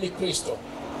amemwamini Kristo,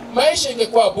 maisha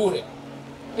ingekuwa bure.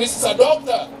 This is a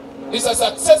doctor, this is a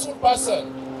successful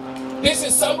person, this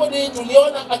is somebody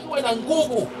tuliona akiwa na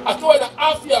nguvu, akiwa na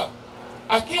afya,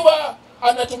 akiwa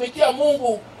anatumikia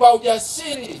Mungu kwa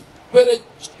ujasiri,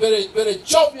 very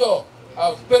jovial,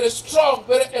 very strong,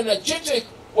 very energetic,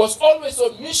 was always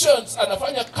on missions,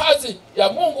 anafanya kazi ya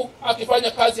Mungu,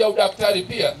 akifanya kazi ya udaktari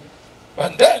pia.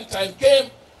 But then time came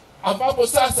ambapo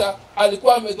sasa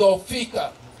alikuwa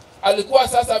amedhoofika, alikuwa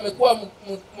sasa amekuwa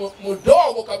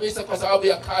mdogo kabisa kwa sababu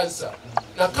ya kansa,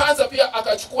 na kansa pia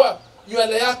akachukua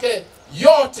nywele yake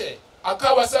yote,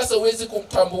 akawa sasa huwezi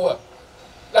kumtambua.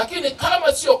 Lakini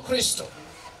kama sio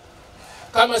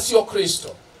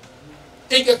Kristo,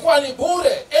 ingekuwa ni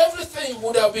bure, everything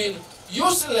would have been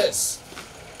useless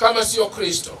kama sio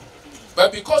Kristo.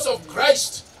 But because of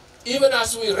Christ, even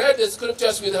as we read the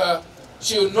scriptures with her,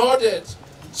 she nodded,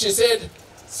 she said,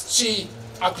 she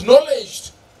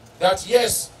acknowledged that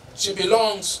yes, she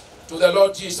belongs to the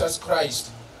Lord Jesus Christ.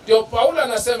 Ndio Paulo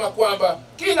anasema kwamba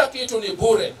kila kitu ni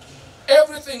bure.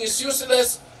 Everything is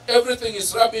useless, everything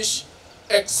is rubbish,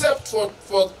 except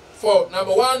for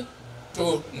number one,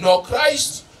 to know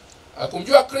Christ,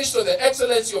 kumjua Kristo, the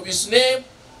excellency of his name,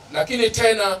 lakini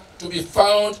tena to be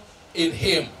found in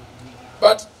him.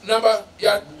 But number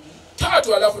ya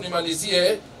tatu, alafu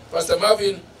nimalizie, Pastor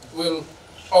Marvin will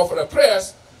offer a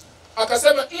prayers.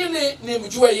 Akasema ili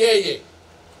nimjue yeye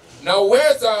na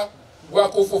uweza wa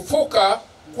kufufuka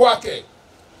kwake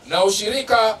na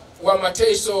ushirika wa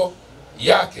mateso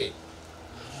yake,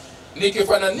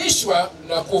 nikifananishwa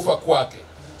na kufa kwake.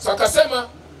 So akasema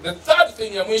the third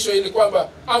thing ya mwisho ili kwamba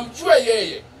amjue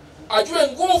yeye, ajue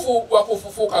nguvu wa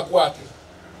kufufuka kwake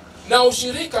na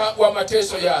ushirika wa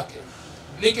mateso yake,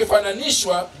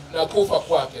 nikifananishwa na kufa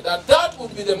kwake. That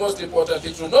would be the most important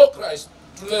thing, to know Christ,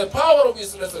 to know the power of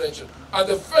his resurrection and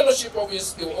the fellowship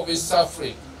of his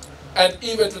suffering, and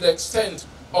even to the extent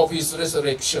of his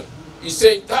resurrection. He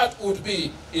said that would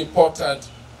be important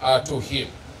to him.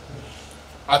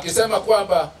 Akisema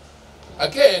kwamba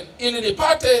again, ili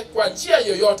nipate kwa njia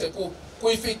yoyote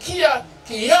kuifikia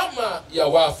kiyama ya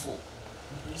wafu,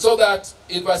 so that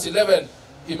in verse 11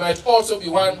 he might also be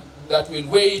one that will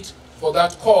wait for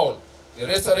that call, the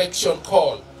resurrection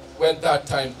call, when that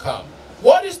time comes.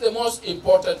 What is the most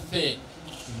important thing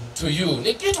to you?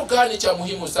 Ni kitu gani cha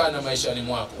muhimu sana maishani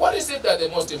mwako? What is it that the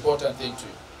most important thing to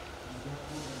you?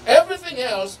 Everything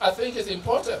else I think is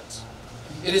important.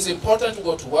 It is important to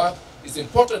go to work. It's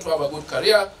important to have a good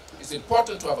career. It's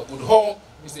important to have a good home.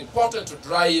 It's important to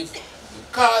drive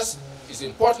good cars. It's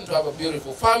important to have a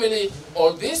beautiful family.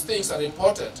 All these things are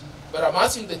important. But I'm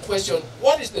asking the question,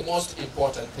 what is the most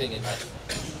important thing in life?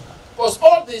 Because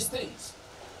all these things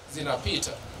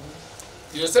zinapita.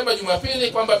 Nilisema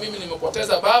Jumapili kwamba mimi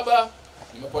nimepoteza baba,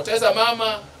 nimepoteza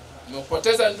mama,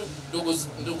 nimepoteza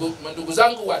ndugu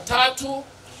zangu watatu,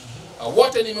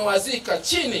 wote nimewazika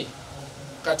chini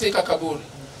katika kaburi.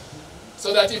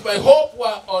 So that if my hope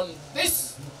were on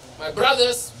this, my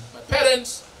brothers, my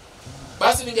parents,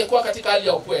 basi ningekuwa katika hali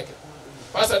ya upweke.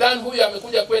 Pastor Dan huyu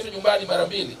amekuja kwetu nyumbani mara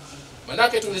mbili.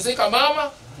 Manake tulizika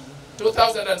mama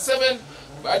 2007,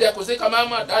 baada ya kuzika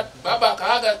mama baba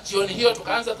akaaga jioni hiyo,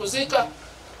 tukaanza kuzika,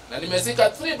 na nimezika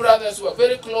 3 brothers who are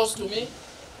very close to me,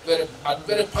 at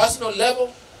very personal level.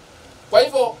 Kwa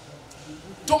hivyo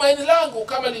tumaini langu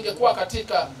kama ningekuwa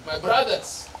katika my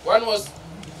brothers, one was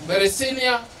very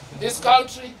senior in this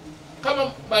country,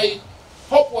 kama my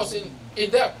hope was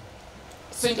in them,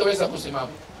 singeweza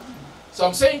kusimama. So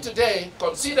I'm saying today,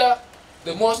 consider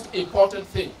the most important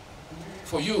thing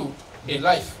for you in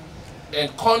life,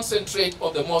 and concentrate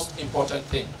on the most important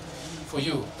thing for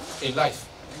you in life.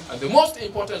 And the most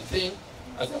important thing,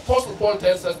 as the Apostle Paul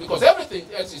tells us, because everything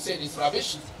else he said is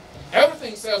rubbish,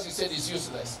 everything else he said is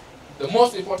useless, the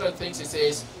most important things he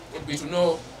says would be to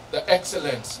know the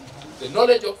excellence, the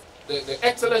knowledge of the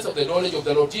excellence of the knowledge of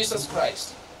the Lord Jesus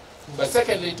Christ. But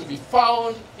secondly, to be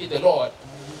found in the Lord,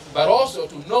 but also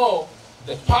to know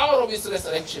the power of his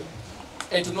resurrection,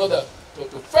 and to know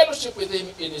to fellowship with him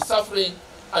in his suffering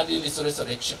and in his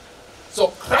resurrection. So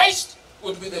Christ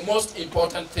would be the most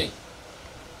important thing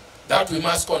that we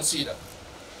must consider,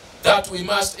 that we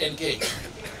must engage.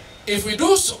 If we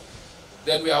do so,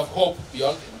 then we have hope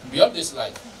beyond this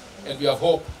life, and we have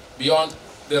hope beyond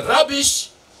the rubbish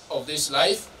of this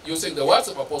life, using the words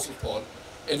of Apostle Paul,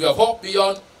 and we have hope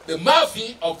beyond the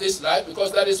mavi of this life,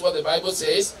 because that is what the Bible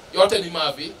says, yote ni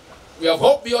mavi. We have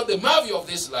hope beyond the mavi of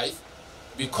this life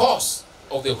because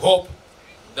of the hope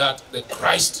that the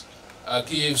Christ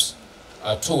gives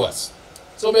to us.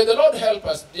 So may the Lord help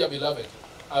us, dear beloved,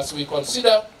 as we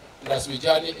consider and as we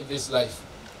journey in this life,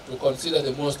 to consider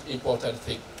the most important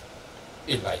thing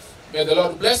in life. May the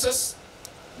Lord bless us.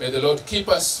 May the Lord keep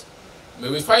us. May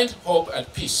we find hope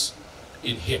and peace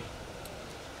in him.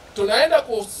 Tunaenda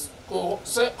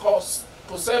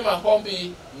kusema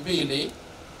hombi mbili,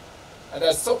 and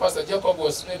I saw Pastor Jacob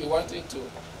was maybe wanting to.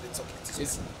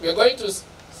 We are going to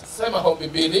sema hombi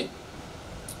mbili.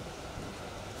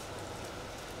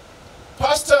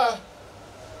 Pastor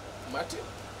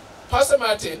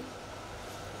Martin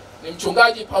ni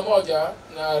mchungaji pamoja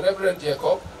na Reverend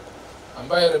Jacob,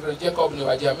 ambaye Reverend Jacob ni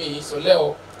wa jamii, so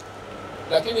leo,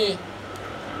 lakini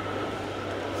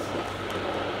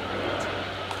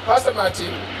Pastor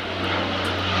Martin,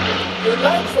 we'd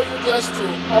like for you just to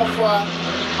offer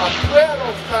a prayer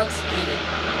of thanksgiving.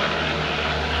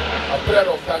 A prayer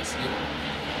of thanksgiving.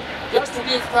 Just to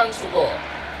give thanks to God.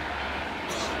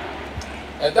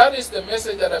 And that is the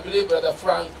message that I believe Brother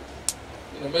Frank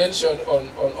mentioned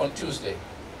on Tuesday.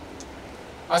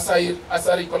 As I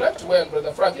recollect well,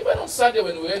 Brother Frank, even on Sunday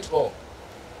when we went home,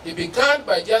 he began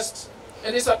by just,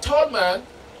 and he's a tall man,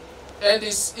 and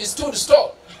he stood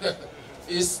tall.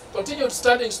 He's continued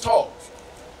standing tall,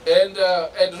 and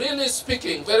really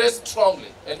speaking very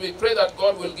strongly. And we pray that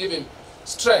God will give him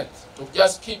strength to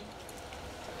just keep.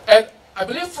 And I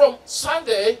believe from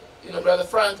Sunday, Brother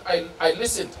Frank, I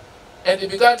listened, and he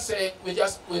began saying, we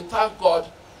thank God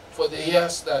for the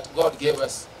years that God gave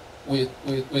us with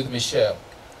Michele.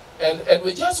 And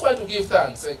we just want to give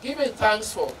thanks, giving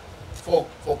thanks for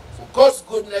God's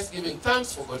goodness, giving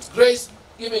thanks for God's grace,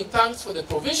 giving thanks for the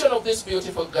provision of this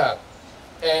beautiful girl.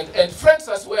 And friends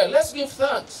as well, let's give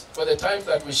thanks for the time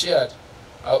that we shared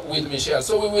with Michele.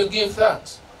 So we will give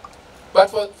thanks. But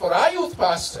for our youth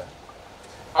pastor,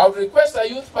 I would request our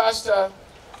youth pastor,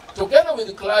 together with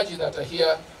the clergy that are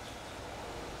here,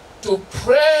 to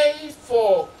pray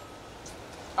for,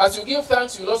 as you give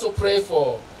thanks, you'll also pray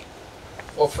for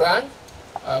Frank,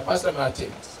 Pastor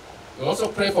Martin. You'll also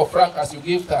pray for Frank as you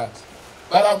give thanks.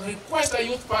 But I would request a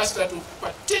youth pastor to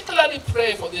particularly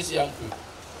pray for these young people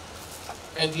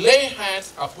and lay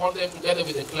hands upon them together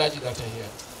with the clergy that are here.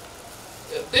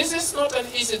 This is not an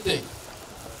easy thing.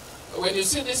 When you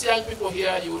see these young people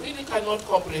here, you really cannot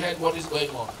comprehend what is going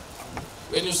on.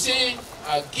 When you see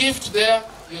a gift there,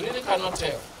 you really cannot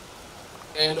tell.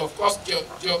 And of course,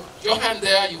 your hand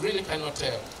there, you really cannot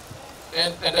tell.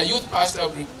 And a youth pastor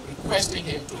requesting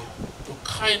him to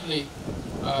kindly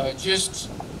just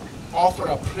offer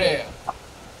a prayer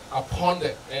upon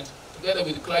them. And together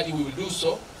with the clergy, we will do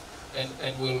so.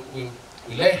 And we'll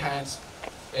lay hands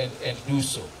and do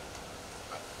so.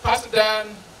 Pastor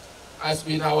Dan has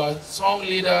been our song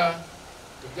leader,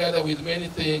 together with many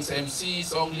things, MC,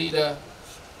 song leader.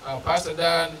 Pastor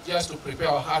Dan, just to prepare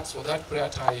our hearts for that prayer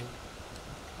time,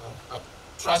 I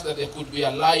trust that there could be a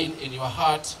line in your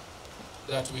heart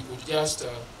that we could just,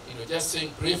 just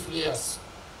sing briefly as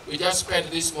we just spend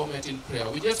this moment in prayer.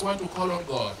 We just want to call on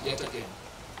God yet again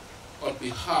on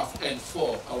behalf and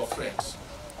for our friends.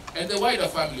 And the wider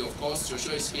family, of course.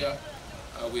 Joshua is here.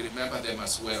 We remember them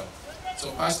as well.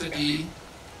 So Pastor D,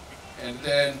 and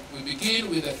then we begin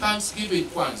with the Thanksgiving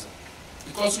Kwanzaa,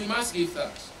 because we must give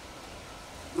thanks,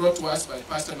 brought to us by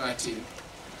Pastor Martin,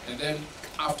 and then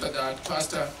after that,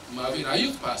 Pastor Marvin, our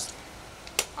youth pastor,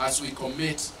 as we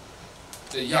commit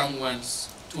the young ones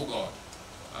to God.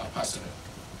 Pastor.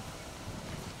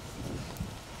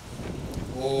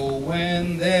 Oh,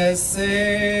 when the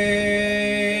saints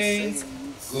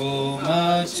go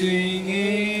marching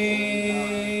in,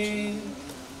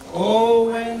 oh,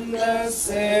 when the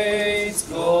saints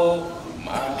go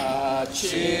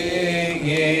marching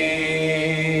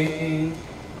in,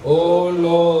 oh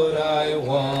Lord, I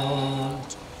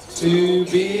want to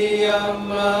be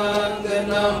among the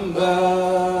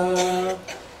number.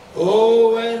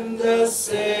 Oh, when the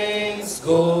saints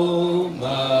go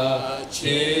marching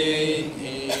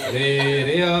in,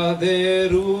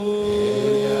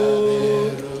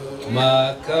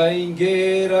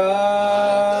 Makaingera,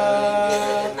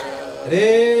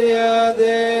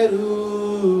 Readeru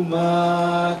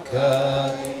Makaingera,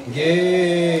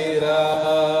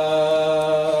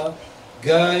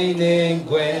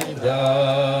 Gainengwenda,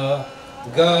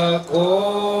 Gakorwo,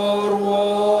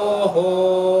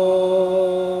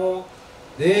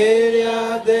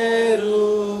 Readeru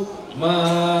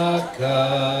Makaingera,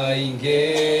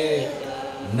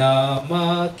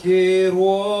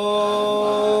 Namakirwo.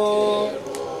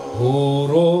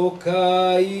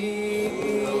 Urokai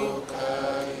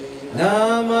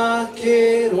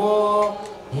Namakero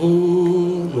Urokai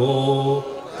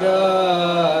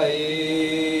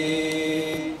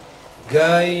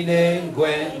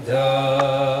Gainengwenda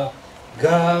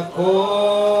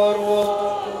Gakorwo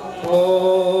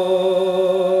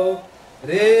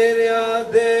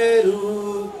Rereaderu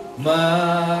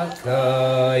Makainge.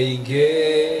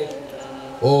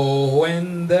 Oh,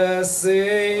 when the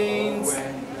saints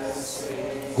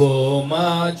go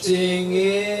marching marching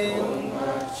in.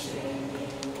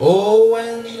 Oh,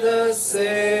 when the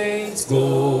saints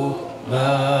go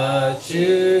marching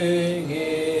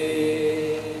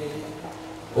in.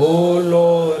 Oh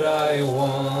Lord, I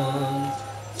want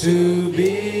to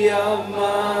be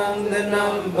among the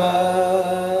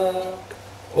number.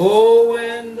 Oh,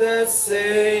 when the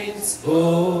saints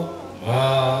go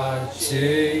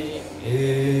marching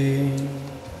in.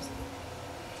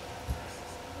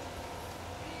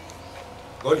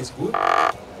 God is good,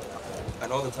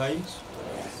 and all the times.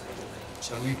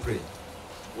 Shall we pray?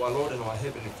 Our Lord and our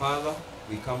Heavenly Father,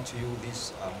 we come to you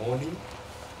this morning.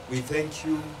 We thank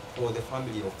you for the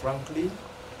family of Franklin.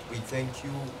 We thank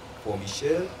you for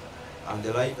Michele and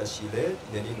the life that she led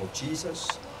in the name of Jesus.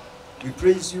 We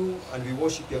praise you and we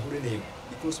worship your holy name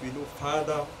because we know,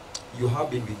 Father, you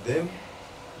have been with them.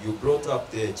 You brought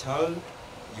up the child.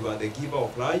 You are the giver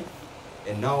of life.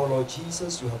 And now, Lord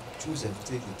Jesus, you have chosen to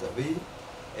take it away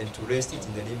and to rest it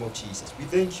in the name of Jesus. We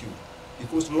thank you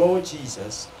because, Lord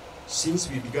Jesus, since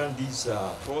we began this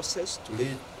process to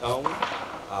lay down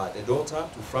the daughter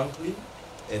to Franklin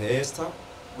and Esther,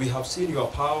 we have seen your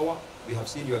power, we have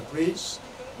seen your grace,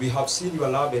 we have seen your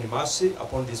love and mercy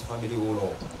upon this family, O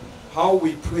Lord. How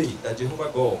we pray that,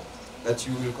 Jehovah God, that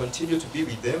you will continue to be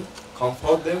with them,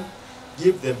 comfort them,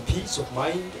 give them peace of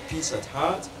mind, peace at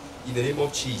heart, in the name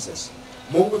of Jesus.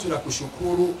 Mungu,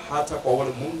 tunakushukuru hata kwa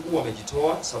wale Mungu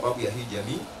wamejitoa sababu ya hii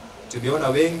jamii. Tumeona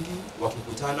wengi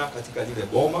wakikutana katika lile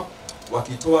boma,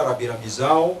 wakitoa rabirabi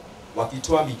zao,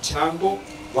 wakitoa michango,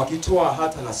 wakitoa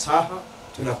hata nasaha.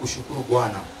 Tunakushukuru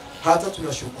Bwana. Hata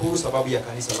tunashukuru sababu ya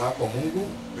kanisa lako Mungu,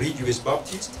 Rejoice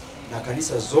Baptist, na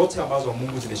kanisa zote ambazo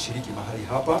Mungu zimeshiriki mahali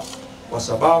hapa, kwa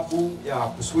sababu ya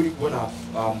kusudi kuona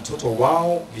mtoto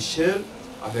wao Michele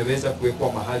ameweza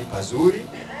kuwekwa mahali pazuri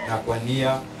na kwa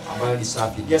nia ambayo ni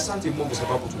safi. Ni asante Mungu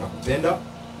sababu tunakupenda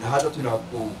na hata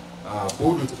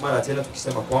tunakuabudu mara tena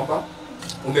tukisema kwamba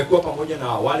umekuwa pamoja na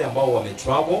wale ambao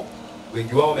wametravel.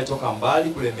 Wengi wao wametoka mbali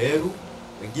kule Meru,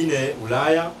 wengine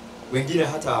Ulaya, wengine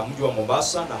hata mji wa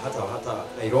Mombasa na hata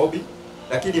Nairobi.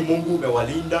 Lakini Mungu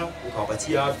umewalinda,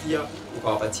 ukawapatia afya,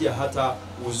 ukawapatia hata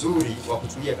uzuri wa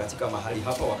kutulia katika mahali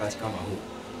hapa wakati kama huu.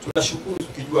 Tunashukuru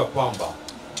tukijua kwamba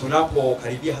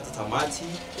tunapokaribia hata tamati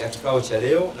ya kikao cha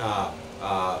leo na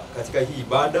katika hii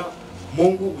ibada,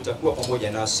 Mungu utakuwa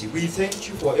pamoja nasi. We thank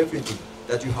you for everything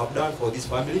that you have done for this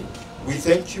family. We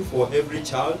thank you for every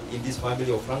child in this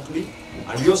family of Franklin,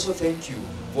 and we also thank you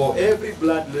for every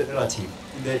blood relative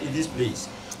in this place.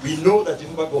 We know that,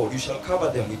 Jehovah God, you shall cover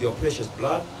them with your precious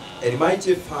blood, and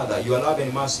mighty Father, your love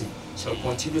and mercy shall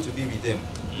continue to be with them.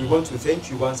 We want to thank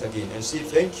you once again and say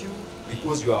thank you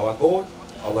because you are our God,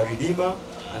 our Redeemer,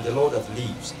 and the Lord that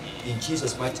lives. In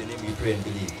Jesus' mighty name we pray and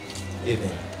believe.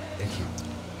 Amen. Thank you.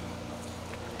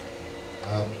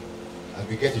 As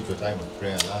we get into a time of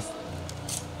prayer, last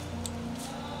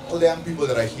all the young people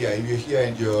that are here, if you're here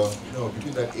and you're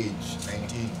between that age,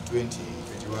 19, 20,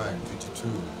 21, 22,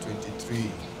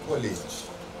 23, college,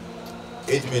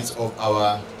 age mates of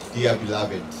our dear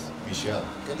beloved Michele,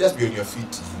 you can just be on your feet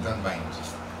if you don't mind.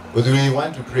 But we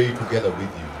want to pray together with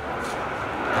you.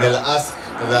 And I'll ask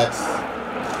that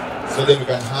so that we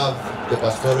can have the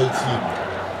pastoral team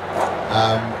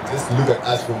just look at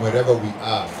us from wherever we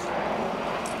are.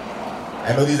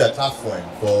 I know this is a tough one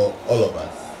for all of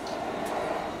us.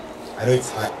 I know it's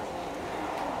hard.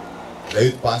 The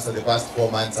youth pastor the past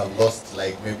 4 months have lost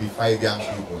like maybe 5 young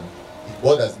people. It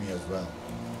bothers me as well.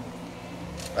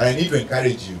 But I need to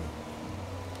encourage you.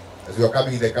 As we were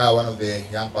coming in the car, one of the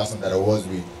young person that I was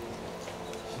with,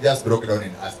 she just broke down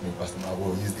and asked me, Pastor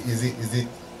Mabo, is this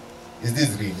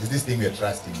real? Is this thing we are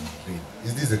trusting real?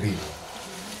 Is this real?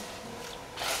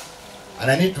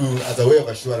 And I need to, as a way of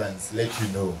assurance, let you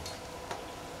know,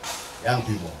 young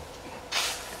people,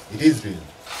 it is real.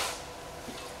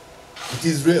 It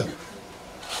is real.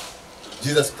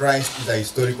 Jesus Christ is a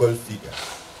historical figure.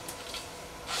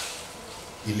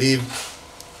 He lived,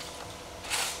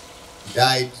 he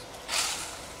died,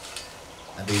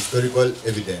 and the historical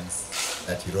evidence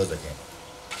that he rose again.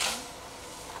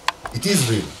 It is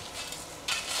real.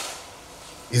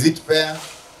 Is it fair?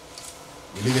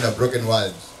 We live in a broken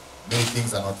world. Many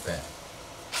things are not fair.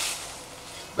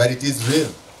 But it is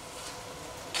real.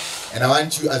 And I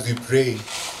want you, as we pray,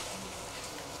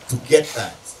 to get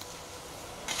that.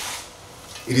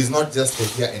 It is not just for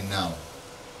here and now.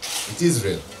 It is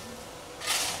real.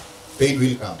 Pain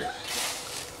will come.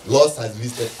 Loss has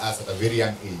visited us at a very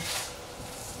young age.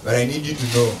 But I need you to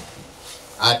know,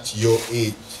 at your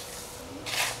age,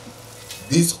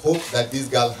 this hope that this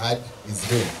girl had is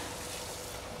real.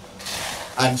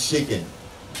 Unshaken,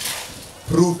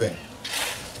 proven,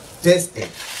 tested,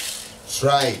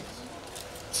 tried,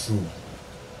 true.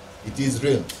 It is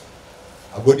real.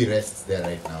 Our body rests there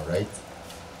right now, right?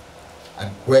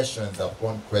 And questions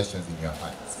upon questions in your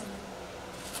hearts.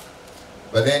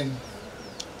 But then,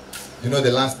 you know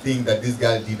the last thing that this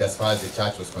girl did as far as the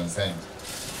church was concerned?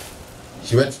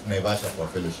 She went to Naivasha for a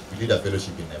fellowship. We did a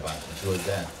fellowship in Naivasha. She was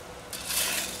there.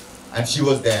 And she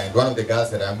was there, and one of the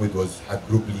girls that I'm with was her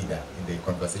group leader in the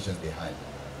conversations they had.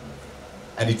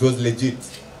 And it was legit.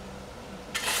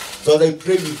 So as I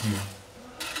pray with you,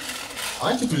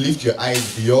 I want you to lift your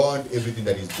eyes beyond everything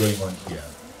that is going on here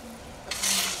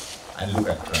and look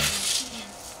at Christ.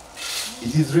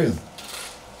 It is real.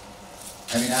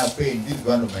 I mean, I have pain. This is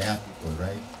one of my young people,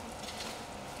 right?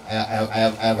 I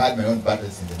have had my own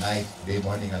battles in the night, today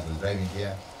morning as I was driving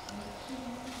here.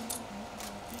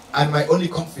 And my only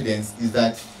confidence is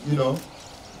that, you know,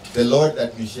 the Lord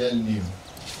that Michele knew,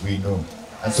 we know.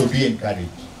 And so be encouraged.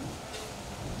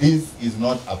 This is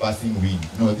not a passing wind.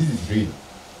 No, this is real.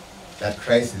 That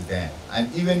Christ is there.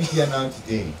 And even here now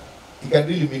today, He can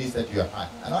really minister to your heart.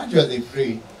 And I want you, as I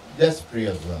pray, just pray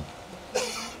as well.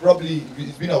 Probably,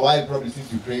 it's been a while probably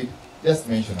since you prayed, just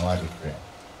mention a word of prayer.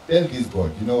 Tell this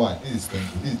God, you know what, this is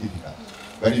painful, this is difficult.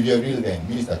 But if you're real then,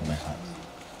 minister to my heart.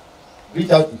 Reach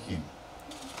out to Him.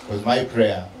 Because my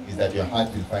prayer is that your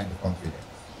heart will find the confidence.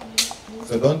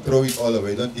 So don't throw it all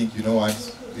away. Don't think, you know what,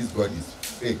 this God is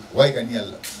fake. Why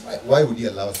would He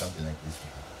allow something like this to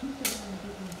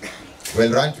happen?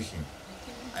 Well, run to Him,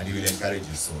 and He will encourage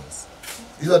your souls.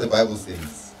 This is what the Bible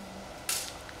says.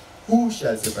 Who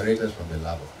shall separate us from the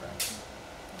love of Christ?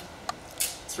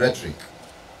 It's rhetoric.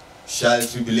 Shall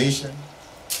tribulation,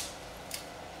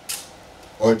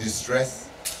 or distress,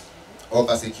 or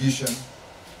persecution,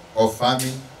 or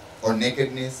famine, or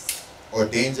nakedness, or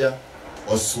danger,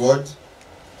 or sword?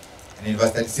 And in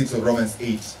verse 36 of Romans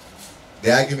 8,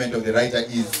 the argument of the writer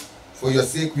is, for your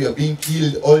sake we are being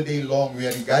killed all day long. We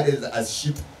are regarded as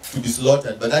sheep to be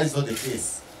slaughtered. But that is not the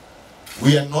case.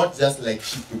 We are not just like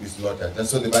sheep to be slaughtered.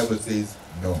 That's what the Bible says.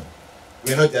 No.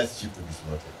 We are not just sheep to be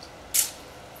slaughtered.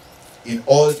 In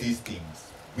all these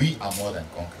things, we are more than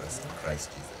conquerors in Christ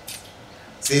Jesus.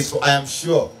 It says, for I am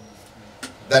sure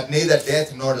that neither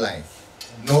death nor life,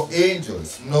 no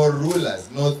angels, no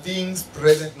rulers, no things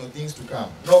present, no things to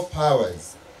come, no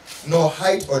powers, no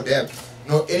height or depth,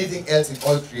 no anything else in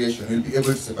all creation will be able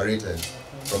to separate us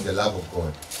from the love of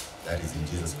God that is in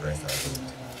Jesus Christ our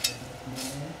Lord.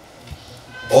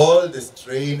 All the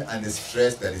strain and the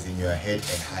stress that is in your head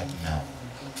and heart now,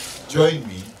 join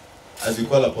me as we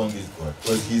call upon this God,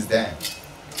 because He's there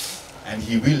and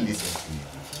He will listen to you.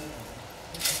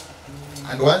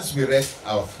 And once we rest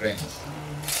our friends,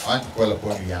 I want to call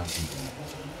upon you young people.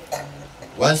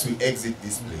 Once we exit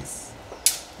this place,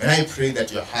 may I pray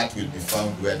that your heart will be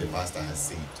found where the pastor has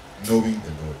said, knowing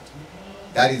the Lord.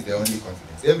 That is the only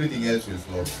confidence. Everything else will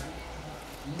flow.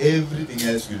 Everything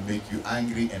else will make you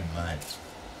angry and mad.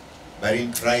 But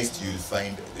in Christ you will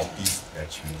find the peace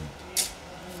that you need.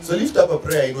 So lift up a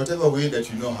prayer in whatever way that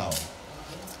you know how.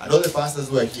 And all the pastors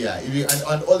who are here,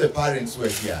 and all the parents who are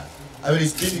here. I mean,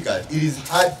 it's difficult. It is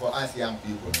hard for us young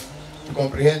people to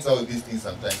comprehend some of these things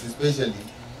sometimes, especially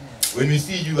when we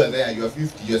see you are there, you are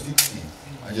 50, you are 60,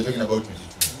 and you're talking about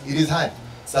 22. It is hard.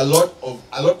 It's a lot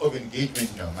of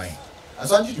engagement in your mind. And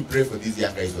so I want you to pray for these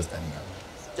young guys who are standing up.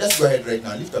 Just go ahead right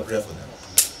now, lift a prayer for them.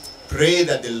 Pray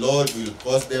that the Lord will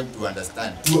cause them to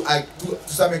understand, to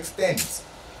some extent,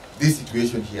 this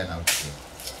situation here now today,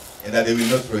 and that they will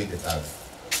not throw in the towel.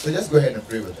 So just go ahead and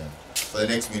pray with them for the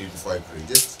next minute before I pray.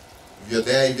 Just, if you're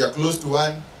there, if you're close to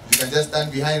one, you can just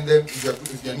stand behind them.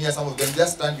 If you're near some of them,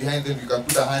 just stand behind them. You can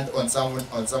put a hand on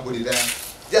somebody there.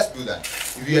 Just do that.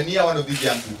 If you're near one of these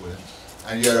young people,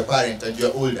 and you're a parent, and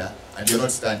you're older, and you're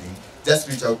not standing, just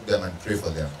reach out to them and pray for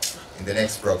them. In the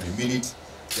next probably minute,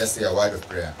 just say a word of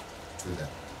prayer to them.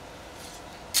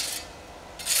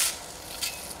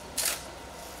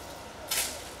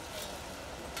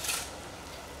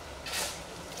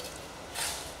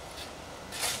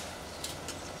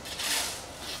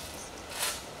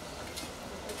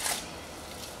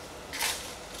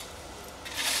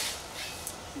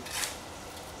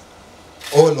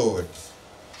 Oh Lord,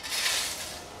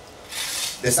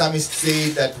 the psalmist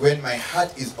said that when my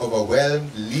heart is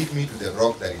overwhelmed, lead me to the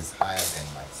rock that is higher than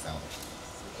myself.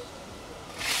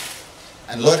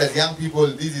 And Lord, as young people,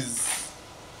 this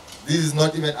is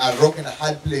not even a rock and a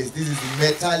hard place. This is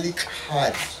metallic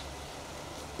hard.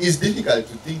 It's difficult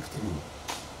to think through.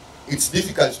 It's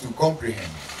difficult to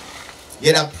comprehend.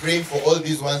 Yet I'm praying for all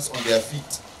these ones on their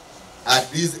feet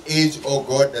at this age, oh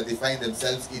God, that they find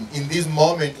themselves in this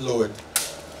moment, Lord,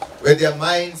 where their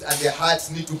minds and their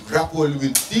hearts need to grapple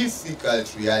with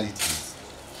difficult realities.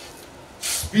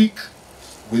 Speak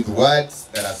with words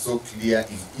that are so clear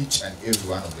in each and every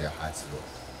one of their hearts, Lord.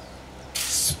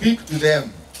 Speak to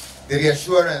them the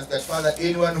reassurance that, Father,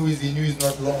 anyone who is in you is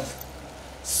not lost.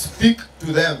 Speak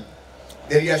to them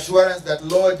the reassurance that,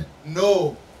 Lord,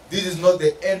 no, this is not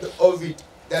the end of it.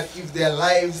 That if their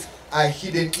lives are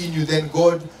hidden in you, then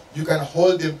God, you can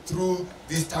hold them through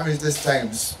this tumultuous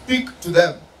time. Speak to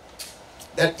them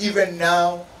that even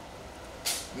now,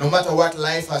 no matter what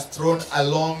life has thrown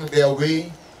along their way,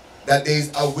 that there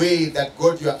is a way that,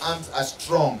 God, your arms are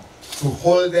strong to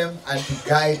hold them and to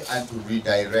guide and to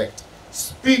redirect.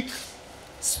 Speak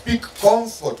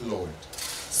comfort, Lord.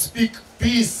 Speak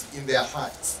peace in their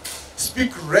hearts. Speak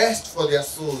rest for their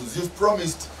souls. You've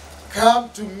promised,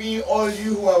 come to me, all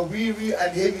you who are weary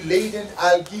and heavy laden,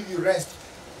 I'll give you rest.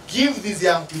 Give these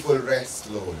young people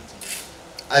rest, Lord,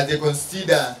 as they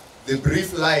consider the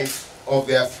brief life of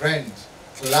their friend,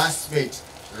 classmate,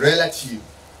 relative.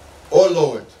 Oh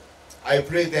Lord, I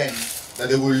pray then that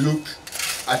they will look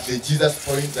at the Jesus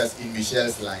pointers in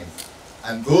Michele's life,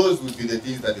 and those would be the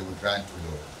things that they would run to,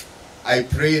 Lord. I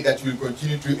pray that you will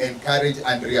continue to encourage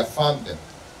and reaffirm them,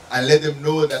 and let them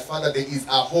know that, Father, there is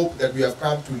a hope that we have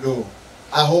come to know,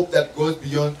 a hope that goes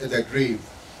beyond the grave,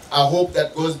 a hope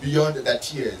that goes beyond the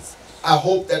tears, a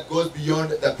hope that goes beyond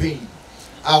the pain,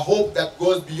 a hope that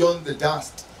goes beyond the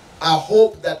dust, a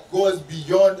hope that goes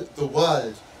beyond the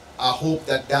world, a hope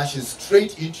that dashes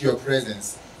straight into your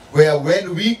presence, where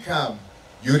when we come,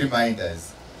 you remind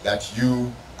us that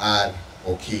you are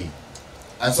okay.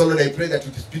 And so, Lord, I pray that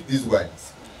you speak these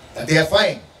words, that they are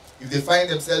fine if they find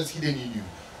themselves hidden in you.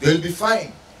 They will be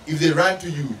fine if they run to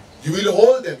you. You will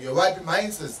hold them. Your word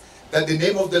reminds us that the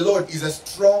name of the Lord is a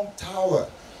strong tower,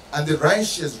 and the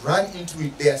righteous run into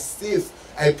it. They are safe.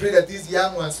 I pray that these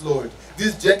young ones, Lord,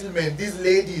 these gentlemen, these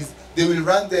ladies, they will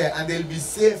run there and they'll be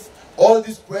safe. All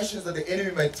these questions that the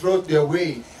enemy might throw their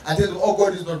way and tell them, oh,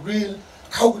 God is not real.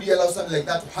 How could he allow something like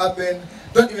that to happen?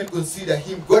 Don't even consider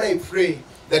him. God, I pray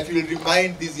that you will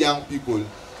remind these young people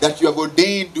that you have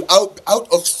ordained to out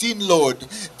of sin, Lord.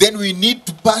 Then we need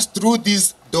to pass through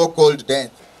this door called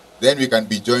death. Then we can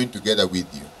be joined together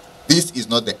with you. This is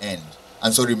not the end.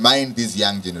 And so remind this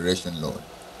young generation, Lord.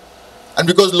 And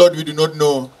because, Lord, we do not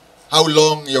know how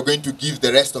long you're going to give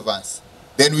the rest of us,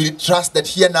 then we trust that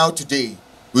here now today,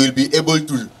 we will be able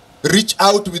to reach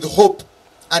out with hope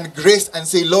and grace and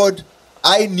say, Lord,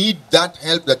 I need that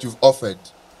help that you've offered.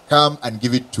 Come and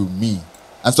give it to me.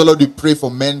 And so, Lord, we pray for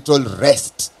mental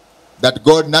rest. That,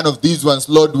 God, none of these ones,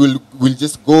 Lord, will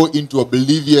just go into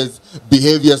oblivious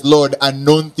behaviors, Lord,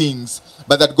 unknown things.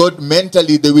 But that, God,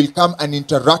 mentally they will come and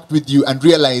interact with you and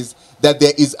realize that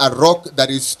there is a rock that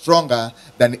is stronger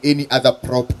than any other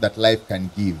prop that life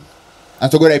can give.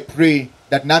 And so, God, I pray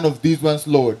that none of these ones,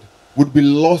 Lord, would be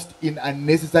lost in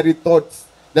unnecessary thoughts.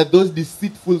 That those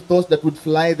deceitful thoughts that would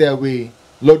fly their way,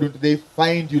 Lord, would they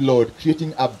find you, Lord,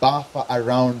 creating a buffer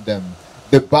around them.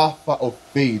 The buffer of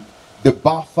faith. The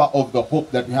buffer of the hope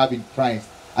that we have in Christ,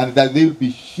 and that they will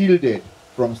be shielded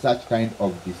from such kind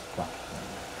of destruction.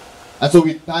 And so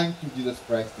we thank you, Jesus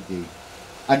Christ, today,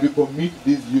 and we commit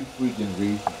this youthful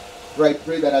generation. So I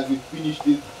pray that as we finish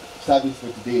this service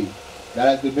for today, that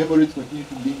as the memories continue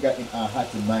to linger in our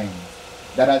hearts and minds,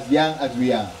 that as young as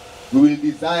we are, we will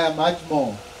desire much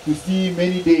more to see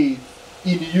many days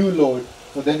in you, Lord,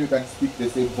 so then we can speak the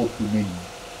same hope to many.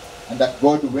 And that,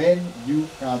 God, when you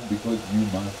come, because you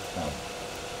must come,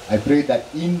 I pray that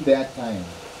in their time,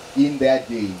 in their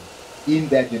day, in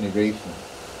their generation,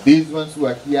 these ones who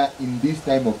are here in this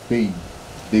time of pain,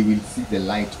 they will see the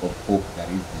light of hope that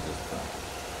is Jesus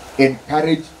Christ.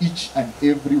 Encourage each and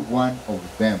every one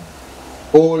of them,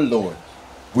 oh Lord,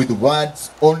 with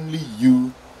words only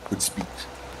you could speak.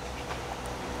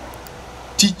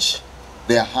 Teach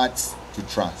their hearts to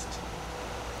trust.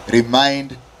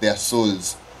 Remind their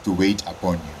souls to wait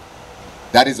upon you.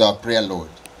 That is our prayer,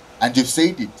 Lord. And you've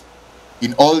said it.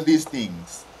 In all these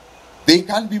things, they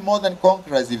can't be more than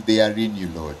conquerors if they are in you,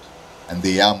 Lord. And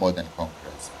they are more than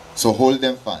conquerors. So hold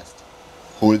them fast.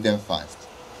 Hold them fast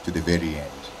to the very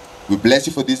end. We bless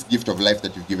you for this gift of life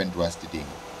that you've given to us today.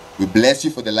 We bless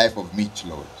you for the life of Mitch,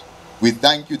 Lord. We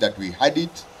thank you that we had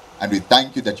it, and we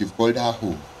thank you that you've called her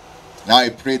home. Now I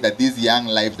pray that these young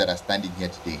lives that are standing here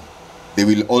today, they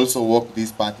will also walk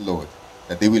this path, Lord,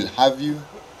 that they will have you,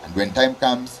 and when time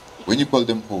comes, when you call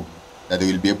them home, that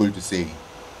they will be able to say,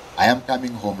 I am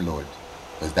coming home, Lord,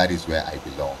 because that is where I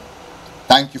belong.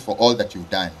 Thank you for all that you've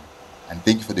done, and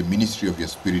thank you for the ministry of your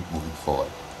Spirit moving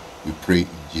forward. We pray in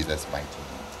Jesus' mighty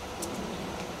name.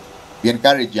 We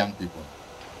encourage young people.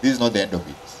 This is not the end of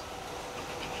it.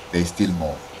 There is still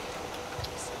more.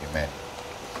 Amen.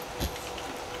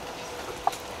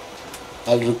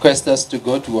 I'll request us to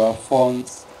go to our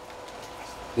phones.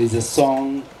 There's a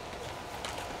song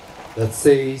that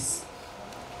says,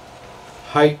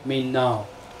 "Hide Me Now."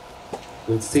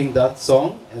 We'll sing that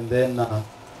song, and then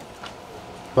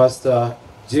Pastor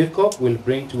Jacob will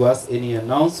bring to us any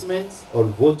announcements or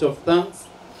vote of thanks,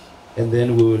 and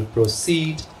then we will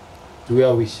proceed to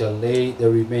where we shall lay the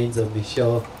remains of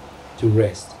Michele to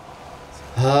rest.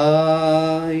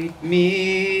 Hide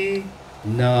me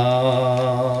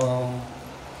now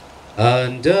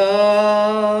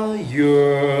under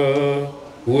your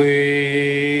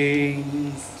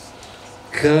wings,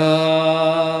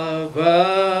 cover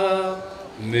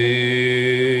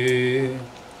me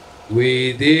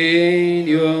within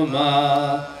your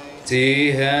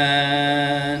mighty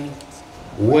hand.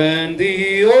 When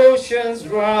the oceans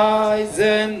rise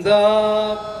and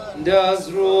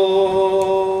thunders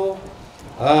roar,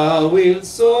 I will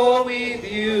soar with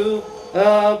you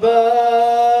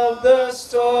above the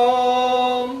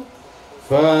storm.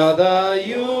 Father,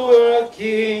 you are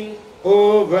king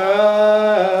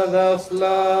over the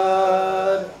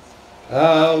flood.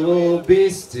 I will be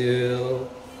still,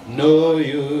 know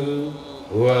you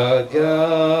are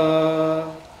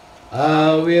God.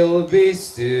 I will be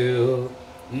still,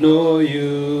 know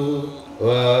you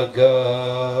are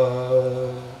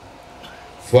God.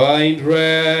 Find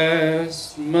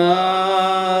rest,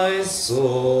 my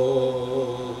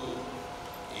soul,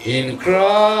 in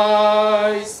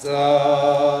Christ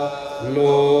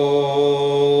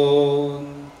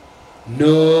alone.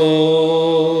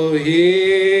 Know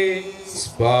His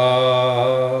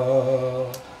power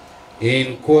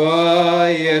in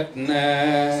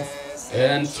quietness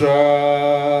and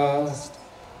trust.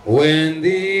 When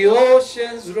the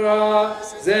oceans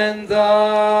rise and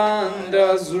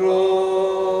thunders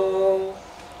roar,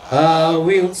 I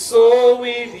will soar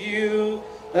with you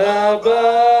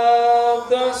above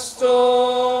the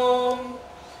storm.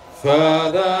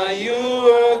 Father, you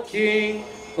are king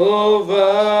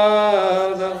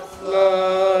over the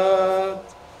flood.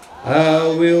 I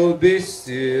will be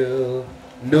still,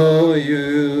 know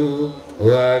you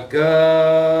are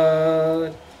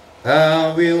God.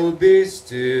 I will be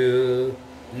still,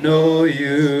 know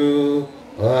you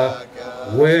are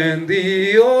God. When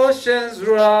the oceans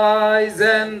rise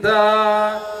and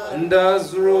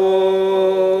thunders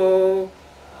roar,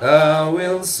 I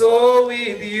will soar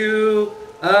with you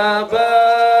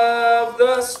above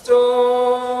the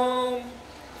storm.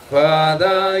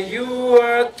 Father, you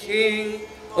are king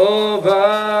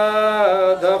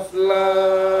over the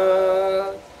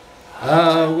flood.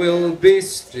 I will be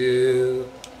still,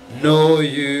 know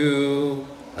you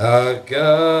are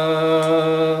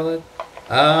God.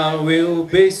 I will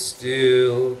be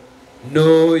still,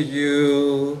 know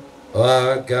you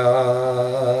are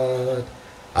God.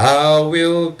 I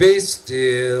will be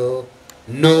still,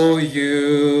 know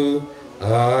you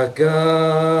are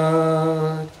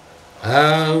God.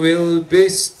 I will be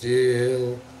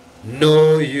still,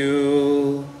 know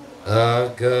you are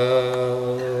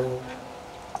God.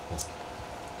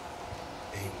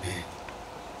 Amen.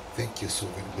 Thank you so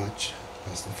very much,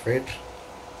 Pastor Fred,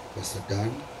 Pastor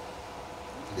Dan,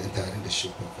 the entire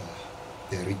leadership of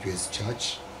the Rejoice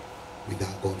Church. We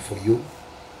thank God for you.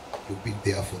 You've been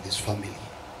there for this family.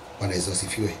 Bwana Yesu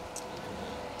asifiwe.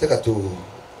 Taka to,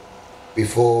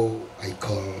 before I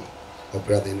call our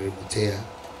brother Nkirote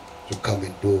to come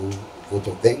and do vote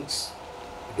of thanks,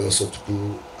 and also to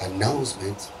do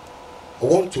announcements, I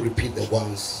want to repeat the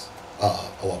ones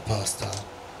our pastor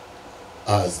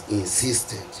has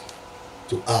insisted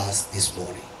to us this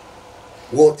morning.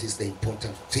 What is the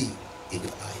important thing in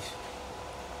your life?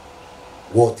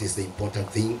 What is the important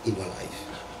thing in your life?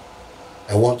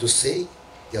 I want to say,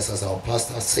 just as our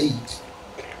pastor said,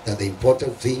 that the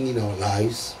important thing in our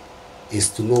lives is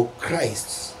to know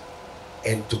Christ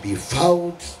and to be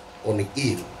found on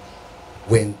Him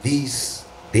when this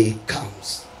day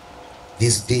comes.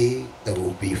 This day that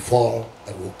will befall,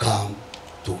 that will come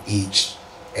to each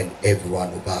and every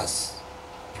one of us.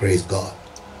 Praise God.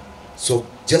 So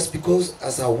just because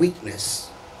as a witness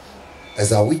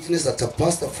that a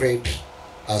pastor friend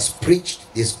has preached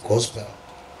this gospel,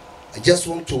 I just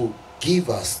want to give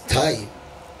us time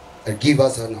and give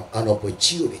us an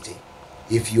opportunity.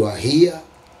 If you are here,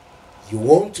 you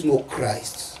want to know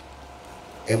Christ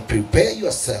and prepare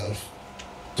yourself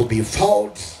to be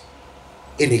found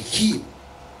in Him.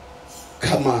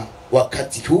 Kama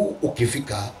wakati huu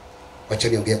ukifika, wacha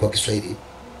niongee kwa Kiswahili,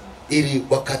 ili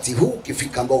wakati huu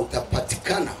ukifika ambao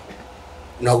utapatikana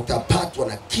na utapatwa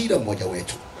na kila mmoja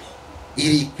wetu,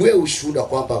 ili kwe ushuhuda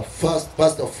kwamba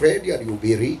Pastor Fred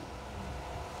alihubiri.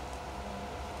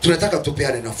 Tunataka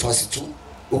tupeane nafasi tu,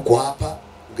 uko hapa,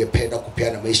 ungependa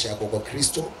kupeana maisha yako kwa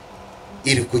Kristo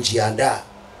ili kujiandaa,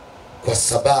 kwa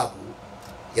sababu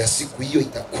ya siku hiyo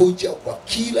itakuja kwa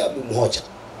kila mmoja.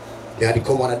 Ni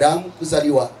andiko mwanadamu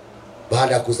kuzaliwa,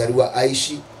 baada ya kuzaliwa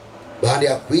aishi, baada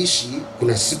ya kuishi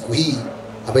kuna siku hii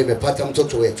ambayo imepata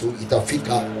mtoto wetu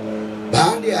itafika.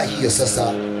 Baada ya hiyo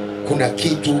sasa kuna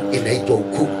kitu inaitwa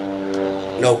hukumu,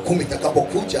 na hukumu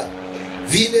itakapokuja,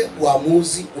 vile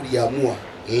uamuzi uliamua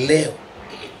leo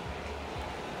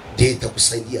ndiyo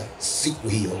itakusaidia siku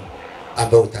hiyo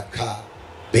ambayo utakaa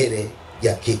mbele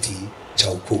ya kiti cha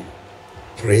hukumu.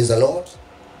 Praise the Lord.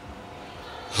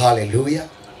 Hallelujah.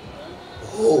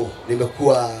 Oh,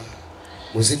 nimekuwa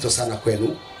mzito sana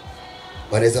kwenu.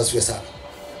 Wanaweza siwe sana.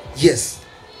 Yes,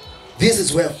 this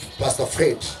is where Pastor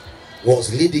Fred was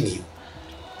leading you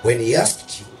when he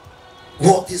asked you,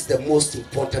 what is the most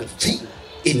important thing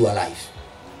in your life?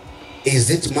 Is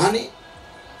it money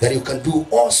that you can do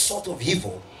all sort of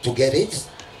evil to get it?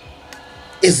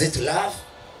 Is it love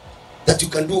that you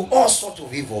can do all sort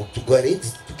of evil to get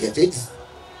it?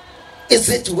 Is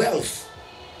it wealth?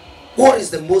 What is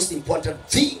the most important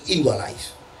thing in your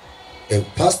life? And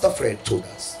Pastor Fred told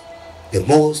us the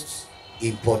most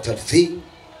important thing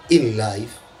in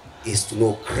life is to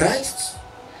know Christ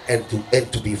and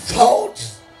to be found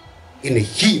in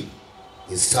Him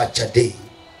in such a day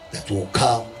that will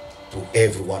come to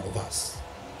every one of us.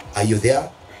 Are you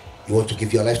there? You want to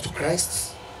give your life to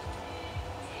Christ?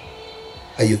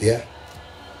 Are you there?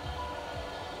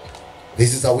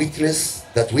 This is a witness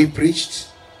that we preached,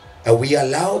 and we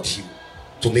allowed you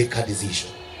to make a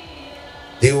decision.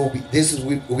 This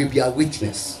will be a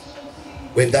witness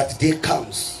when that day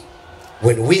comes,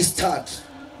 when we start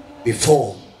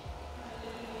before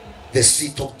the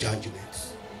seat of judgment.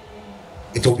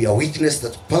 It will be a witness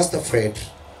that Pastor Fred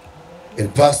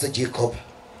and Pastor Jacob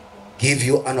give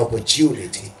you an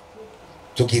opportunity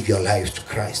to give your life to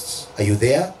Christ. Are you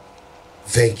there?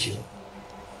 Thank you.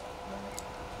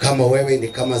 Kama wewe ni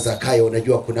kama Zakayo,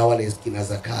 unajua kuna wale kina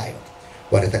Zakayo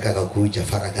wanataka kuja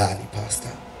faragani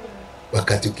pastor.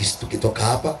 Wakati tukitoka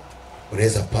hapa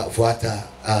unaweza fuata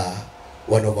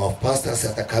one of our pastors,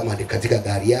 hata kama ni katika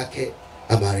gari yake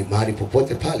ama mahali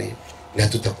popote pale, na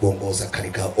tutakuongoza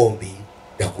katika ombi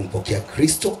na kumpokea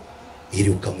Kristo ili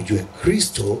ukamjue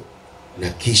Kristo na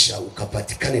kisha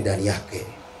ukapatikane ndani yake.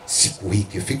 Siku hii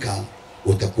ikifika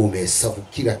utakuwa umehesabu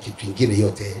kila kitu kingine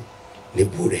yote ni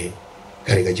bure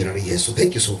katika jina la Yesu.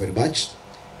 Thank you so very much.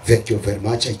 Thank you very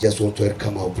much. I just want to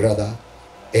welcome our brother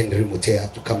Henry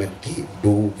Mutea to come and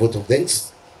do vote of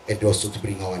thanks and also to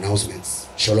bring our announcements.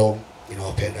 Shalom,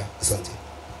 inawapenda. Asante.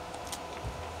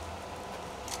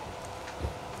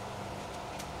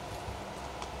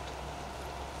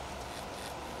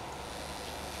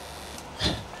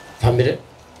 Family,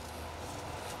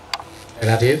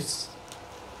 relatives,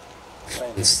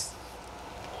 friends,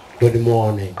 good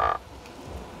morning.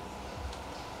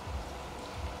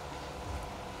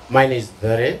 Mine is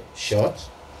very short.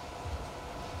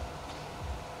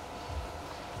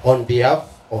 On behalf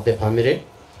of the family,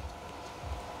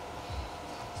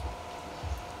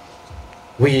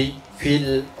 we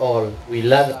feel we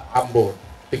love humble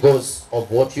because of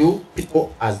what you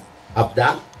people have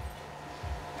done.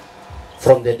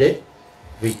 From the day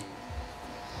we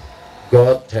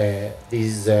got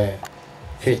this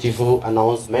beautiful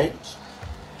announcement,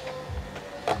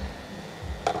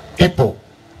 people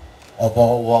of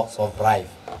all walks of life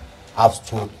have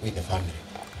stood with the family.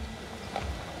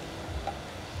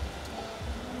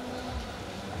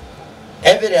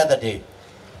 Every other day,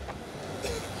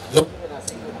 look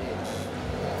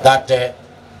that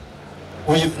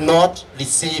we've not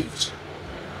received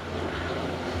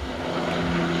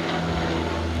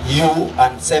you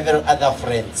and several other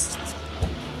friends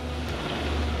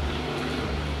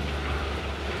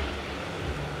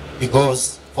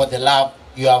because for the love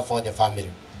you have for the family.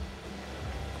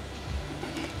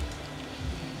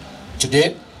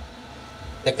 Today,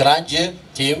 the Grandeur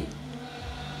team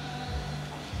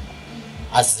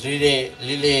has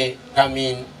really come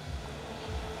in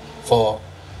for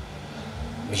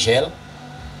Michele,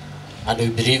 and we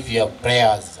believe your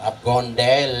prayers have gone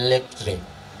directly.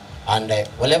 And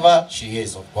wherever she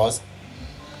is, of course,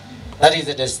 that is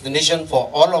a destination for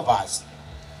all of us.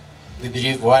 We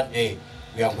believe one day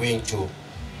we are going to,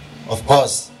 of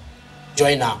course,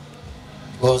 join her,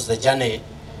 because the journey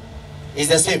is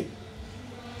the same.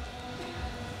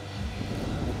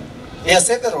 There are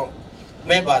several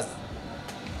members,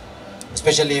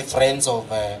 especially friends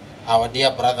of our dear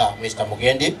brother, Mr.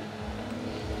 Mugendi,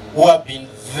 who have been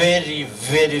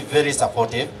very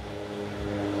supportive.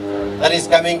 That is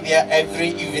coming here every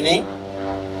evening,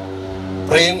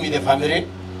 praying with the family.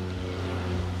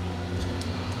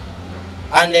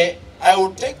 And I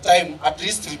will take time at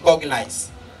least to recognize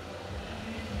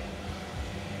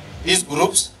these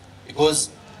groups because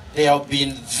they have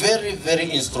been very, very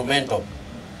instrumental.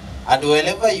 And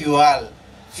wherever you are,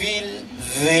 feel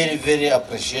very, very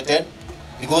appreciated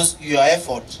because your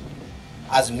effort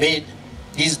has made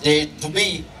this day to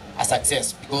be a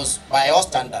success, because by our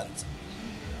standards,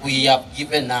 we have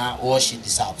given her what she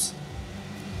deserves.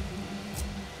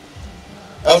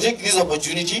 I'll take this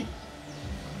opportunity.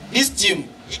 This team,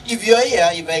 if you are here,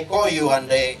 if I call you and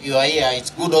you are here, it's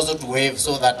good also to wave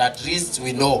so that at least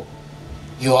we know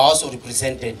you are also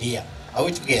represented here. Are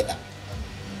we together?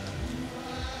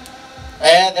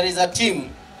 There is a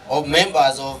team of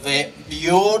members of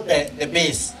beyond the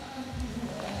base.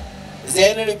 Is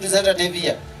there any representative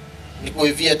here?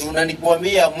 Nikuivia tuna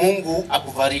nikuambia Mungu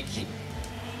akubariki.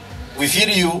 We feel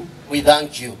you, we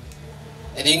thank you.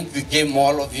 I think we came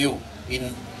all of you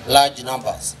in large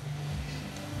numbers.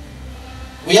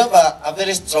 We have a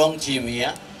very strong team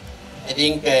here. I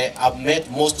think I've met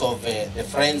most of the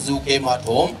friends who came at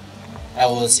home. I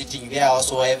was sitting there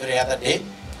also every other day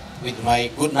with my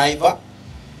good neighbor.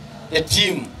 The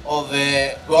team of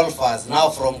golfers now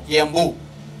from Kiambu.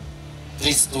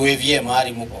 Please tuwevie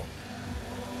mahali muko.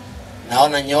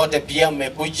 Naona nyote pia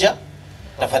mmekuja.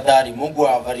 Tafadhali Mungu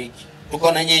awabariki.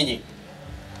 Tuko na nyinyi.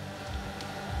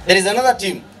 There is another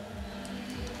team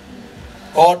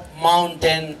called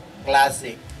Mountain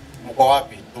Classic. Mko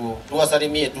wapi?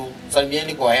 Tuwasalimie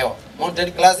salimieni kwa hewa.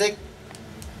 Mountain Classic.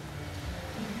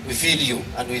 We feel you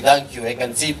and we thank you. I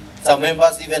can see some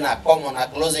members even are common, are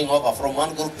closing over from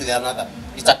one group to the another.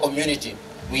 It's a community.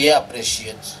 We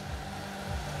appreciate.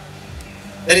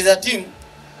 There is a team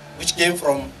which came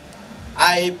from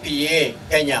IPA,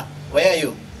 Kenya. Where are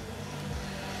you?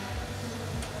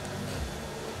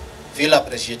 Feel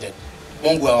appreciated.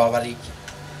 Mungu awabariki.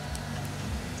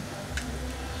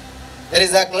 There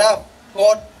is a club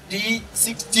called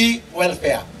D60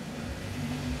 Welfare.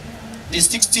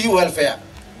 D60 Welfare.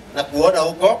 Na kuona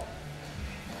huko?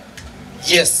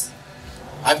 Yes.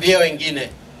 Ambia wengine.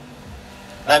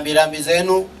 Rambi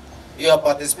zenu, your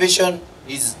participation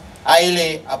is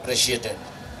highly appreciated.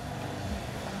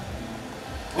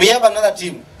 We have another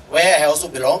team where I also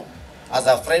belong as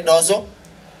a friend also.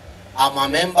 I'm a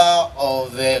member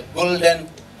of the Golden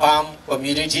Palm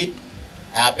community.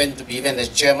 I happen to be even the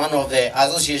chairman of the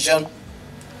association.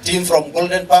 Team from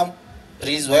Golden Palm,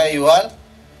 please where you are.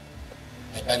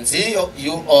 I can see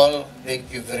you all.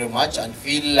 Thank you very much and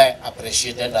feel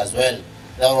appreciated as well.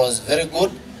 That was very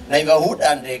good neighborhood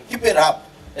and keep it up.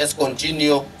 Let's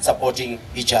continue supporting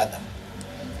each other.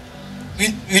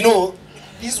 We know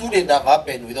this wouldn't have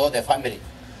happened without the family.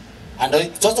 And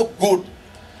it's also good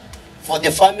for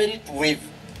the family to wave.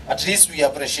 At least we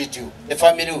appreciate you. The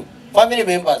family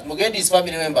members, Mugendi is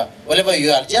family member. Wherever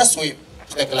you are, just wave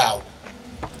to the cloud.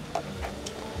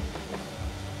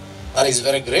 That is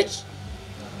very great.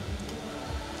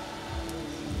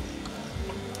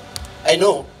 I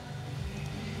know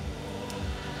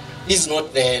this is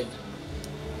not the end.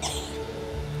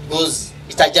 Because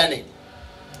it's a journey.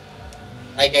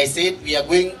 Like I said, we are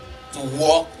going to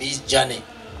walk this journey.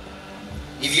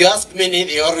 If you ask many,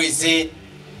 they always say,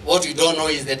 what you don't know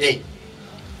is the day.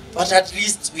 But at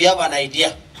least we have an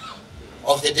idea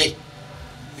of the day.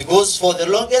 Because for the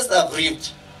longest I've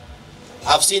lived,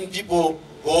 I've seen people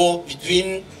go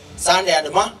between Sunday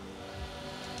and Monday.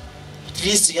 At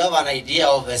least you have an idea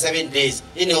of the 7 days.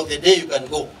 Any of the day you can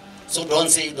go. So don't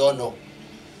say you don't know.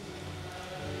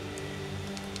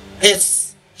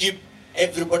 Let's keep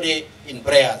everybody in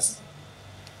prayers.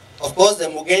 Of course, the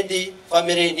Mugendi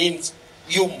family needs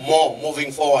you more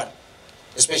moving forward,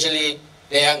 especially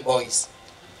the young boys.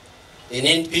 They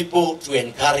need people to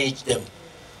encourage them.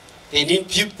 They need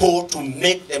people to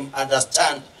make them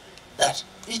understand that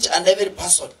each and every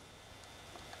person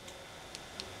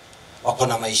wako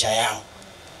na maisha yao.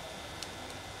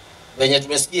 Venye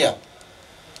tumesikia,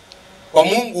 kwa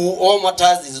Mungu, all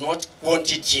matters is not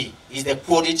quantity, it's the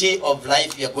quality of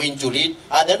life you are going to lead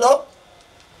at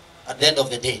the end of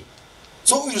the day.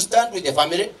 So we will stand with the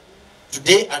family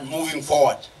today and moving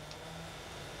forward.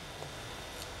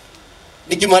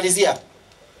 Nikimalizia,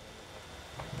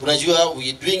 unajua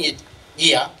we are doing it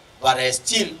here, but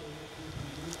still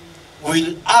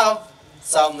we'll have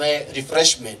some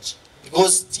refreshment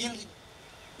because still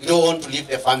we don't want to leave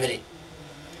the family.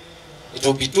 It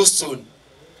will be too soon.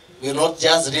 We will not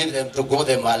just leave them to go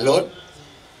them alone.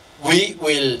 We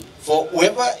will, for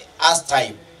whoever has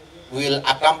time, we will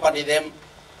accompany them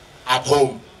at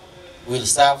home. We will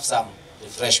serve some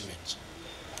refreshment,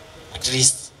 at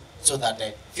least, so that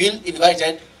they feel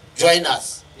invited, join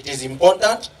us. It is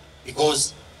important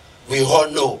because we all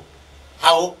know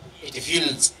how it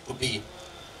feels to be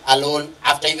alone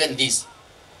after even this.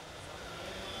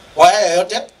 Kwa haya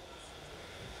yote,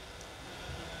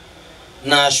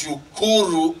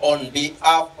 nashukuru on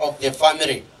behalf of the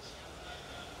family.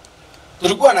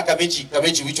 Tulikuwa na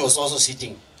Kamechi which was also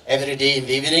sitting every day in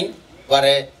the evening, but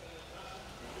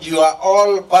you are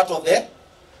all part of the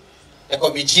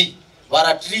committee. But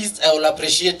at least I will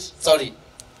appreciate, sorry,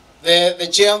 I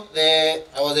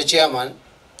was the chairman.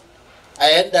 I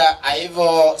had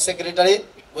Ivo secretary,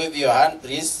 wave your hand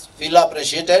please, feel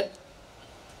appreciated.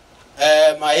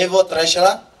 My Ivo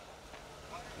treasurer,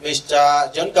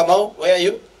 Mr. John Kamau, where are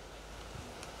you?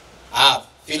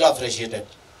 Feel appreciated.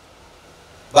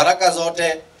 Baraka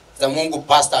zote za Mungu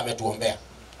pastor ametuombea.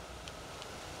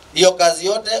 Hiyo kazi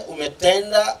yote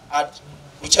umetenda at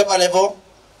whichever level,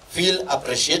 feel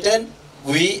appreciated.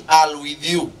 We are with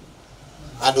you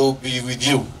and will be with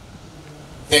you.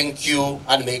 Thank you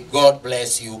and may God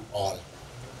bless you all.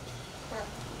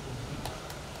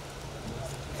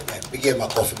 Pige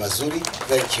makofi mazuri.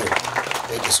 Thank you.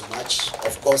 Thank you so much.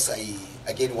 Of course, I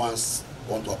again once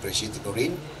want to appreciate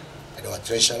Doreen and our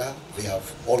treasurer. They have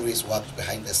always worked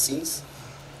behind the scenes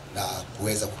na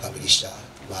kuweza kukamilisha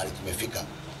mahali tumefika.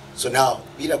 So now,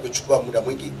 bila kuchukua muda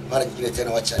mwingi, mara nyingine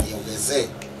tena wacha niongezee.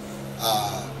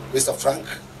 Mr. Frank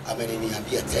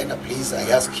ameniambia tena, please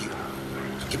I ask you,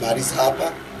 tukimaliza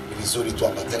hapa ni vizuri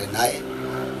tuambatane naye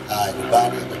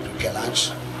nyumbani and prepare lunch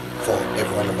for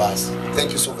every one of us.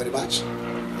 Thank you so very much.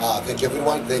 Thank you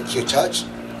everyone. Thank you church.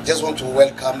 Just want to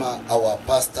welcome our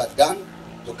pastor Dan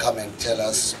to come and tell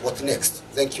us what next.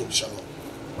 Thank you. Shalom.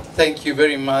 Thank you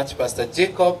very much Pastor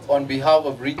Jacob. On behalf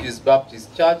of Regis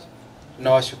Baptist Church,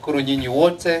 tunawashukuru nyinyi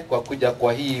wote kwa kuja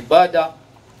kwa hii ibada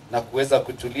na kuweza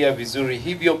kutulia vizuri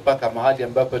hivyo mpaka mahali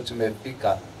ambapo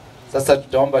tumefika. Sasa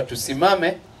tutaomba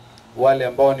tusimame, wale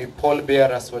ambao ni pall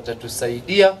bearers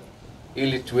watatusaidia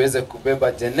ili tuweze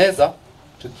kubeba jeneza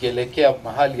tukielekea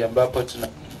mahali ambapo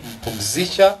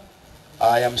tunampumzisha.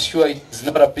 I am sure it is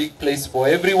not a big place for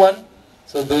everyone,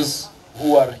 so those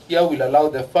who are here will allow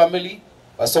the family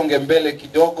wasonge mbele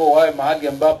kidogo, wawe mahali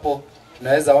ambapo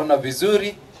tunaweza ona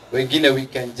vizuri. Wengine we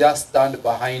can just stand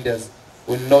behind us.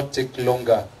 Will not take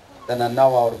longer than an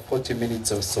hour or 40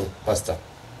 minutes or so. Pastor.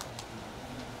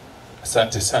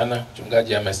 Asante sana.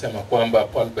 Mchungaji amesema kwamba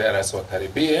pall bearers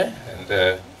wakaribie,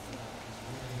 and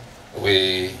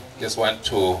we just want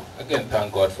to again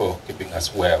thank God for keeping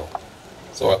us well.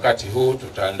 So wakati huu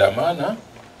tutaandamana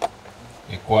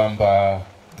ni kwamba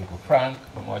ndugu Frank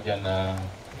pamoja na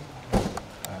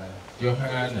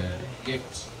Johan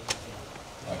Gift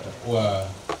watakuwa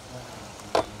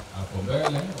hapo mbele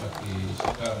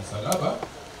wakishika msalaba,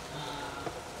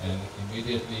 and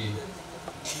immediately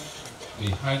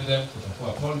behind them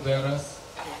kutakuwa pall bearers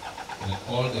and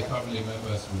all the family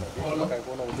members will follow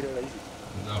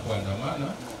tunapoandamana,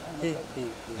 and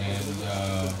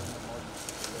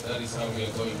that is how we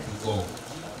are going to go.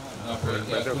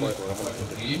 Tunapoingia kule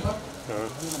tukiimba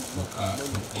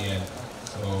tukienda.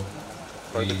 So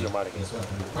we just want to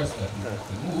request that we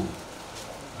move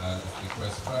and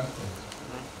request Frank and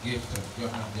Gift of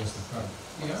Johan just to come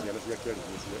here,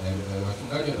 and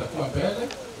wachungaji watakuwa mbele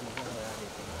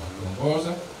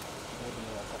wakuongoza.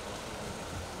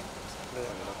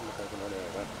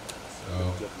 So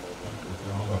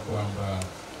tunaomba kwamba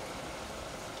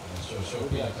shosho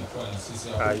pia atakuwa na sisi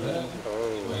hapo mbele.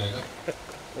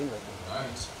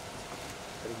 Right.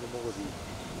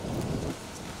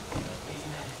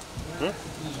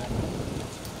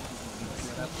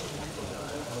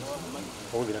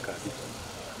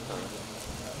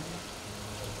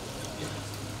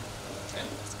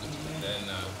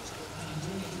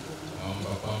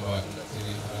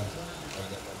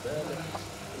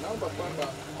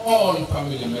 All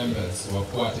family members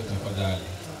wafuate tafadhali.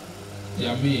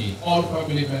 Jamii, all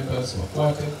family members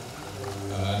wafuate.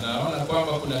 Naona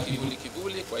kwamba kuna kivuli,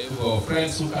 kwa hivyo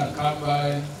friends who can come by,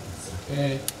 it's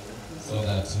okay, so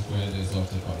that tuende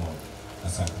zote pamoja.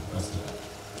 Asante pastor.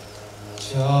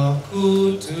 Cha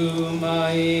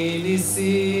kutumaini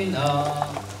sina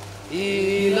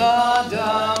ila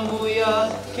damu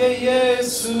yake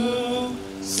Yesu,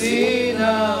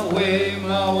 sina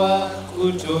wema wa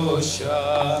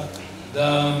kutosha,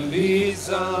 dhambi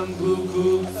zangu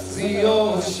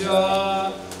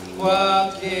kuziosha,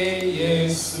 kwake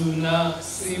Yesu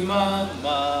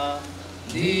nasimama,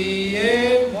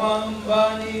 ndiye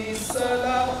mwambani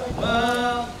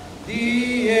salama,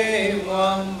 ndiye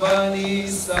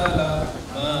mwambani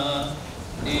salama,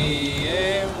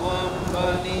 ndiye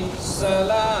mwambani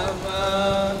salama,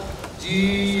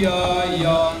 njia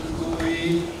yangu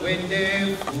iwe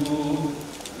ndefu,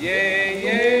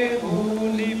 yeye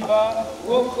hunipa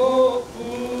wokovu.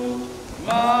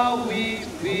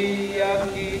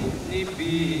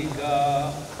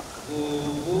 akinipiga,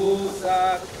 nguvu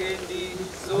zake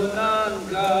ndizo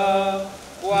nanga,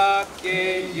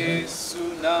 kwake Yesu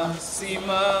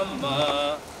nasimama,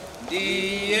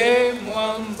 ndiye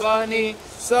mwambani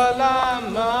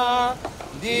salama,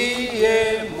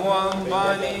 ndiye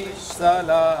mwambani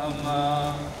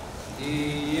salama,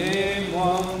 ndiye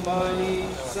mwambani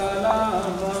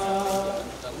salama,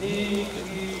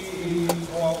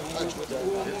 nikiwa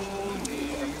hukumuni,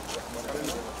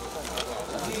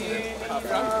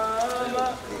 nikirama,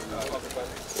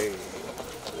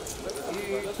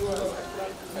 kichwa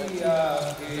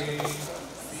yake,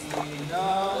 sina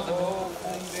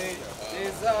hofu mbele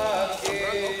zake,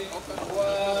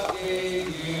 kwake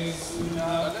Yesu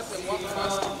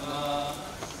nasimama,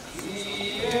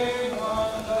 ndiye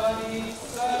mwambani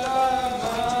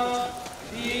salama,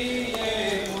 ndiye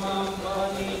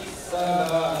mwambani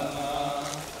salama,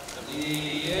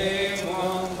 ndiye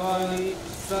mwambani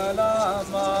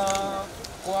salama,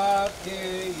 kwake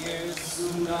Yesu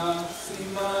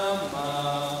nasimama,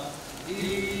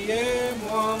 ndiye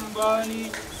mwambani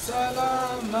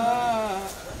salama,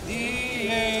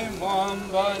 ndiye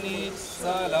mwambani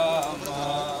salama,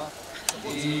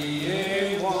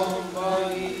 ndiye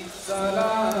mwambani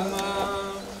salama.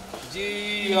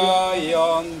 Njia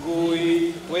yangu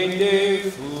iwe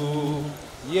ndefu,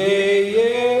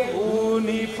 yeye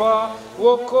hunipa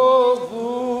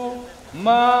wokovu,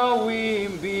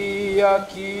 mawimbi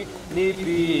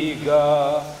yakinipiga,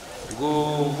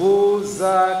 nguvu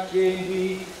zake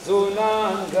ndizo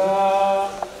nanga,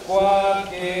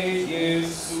 kwake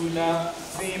Yesu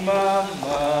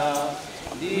nasimama,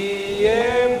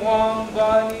 ndiye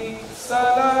mwambani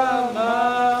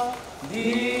salama,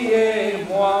 ndiye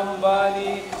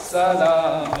mwambani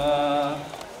salama,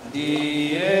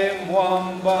 ndiye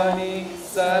mwambani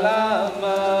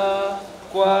salama,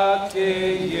 kwake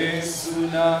Yesu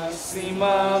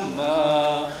nasimama,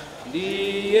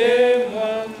 ndiye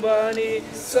mwambani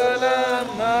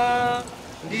salama,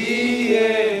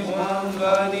 ndiye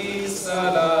mwambani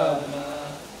salama,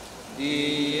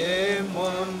 ndiye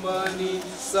mwambani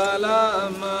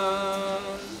salama.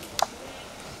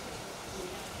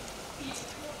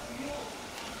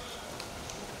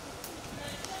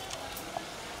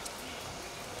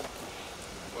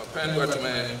 Wapendwa,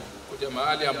 tumekuja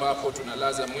mahali ambapo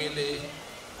tunalaza mwili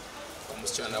wa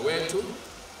msichana wetu.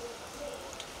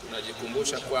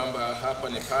 Tunajikumbusha kwamba hapa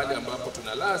ni pale ambapo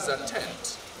tunalaza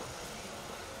tent,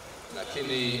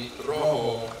 lakini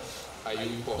roho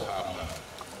hayupo hapa.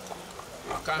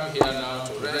 We come here now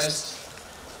to rest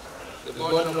the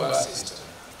body of our sister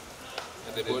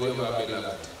and the body of our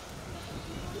beloved.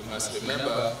 We must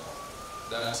remember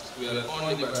that we are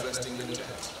only but resting the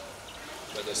tent,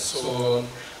 but the soul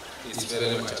is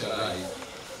very much alive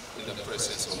in the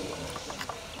presence of God.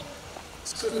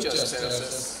 Scripture tells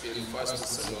us in 1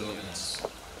 Thessalonians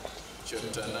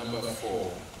chapter number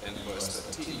 4 and verse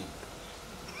 13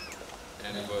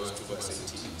 and verse 2 verse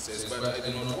 18. It says, "But I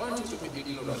do not want you to be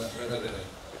ignorant, brethren,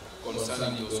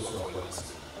 concerning those who are fallen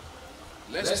asleep,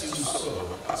 lest you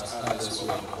sorrow as others who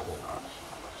are poor.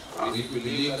 For if you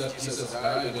believe that Jesus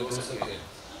died and rose again,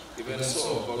 even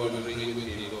so God will bring with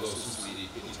him those who sleep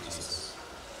in Jesus.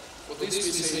 For this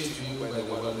we say to you by the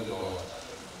word of the Lord,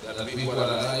 that we who are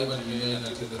alive and remain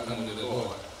until the coming of the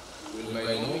Lord will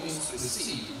by no means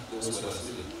precede those who are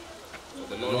asleep.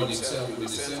 For the Lord himself will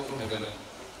descend from heaven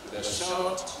with a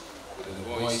shout, with the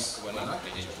voice of an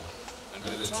archangel, and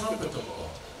with the trumpet of God,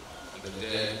 and the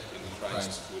dead in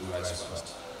Christ will rise first.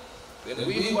 Then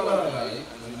we who are alive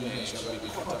and remain shall be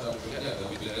caught up together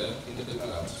with them in the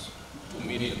clouds to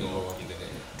meet the Lord in the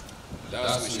air.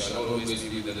 Thus we shall always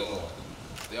be with the Lord.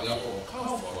 Therefore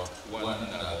comfort one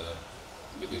another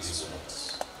with these words."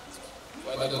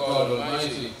 Father God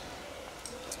Almighty,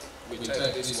 we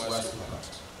take this word to heart,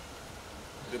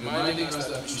 reminding us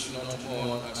that we should not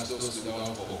mourn as those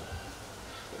without hope,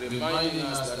 reminding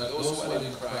us that those who are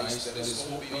in Christ, there is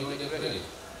hope beyond the grave.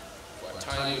 For a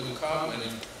time will come when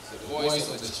the voice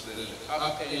of the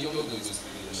archangel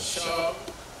will shout,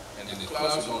 and the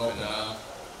clouds will open up.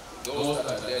 Those that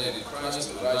are dead in Christ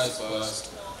will rise first,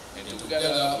 and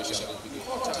together we shall be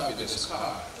caught up in the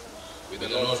sky with the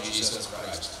Lord Jesus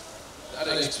Christ. That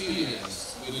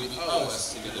experience will be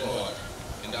ours in the Lord,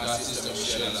 and our sister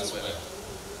Michele as well.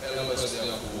 Help us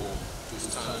therefore to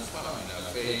stand firm in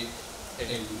our faith and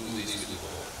to do this with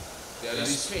God. There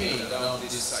is pain around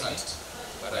this site,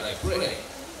 but I pray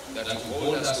that you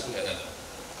hold us together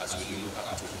as we look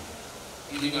up to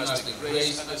you, giving us the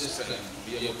grace and the strength to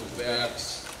be able to bear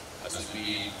this as we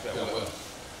bid farewell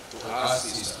to our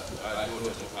sister, to our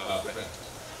daughter, to our friend.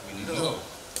 We know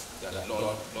that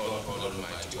Lord God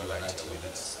Almighty, you are right here with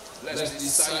us. Bless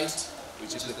this site,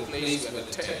 which is the place where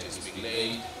the tent is being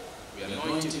laid. We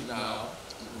anoint it now,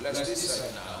 we bless this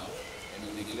site now, and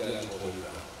we declare it holy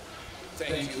ground.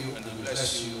 Thank you, and we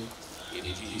bless you. In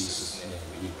Jesus' name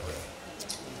we pray.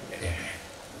 Amen.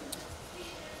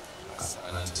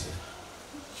 Asante.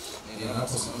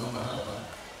 Ninaposimama hapa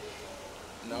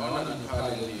naona ni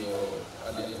pale ndio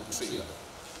hali ya kutrigger.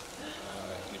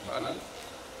 Ni pale.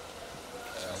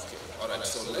 Okay. All right.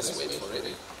 So let's wait for it.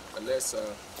 But let's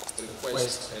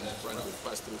request and Frank will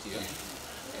pass through here,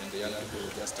 and the young people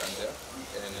will just stand there,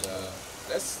 and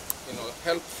let's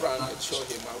help Frank and show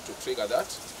him how to trigger that.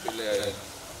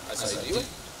 As I do, to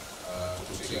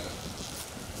trigger.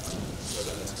 So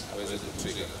that aweze to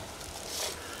trigger.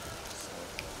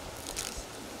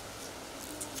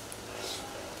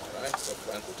 Alright, so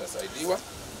Frank utasaidiwa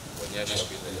kuonyesha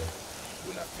vile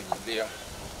unafinyilia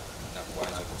na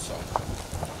kuanza kusoma.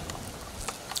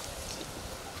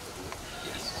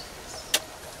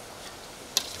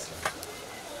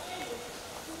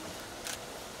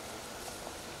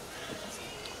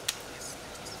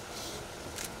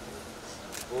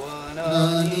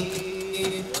 Bwana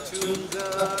ni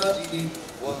mchungaji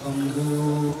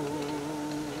wangu,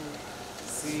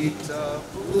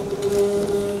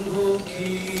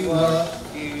 sitapungukiwa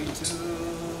kitu.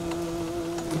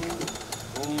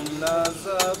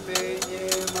 Unilaza penye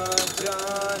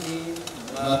majani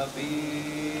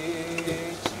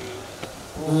mabichi,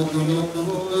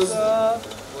 huniongoza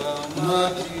kwa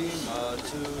maji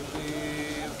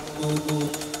matulivu.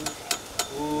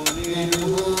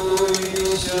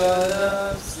 Unihuisha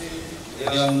nafsi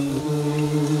yangu,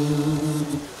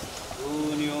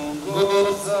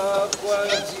 uniongoza kwa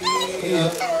njia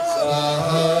za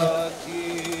haki,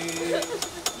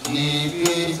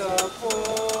 nipitapo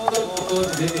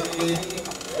bondeni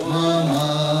mwa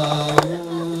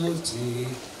mauti,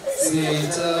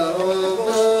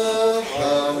 sitaogopa,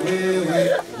 wewe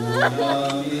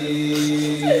unami.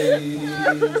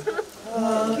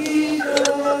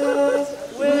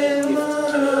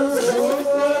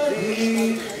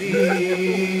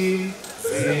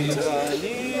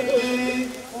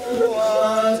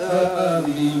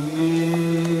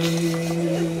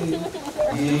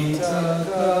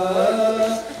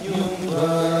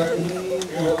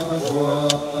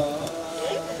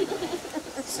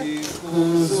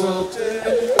 Siku zote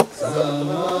za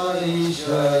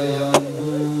maisha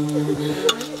yangu,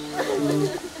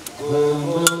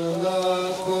 gongo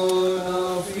lako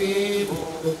na fimbo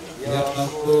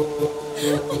yako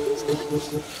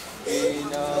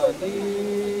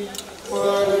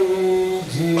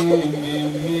inanifariji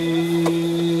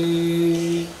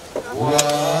mimi.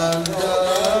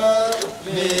 Waandaa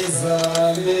meza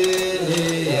mbele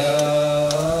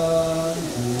yangu,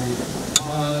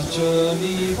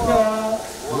 machoni pa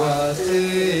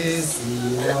watesi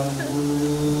wangu.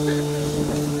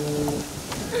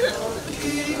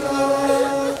 Hakika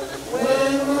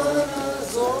wema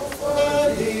nazo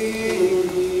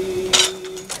fadhili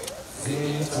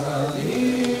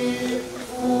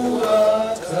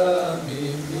zitanifuata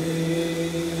mimi.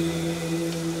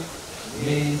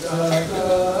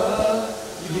 Nitakaa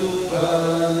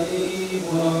nyumbani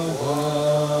mwa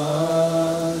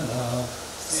Bwana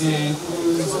siku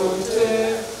zote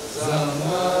za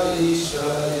maisha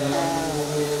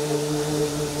yangu.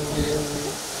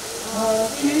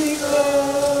 Hakika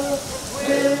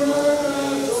wema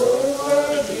nazo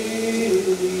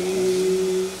fadhili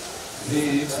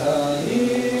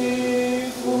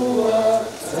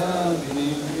zitanifuata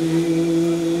mimi.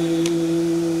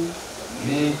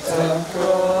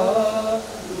 Nitakaa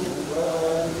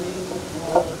nyumbani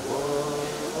mwa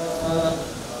Bwana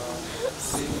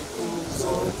siku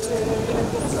zote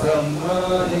za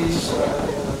maisha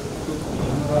yangu.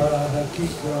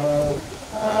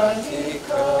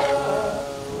 Hakika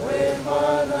wema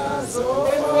nazo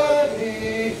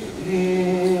fadhili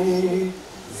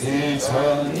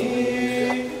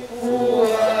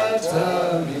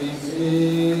zitanifuata mimi.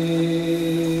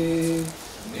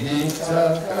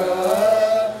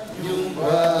 Nitakaa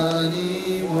nyumbani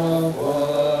mwa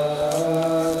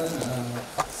Bwana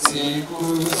siku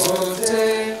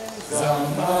zote za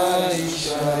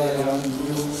maisha yangu.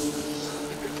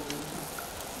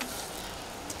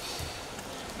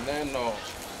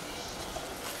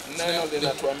 Neno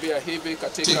linatuambia hivi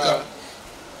katika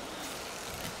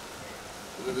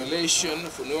Revelation,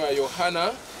 Ufunuo wa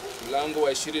Yohana mlango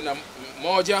wa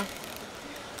 21,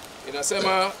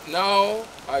 inasema, now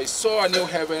I saw a new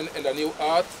heaven and a new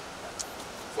earth,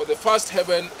 for the first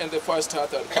heaven and the first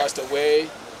earth had passed away,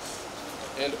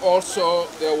 and also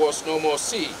there was no more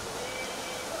sea.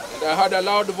 And I heard a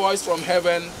loud voice from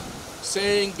heaven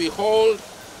saying, Behold,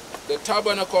 the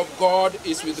tabernacle of God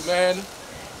is with men,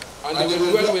 and he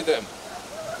will dwell with them.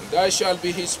 And I shall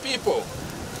be his people.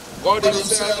 God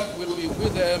himself will be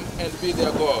with them and be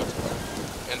their God.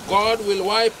 And God will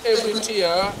wipe every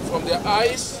tear from their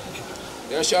eyes.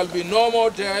 There shall be no more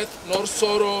death, nor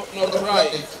sorrow, nor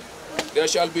crying. There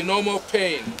shall be no more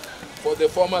pain, for the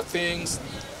former things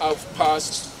have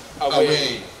passed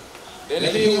away. Then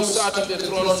he who sat on the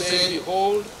throne said,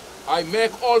 Behold, I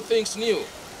make all things new.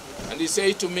 And he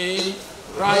said to me,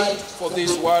 Write, for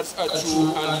these words are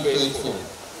true and faithful.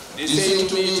 And he said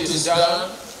to me, It is done.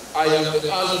 I am the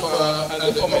Alpha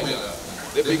and the Omega,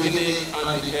 the beginning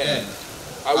and the end.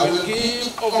 I will give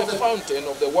of the fountain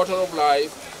of the water of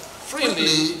life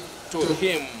freely to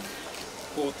him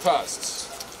who thirsts.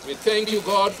 We thank you,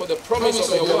 God, for the promise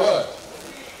of your word,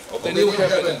 of the new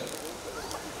heaven,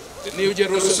 the new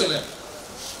Jerusalem,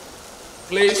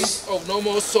 place of no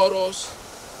more sorrows,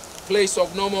 place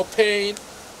of no more pain,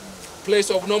 place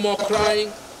of no more crying,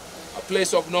 a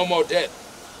place of no more death.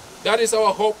 That is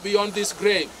our hope beyond this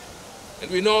grave. And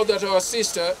we know that our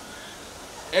sister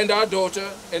and our daughter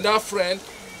and our friend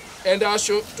and our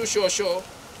Shosho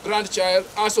grandchild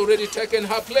has already taken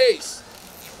her place.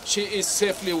 She is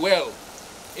safely well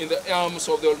in the arms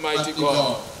of the Almighty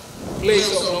God. Place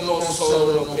of no more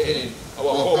sorrow or pain,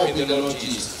 our hope in the Lord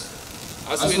Jesus.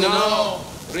 As we now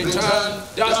return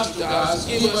dust to dust,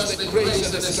 give us the grace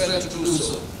and the strength to do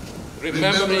so,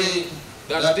 remembering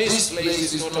that this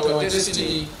place is not our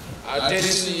destiny. Our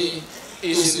destiny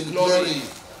is in glory,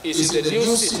 is in the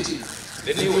new city,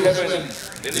 the new heaven,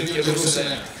 the new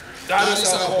Jerusalem. That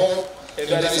is our hope and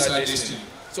that is our destiny.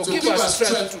 So give us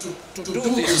strength to do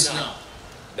this now,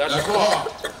 that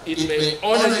God, it may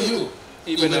honor you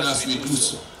even as we do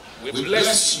so. We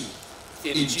bless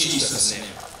you in Jesus'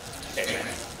 name. Amen.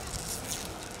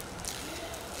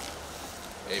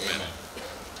 Amen.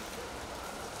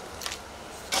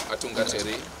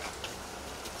 Atungateri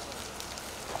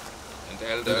and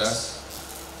elders.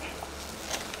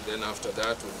 Then after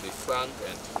that will be Frank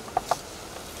and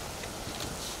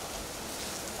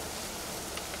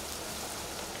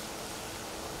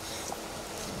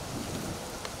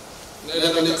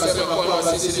neno likasema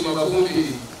kwamba sisi ni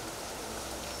mavumbi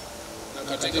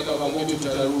na katika mavumbi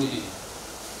tutarudi.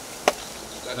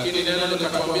 Lakini neno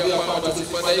likatuambia kwamba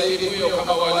tusifadhaike moyo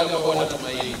kama wale ambao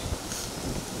wanatumaini,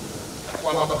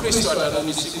 kwamba Kristo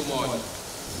atarudi siku moja.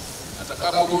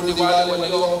 Atakaporudi wale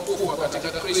waliokufa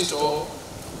katika Kristo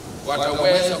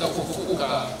wataweza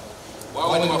kufufuka,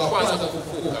 wawe ni wa kwanza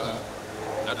kufufuka,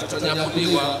 na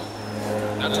tutanyakuliwa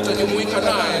na tutajumuika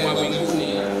naye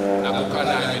mawinguni na kukaa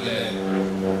naye milele.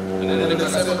 Na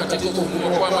nikasema katika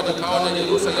ufunuo kwamba nikaona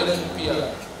Yerusalemu mpya,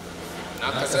 na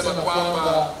akasema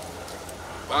kwamba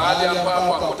baada ya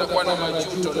hapo hakutakuwa na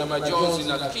majuto na majonzi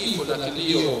na kifo na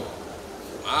kilio,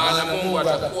 maana Mungu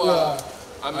atakuwa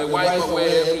amewipe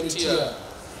away every tear.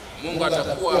 Mungu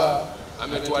atakuwa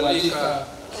ametualika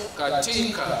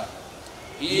katika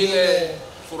ile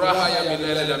furaha ya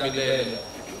milele na milele.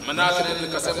 Manake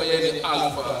nikasema yeye ni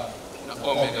Alpha na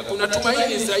Omega. Kuna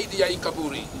tumaini zaidi ya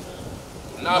ikaburi.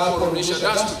 Tunaporudisha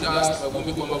dust to dust,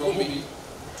 mavumbi kwa mavumbi,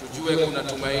 tujue kuna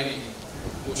tumaini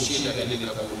kushinda ile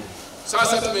kaburi.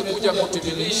 Sasa tumekuja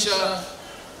kutimilisha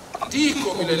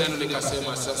ndiko vile neno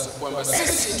likasema sasa kwamba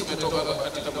sisi tumetoka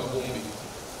katika mavumbi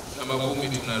na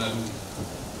mavumbi tunarudi.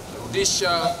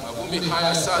 Rudisha mavumbi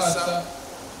haya sasa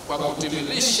kwa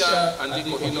kutimilisha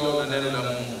andiko hilo na neno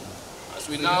la Mungu. As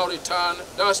we now return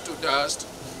dust to dust,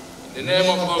 in the name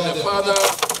of God the Father,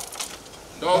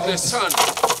 and of the Son,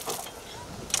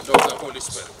 and of the Holy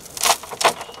Spirit.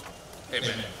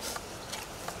 Amen.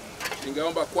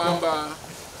 Ningeomba kwamba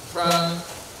Frank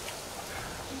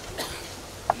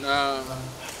na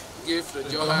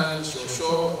Gift Johan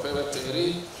Shosho pewe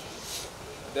teri,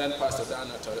 then Pastor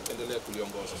Dan ataendelea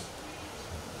kuliongoza.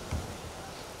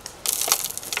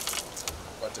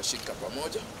 Watashika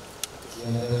pamoja.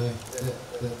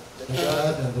 The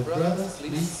dad and the brothers,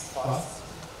 please pass.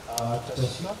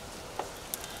 Tashima.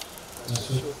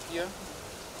 Here.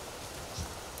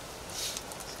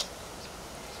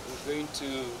 We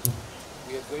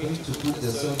are going to put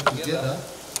the song together.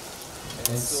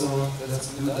 And so let's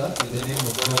do that in the name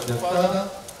of God the Father,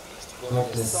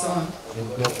 God the Son, and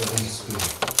God the Holy Spirit.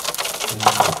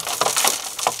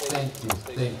 Thank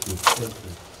you.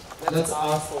 Let's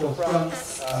ask for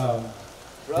Frank's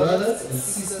brothers and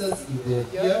sisters, if they're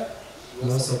here,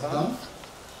 you also come.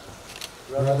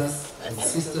 Brothers and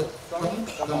sisters,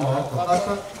 kama wako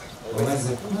hapa,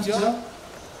 waweze kuja.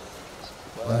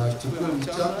 Chukua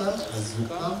mchanga as you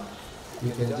come.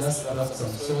 You can just grab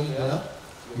some soil there.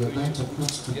 We are going to put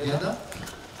together.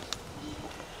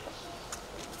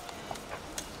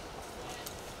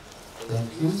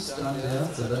 Thank you. Stand there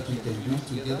so that we can do it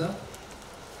together.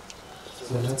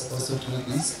 So let's also do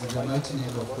this in the mighty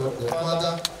name of God, the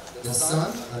Father, the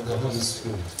Son, and the Holy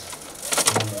Spirit.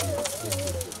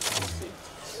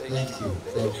 Thank you.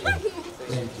 Thank you.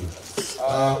 Thank you.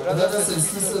 Brothers and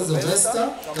sisters of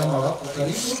Esther, kama wako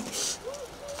karibu.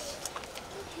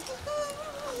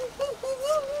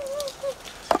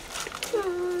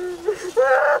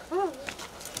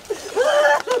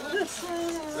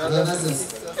 Brothers and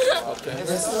sisters of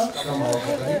Esther, kama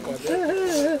wako karibu.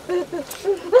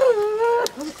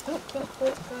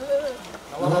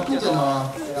 Na wanakuja na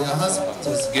their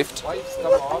husband's gift.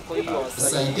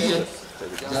 Saidie,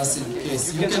 just in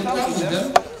case. You can come with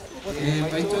them.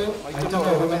 Maito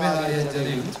waume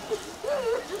hawajajaribu.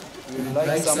 We would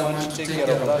like someone to take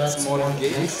care of that small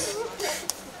gate.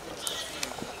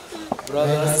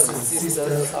 Brothers and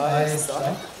sisters, I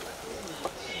start.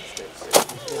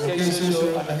 Okay, so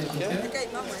okay,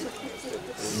 mama.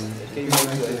 Okay,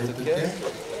 okay.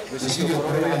 We should go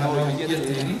for in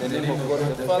the name of God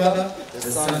the Father, the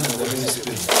Son, and the Holy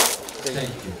Spirit.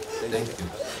 Thank you. Thank you.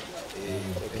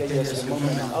 Okay, just a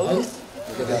moment out.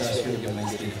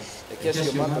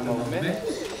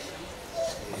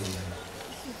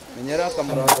 Menyerah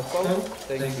kamera kau.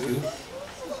 Thank you.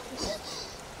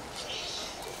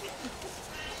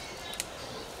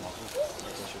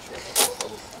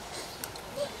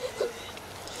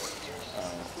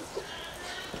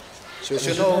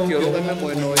 Shoshono kioro kami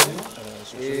moeno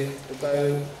e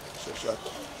tukai shosho.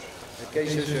 Okay,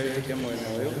 shosho kami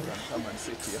moeno come and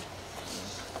sit here.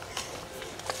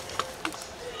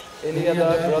 Any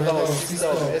other brother or sister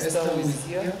of Esther who is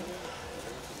here?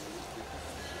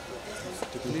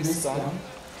 To please stand.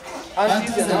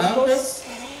 Aunties and uncles?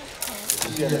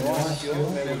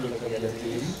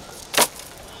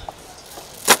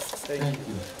 Thank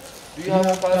you. Do you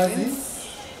have cousins?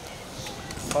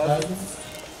 Cousins?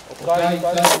 Okay,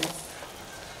 cousins?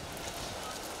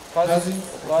 Cousins?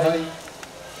 Okay.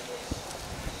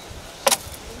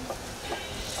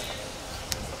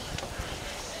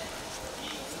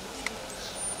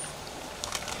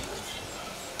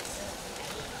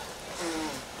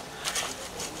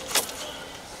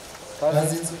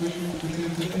 Cousins,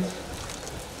 quickly.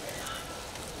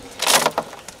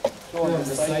 Go on the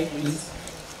side, please.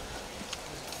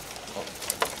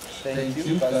 Thank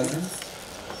you, cousins.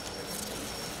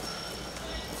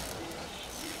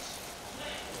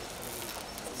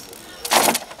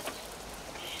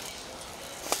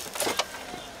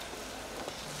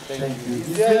 Thank you.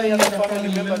 Is there any other family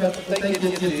member that would take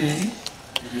it here?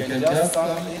 You can just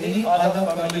come. Any other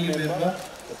family member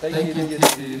that take it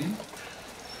here?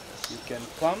 You can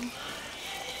come.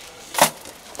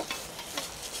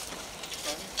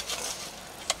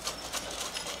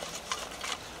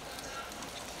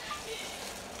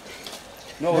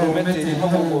 No, remete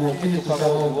hapo kitu kama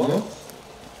huo.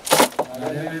 Na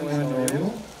leo mwenyewe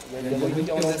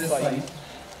ndio on the side.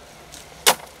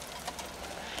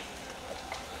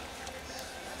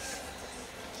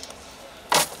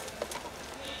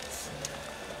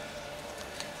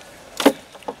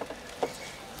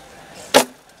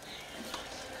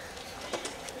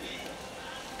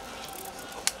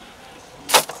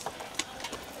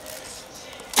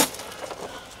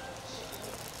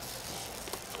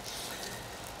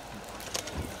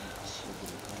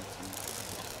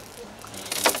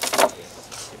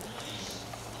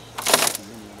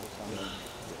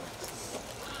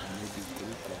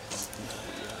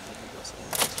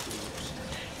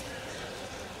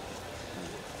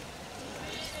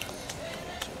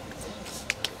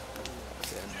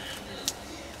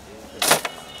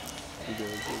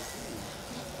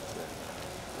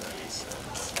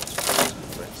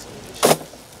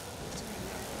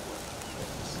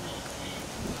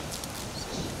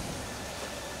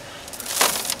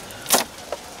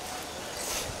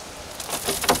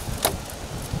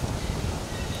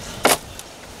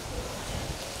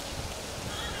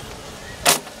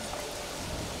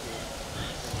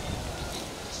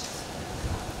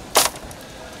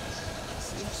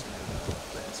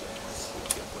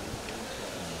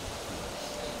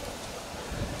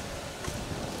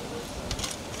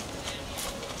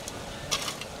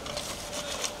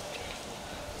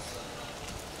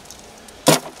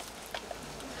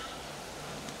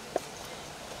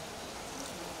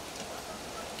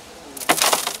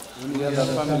 Any other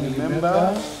family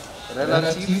member,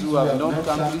 relatives who have not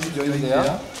come, please join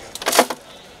there.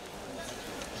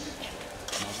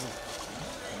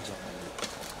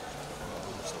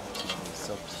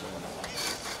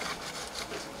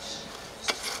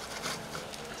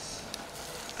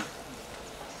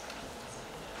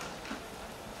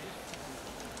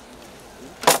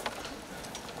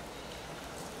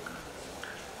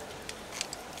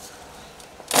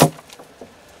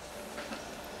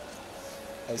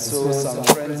 I saw some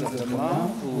friends of the mom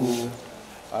who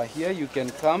are here. You can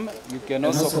come. You can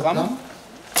also come.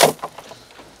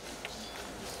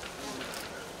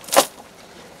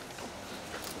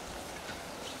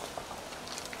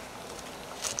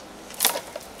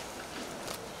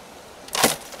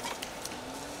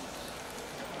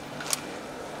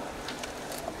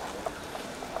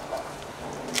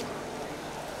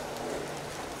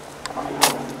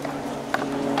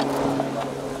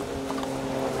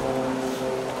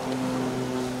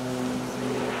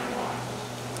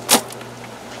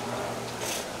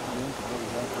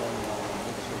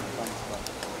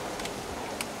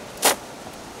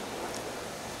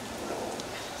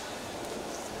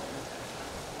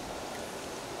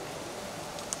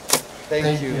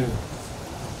 Thank you.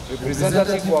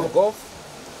 Representative wa golf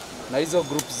na hizo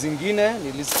group zingine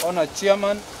niliona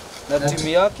chairman na timu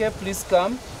yake, please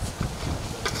come.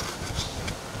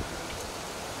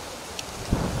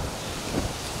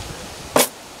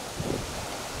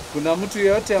 Kuna mtu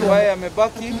yeyote ambaye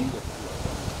amebaki?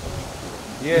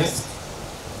 Yes.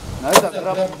 Naweza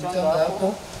grab mchanga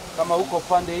hapo kama uko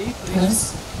pande hii, please.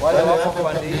 Wale wako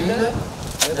pande ile.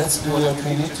 Let's do what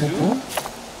we need to do.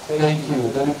 Thank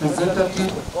you. The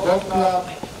representative, golf club,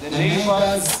 the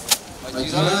neighbors,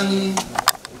 majirani,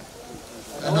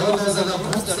 and all those other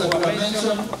groups that were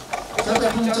mentioned.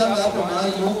 Chota tu mchanga hapo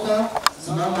mahali huko,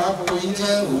 simama hapo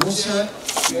nje, urushe.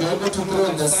 You're able to throw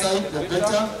on the side, the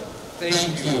better.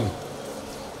 Thank you.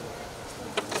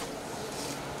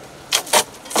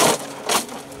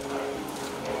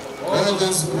 All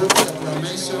those groups that were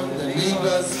mentioned, the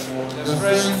neighbors, the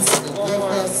friends, the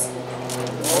golfers,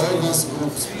 all those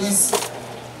groups, please.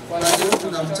 Pale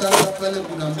kuna mchanga, pale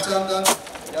kuna mchanga,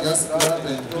 just grab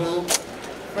and throw.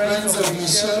 Friends of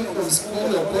Michele from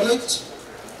school or college,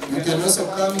 you can also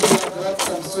come here, grab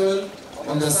some soil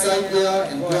on the side there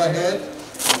and go ahead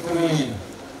and throw in.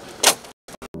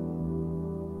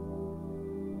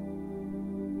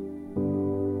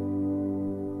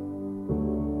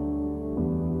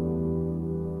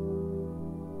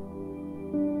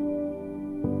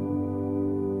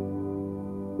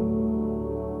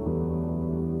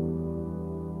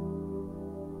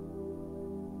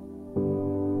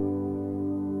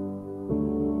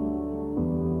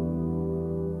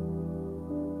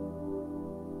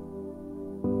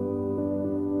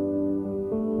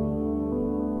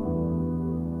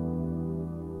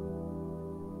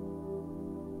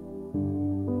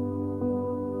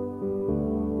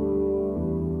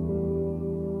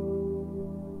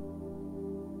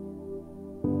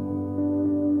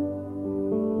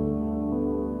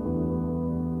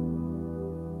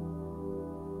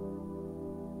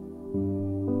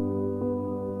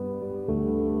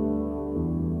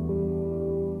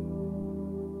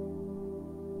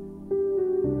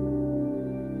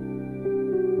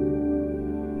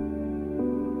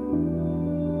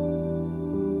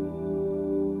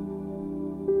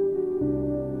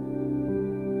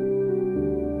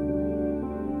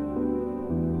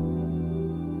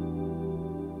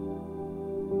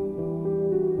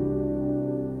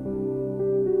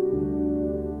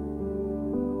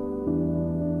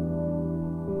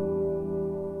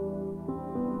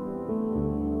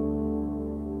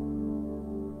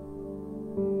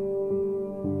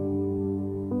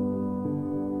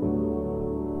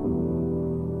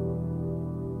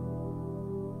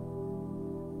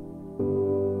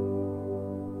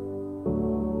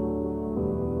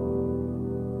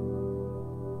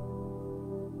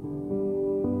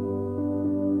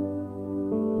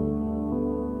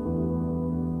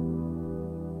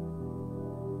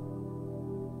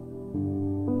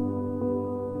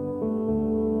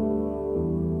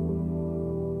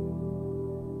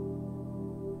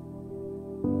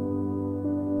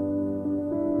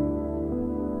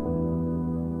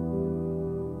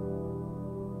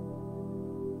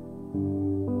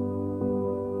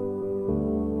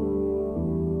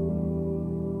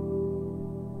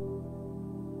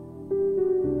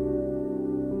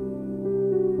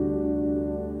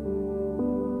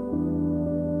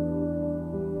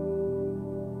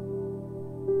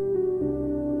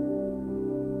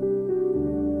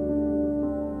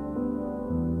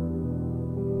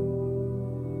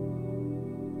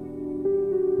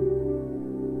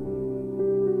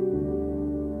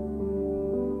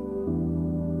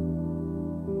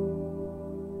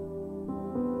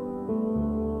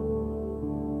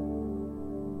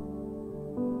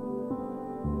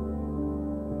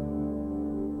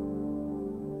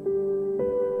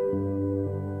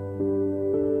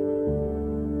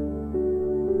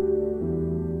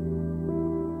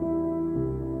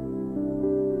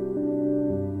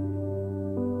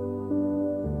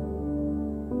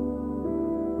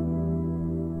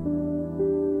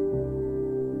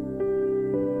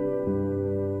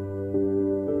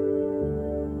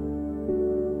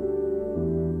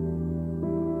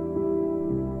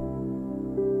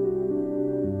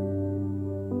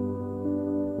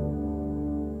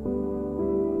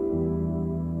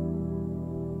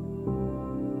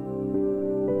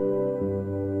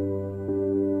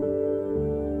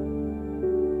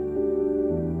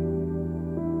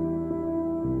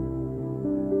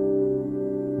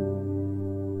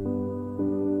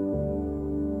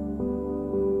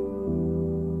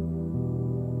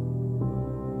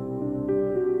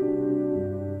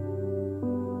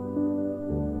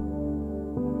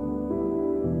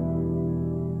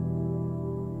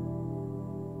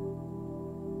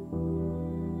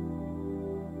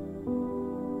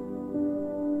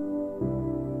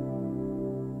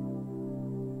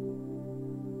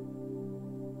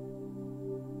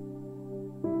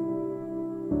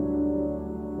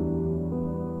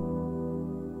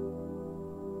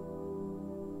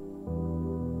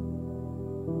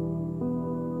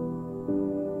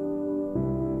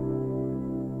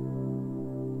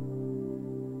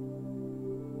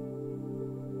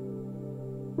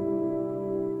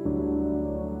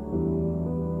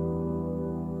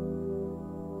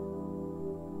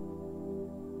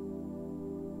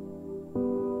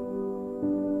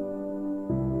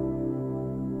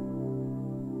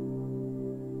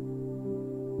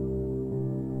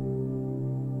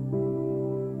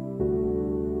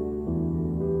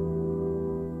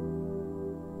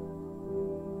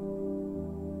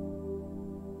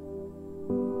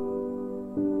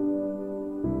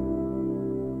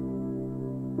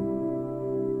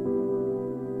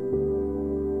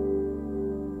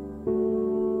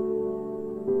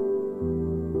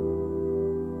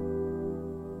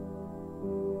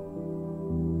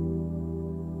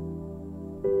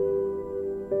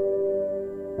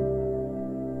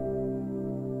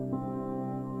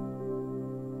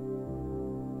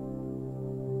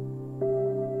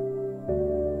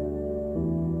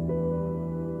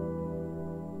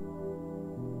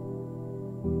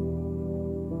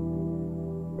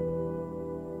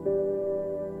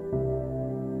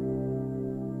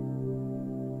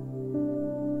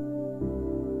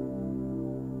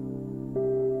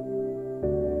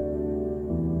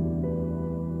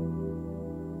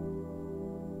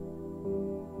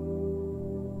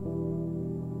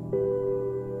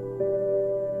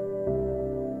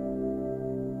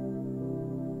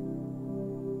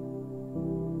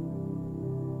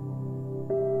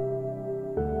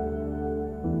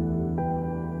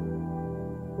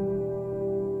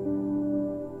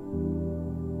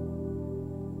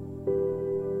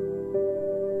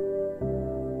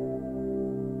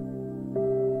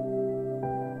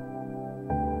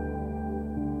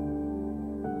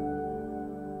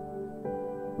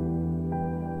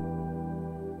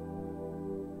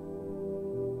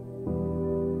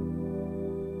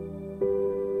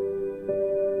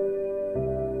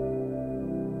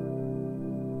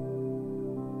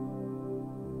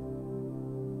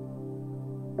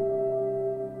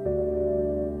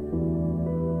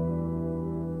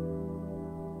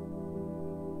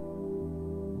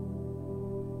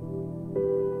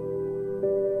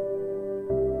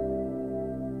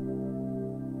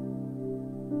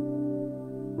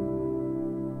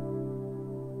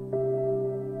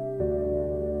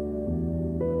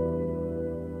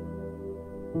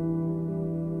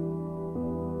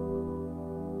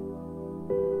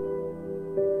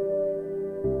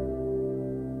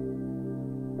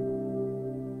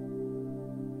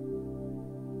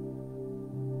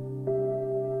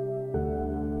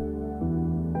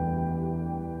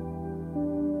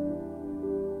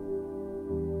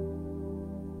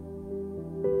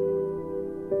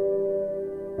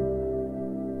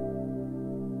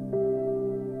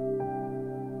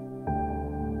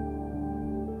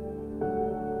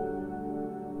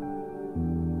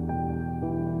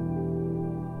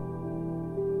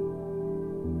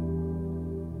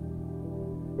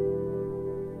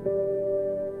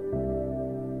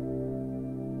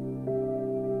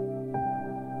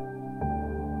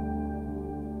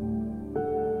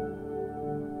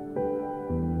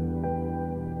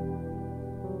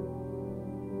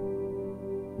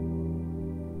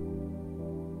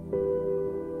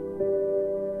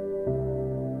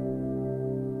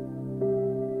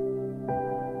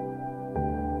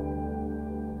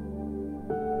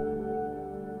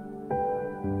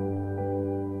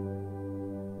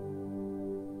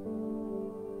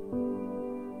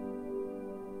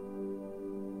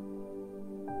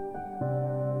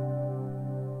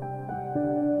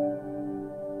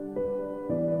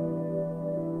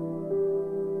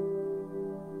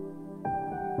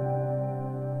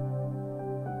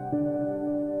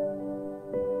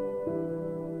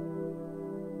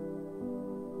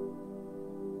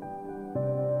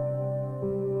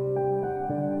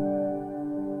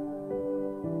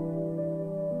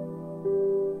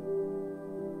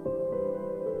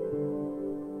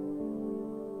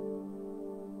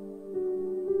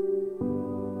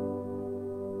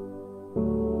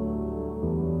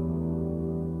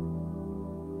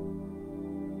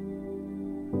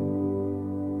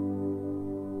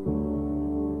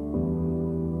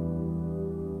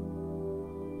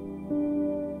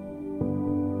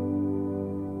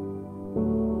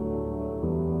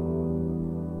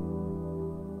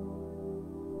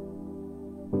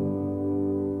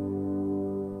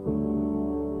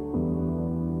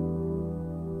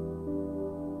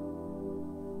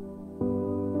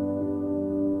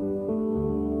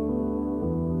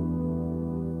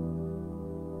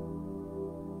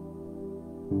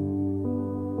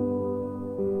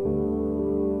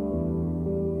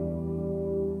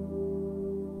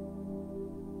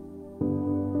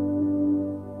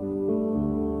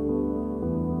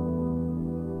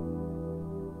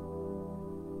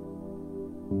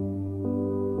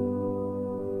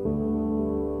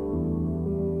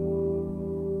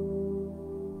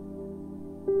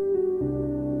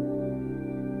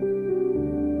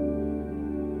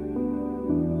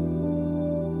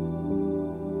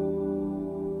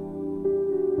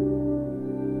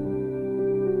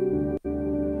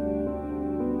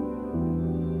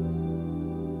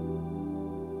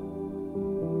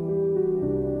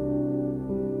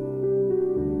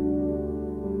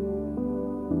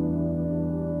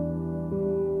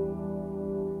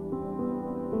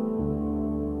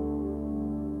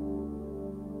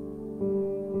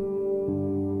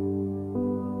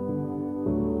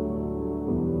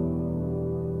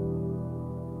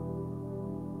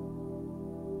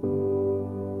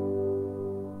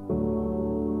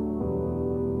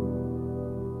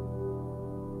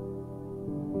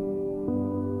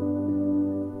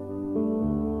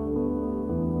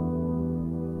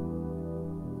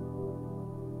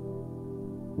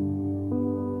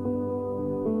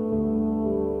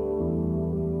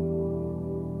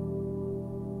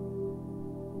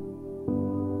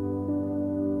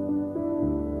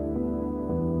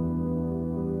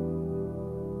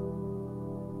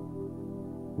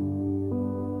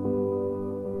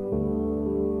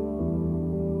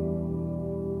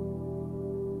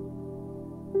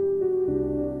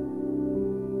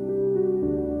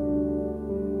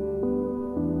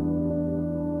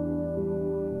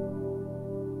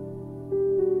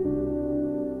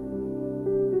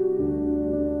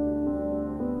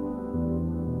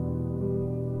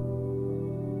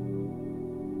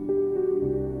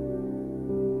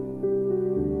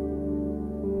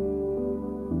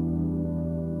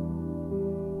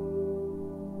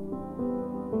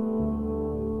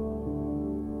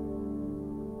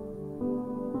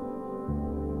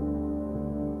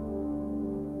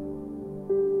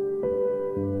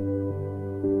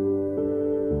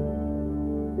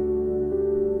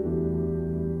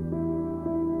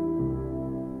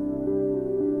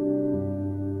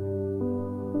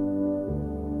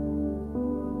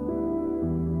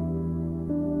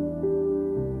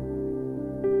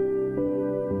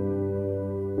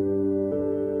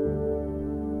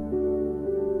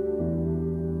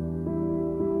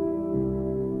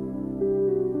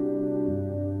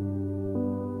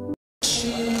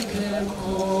 nishike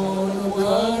mkono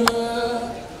Bwana,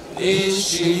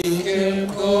 nishike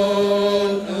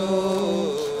mkono,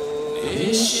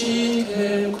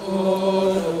 nishike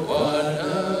mkono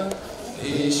Bwana,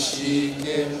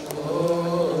 nishike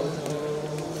mkono.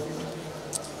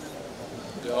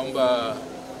 Naomba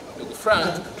ndugu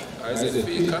Frank aweze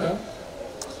kufika,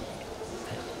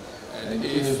 and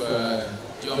if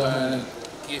Johan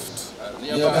Gift are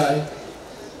nearby,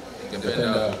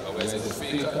 ningependa aweze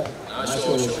kufika na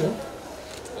Shosho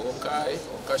Okai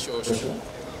Okashosho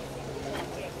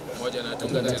moja na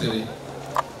Tungatiri.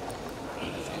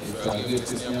 If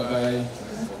Gift is nearby,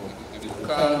 give it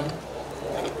come.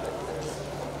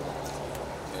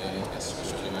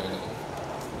 Especially when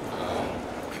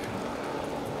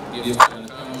Gift can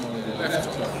come on the left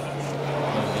on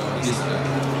this side.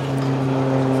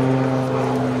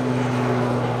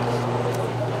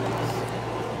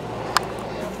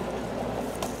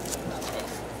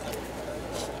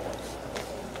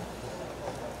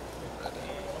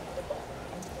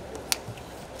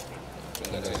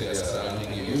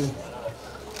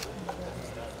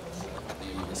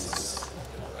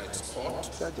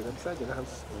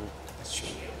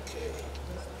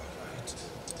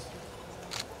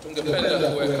 Tungependa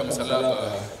kuweka msalaba,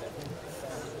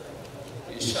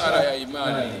 ishara ya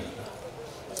imani.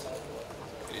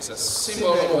 It is a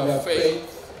symbol of our faith,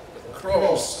 the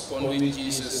cross on which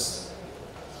Jesus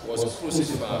was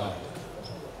crucified.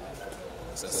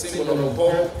 It's a symbol of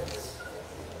hope,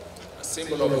 a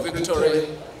symbol of victory,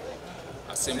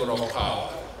 a symbol of power.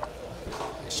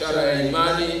 Ishara ya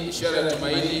imani, ishara ya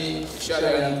tumaini, ishara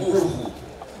ya nguvu,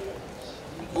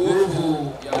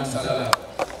 nguvu ya msalaba,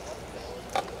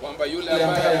 kwamba yule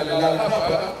ambaye amelala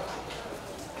hapa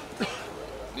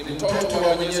ni mtoto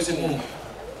wa Mwenyezi Mungu,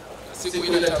 na siku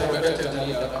ile tarumbeta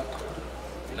italia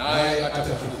naye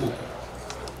atafufuka.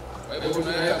 Kwa hivyo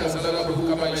tunaweka msalaba huu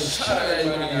kama ishara ya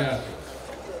imani yake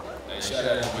na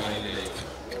ishara ya tumaini letu.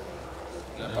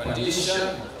 Tunapandisha,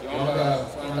 tunaomba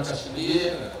Frank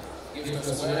ashikilie Gift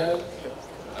as well,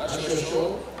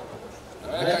 Ashosho,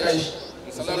 naweka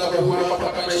msalaba huu hapa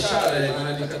kama ishara ya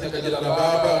imani katika jina la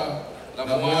Baba, la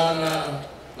Mwana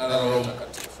na la Roho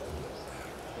Mtakatifu.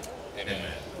 Amen.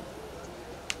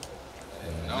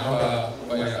 Naomba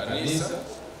kwa ya kanisa,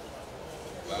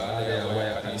 baada ya kwa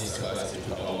ya kanisa basi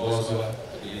tutaongozwa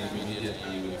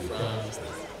immediately with France,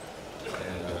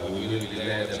 and we will be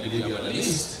led, I believe, on the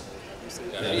list.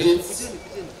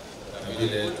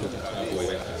 Vile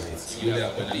tutakavyoweka yule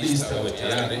hapo na list awe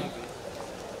tayari,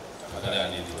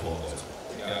 tafadhali tuongoze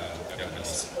ya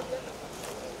kanisa.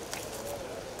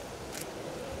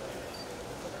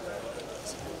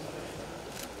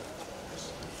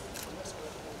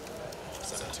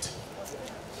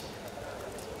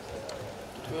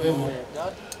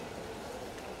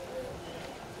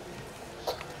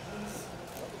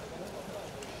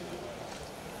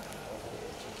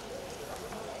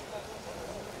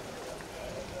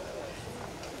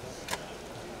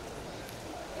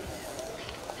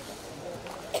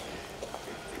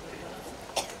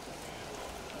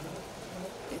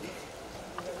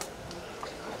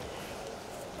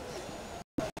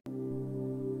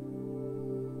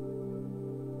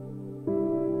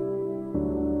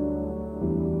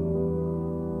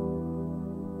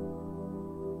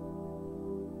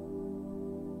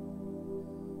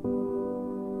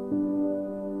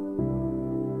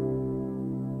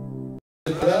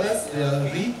 The brothers, they are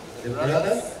the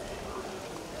brothers.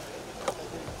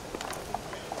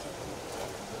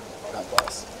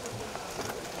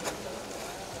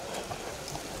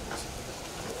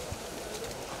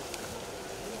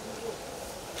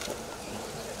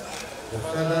 The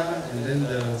father and then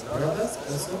the brothers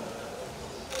also.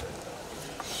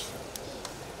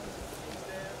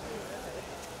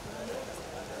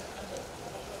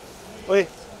 Oi,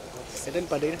 sedang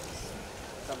pada ini.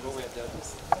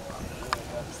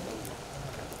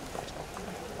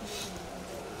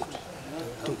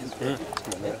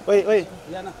 Oi, oi.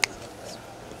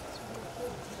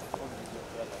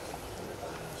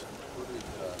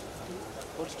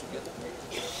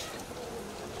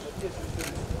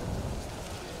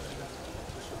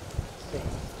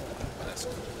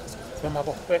 Sema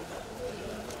hapo.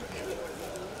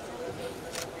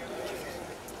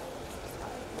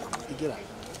 Igira.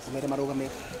 Umere maroga me.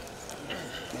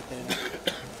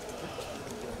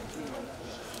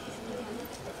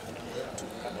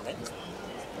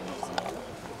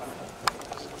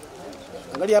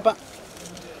 Angalia hapa.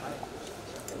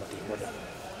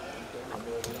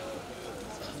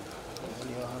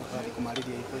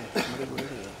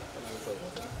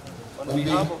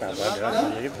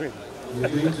 We're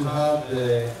going to have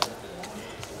the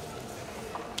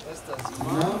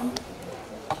mom.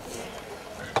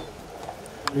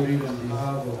 Reading on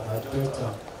behalf of her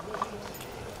daughter.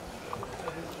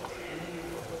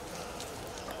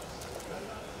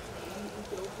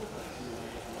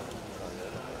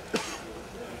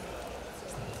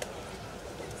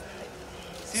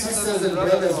 Sisters and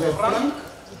brothers wa Frank,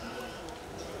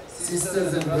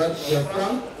 sisters and brothers wa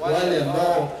Frank, wale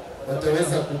ambao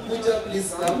wataweza kukuja,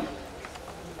 please come.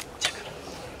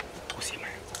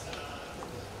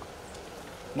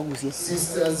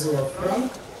 Sisters wa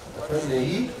Frank, pande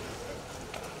hii.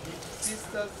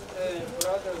 Sisters and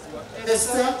brothers wa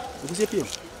Esther.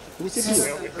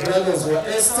 Brothers wa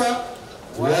Esther,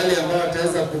 wale ambao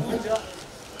wataweza kukuja,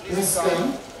 please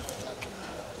come.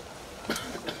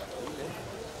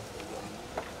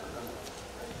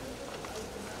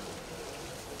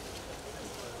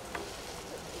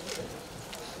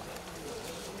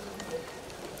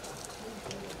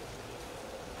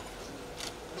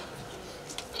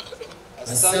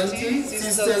 Asante,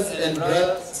 sisters and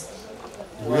brothers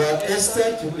wa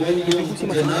Esther, chukueni hiyo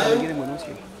mkuja nayo.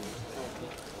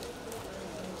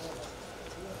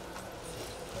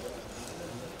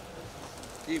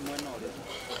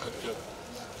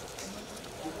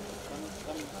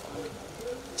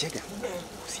 Cheka,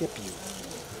 usia pio.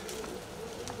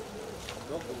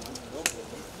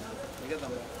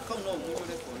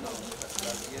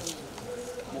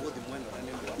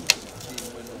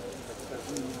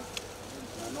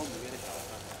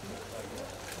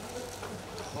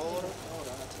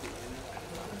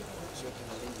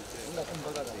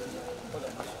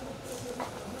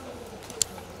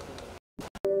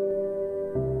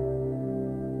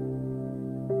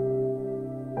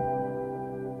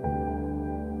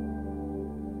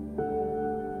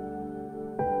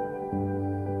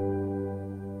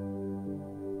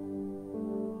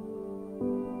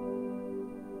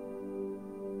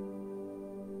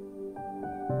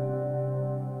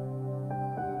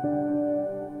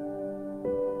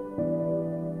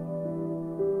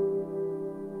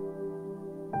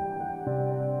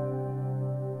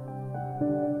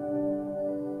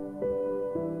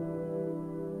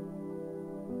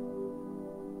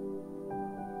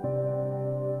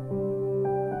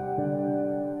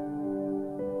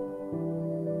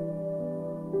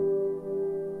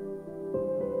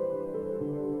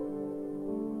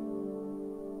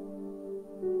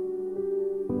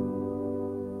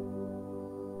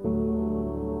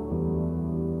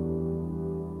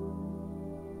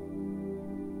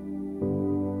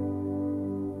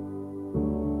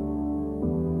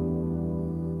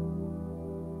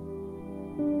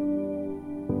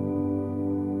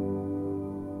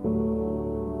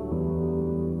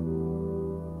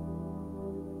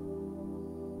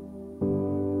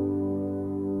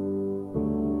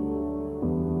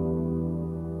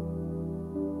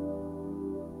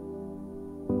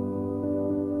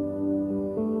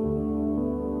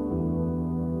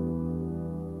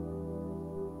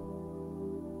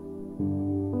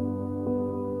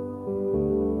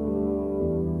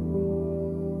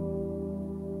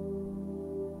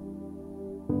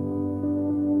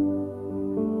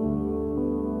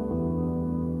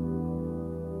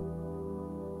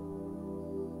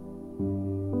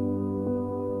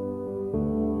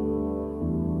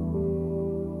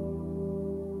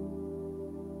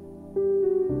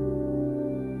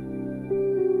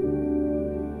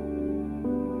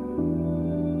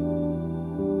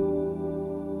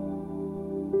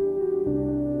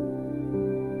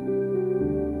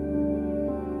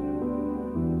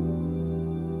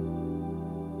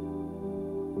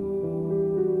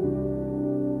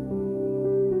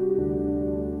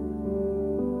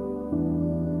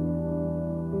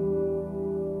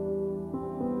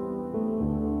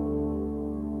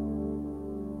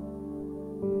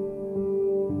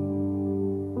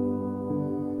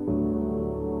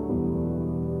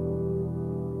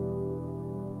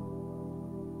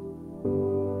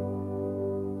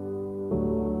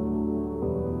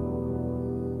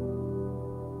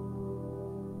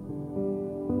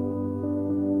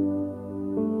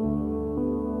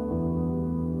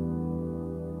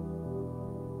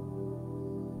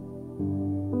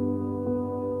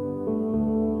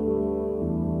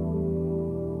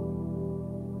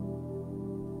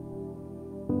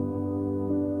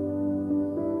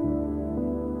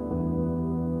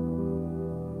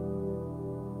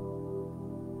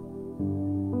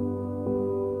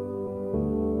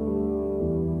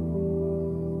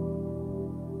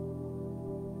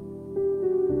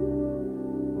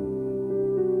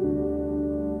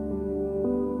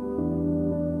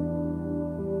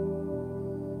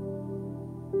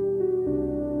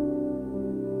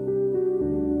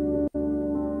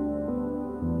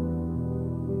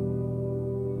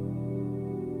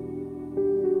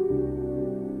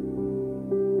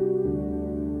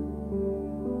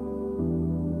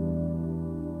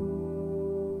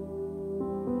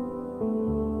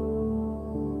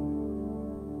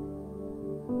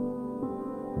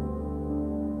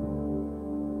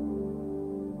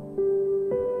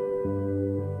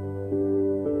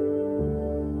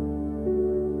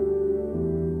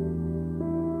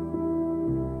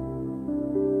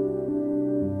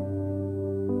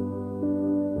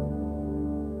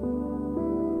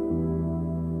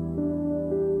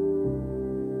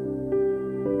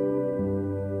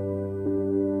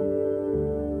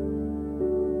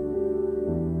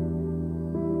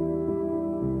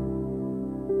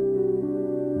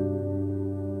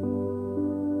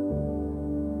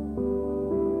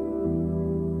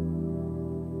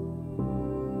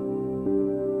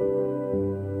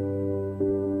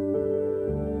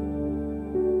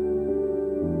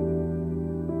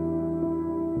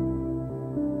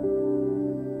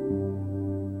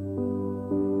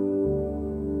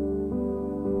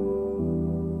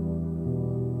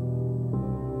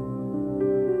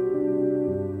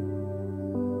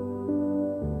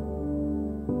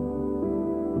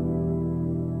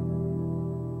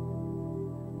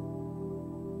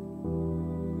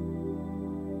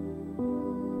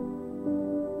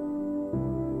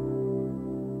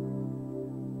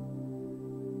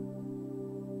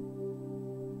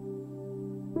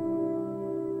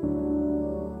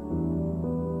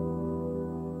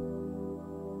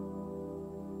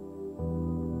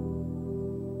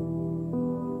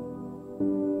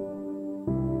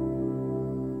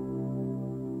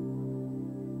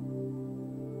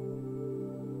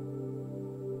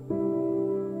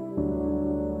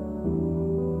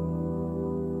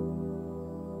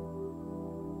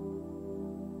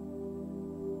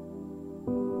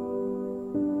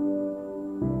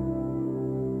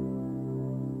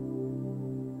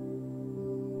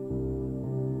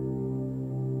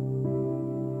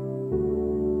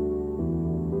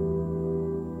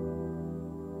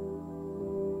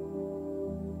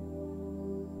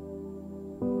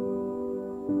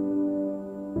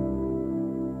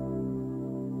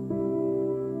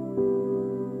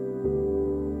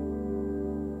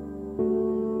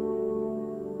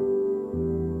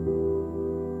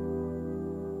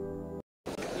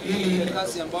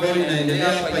 ambayo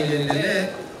inaendelea hapa iendelee.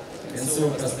 And so,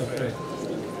 Pastor Fred.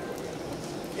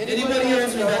 Anybody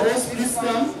else with a horse, please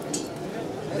come.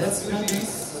 Let's do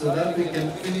this so that we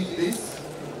can finish this.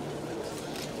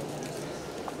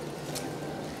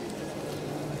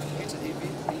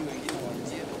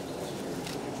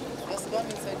 Just come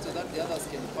inside so that the others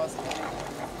can pass by.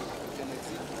 You can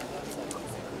exit from that side.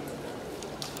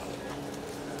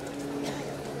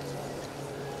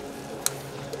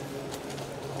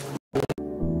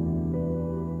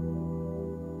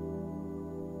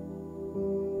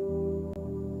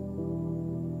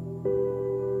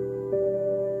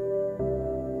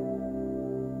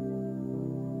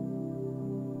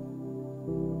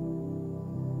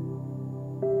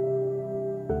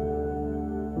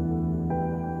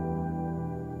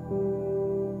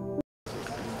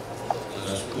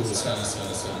 Sana.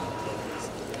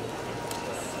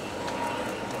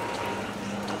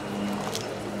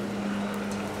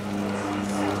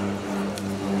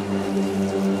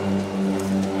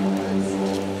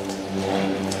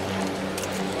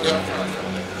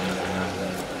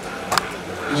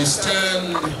 We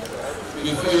stand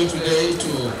before you today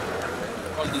to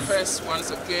confess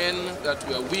once again that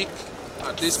we are weak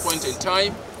at this point in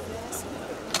time,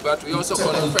 but we also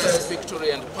confess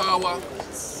victory and power,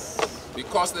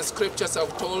 because the scriptures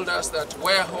have told us that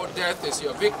where, O death, is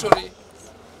your victory,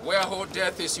 where, O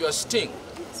death, is your sting.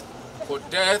 For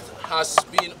death has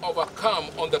been overcome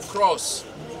on the cross.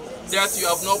 Death, you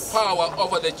have no power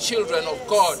over the children of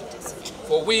God,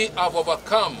 for we have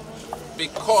overcome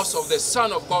because of the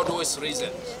Son of God who is risen.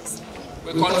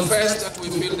 We confess that we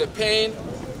feel the pain,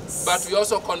 but we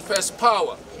also confess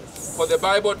power. For the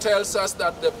Bible tells us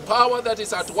that the power that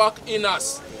is at work in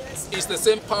us is the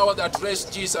same power that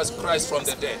raised Jesus Christ from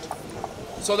the dead.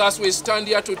 So as we stand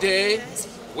here today,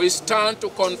 we stand to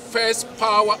confess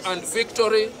power and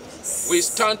victory. We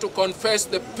stand to confess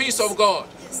the peace of God.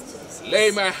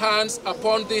 Lay my hands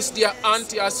upon this dear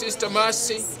auntie, our sister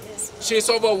Mercy. She is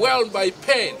overwhelmed by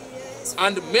pain,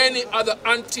 and many other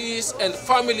aunties and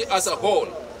family as a whole.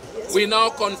 We now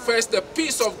confess the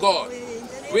peace of God.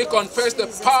 We confess the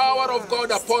power of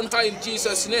God upon her in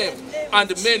Jesus' name,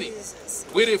 and many.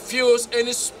 We refuse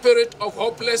any spirit of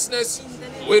hopelessness.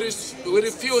 We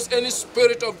refuse any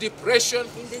spirit of depression.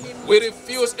 We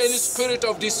refuse any spirit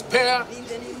of despair.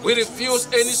 We refuse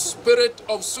any spirit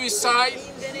of suicide.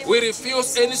 We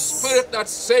refuse any spirit that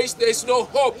says there is no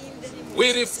hope.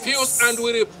 We refuse and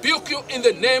we rebuke you in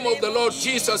the name of the Lord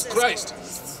Jesus Christ.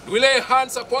 We lay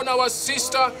hands upon our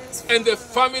sister and the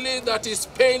family that is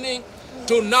paining,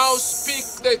 to now speak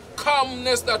the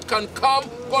calmness that can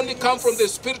only come from the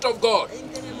Spirit of God,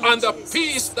 and the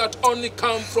peace that only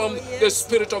comes from the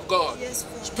Spirit of God.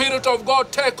 Spirit of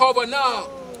God, take over now.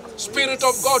 Spirit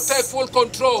of God, take full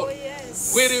control.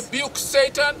 We rebuke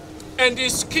Satan and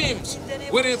his schemes.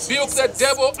 We rebuke the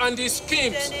devil and his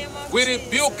schemes. We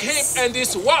rebuke him and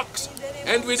his works.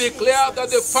 And we declare that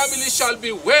the family shall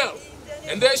be well,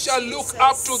 and they shall look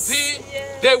up to thee.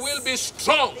 They will be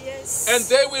strong, and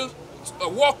they will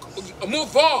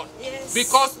move on,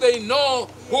 because they know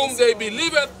whom they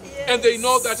believe in, and they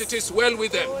know that it is well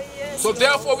with them. So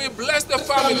therefore we bless the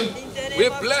family. We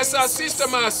bless our sister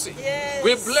Mercy.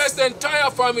 We bless the entire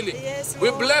family.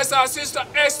 We bless our sister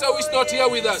Esther, who is not here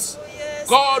with us.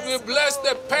 God, we bless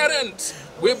the parents.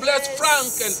 We bless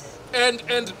Frank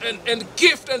and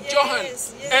Gift and Johan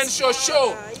and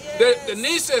Shosho, the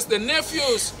nieces, the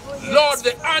nephews, Lord,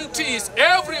 the aunties,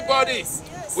 everybody.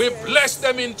 We bless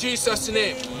them in Jesus'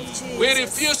 name. We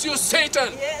refuse you,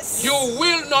 Satan. You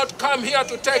will not come here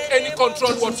to take any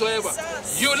control whatsoever.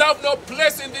 You will have no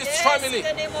place in this family.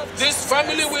 This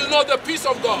family will know the peace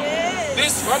of God.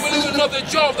 This family will know the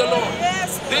joy of the Lord.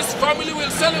 This family will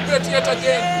celebrate yet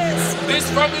again. This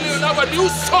family will have a new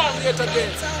song yet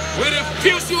again. We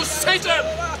refuse you, Satan.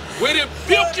 We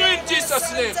rebuke you in Jesus'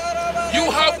 name.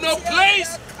 You have no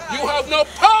place. You have no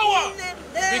power,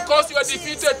 because you were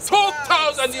defeated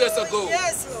 2,000 years ago.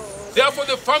 Therefore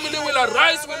the family will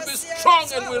arise, will be strong,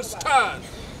 and will stand.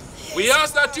 We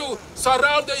ask that you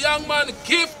surround the young man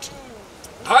Gift.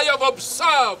 I have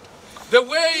observed the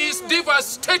way he is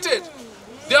devastated.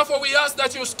 Therefore we ask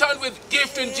that you stand with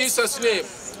Gift in Jesus' name.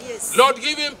 Lord,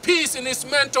 give him peace in his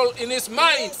mental, in his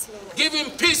mind. Give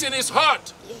him peace in his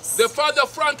heart. The Father,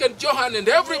 Frank and Johan and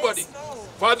everybody.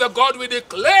 Father God, we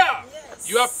declare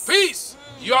your peace,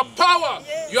 your power,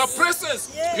 your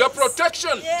presence, your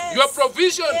protection, your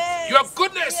provision, your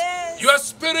goodness, your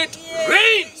spirit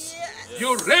reigns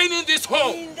You reign in this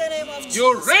home. In the name of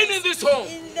You Jesus. reign in this home.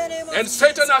 In the name of And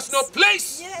Satan has Jesus. no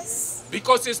place Yes.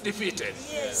 because it's defeated.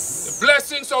 Yes. The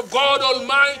blessings of God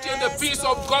Almighty and the peace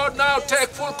of God now take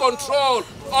full control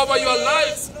over your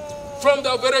life, from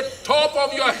the very top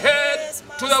of your head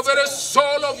to the very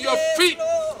sole of your feet,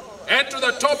 and to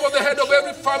the top of the head of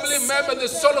every family member and the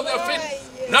sole of their feet.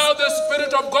 Now the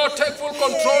Spirit of God take full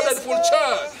control and full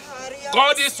charge.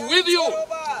 God is with you.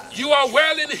 You are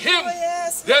well in Him.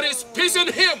 There is peace in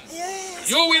Him.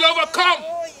 You will overcome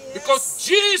because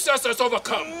Jesus has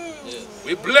overcome.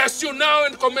 We bless you now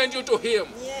and commend you to Him.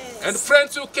 And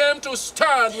friends who came to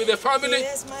stand with the family,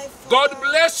 God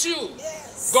bless you.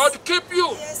 God keep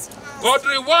you. God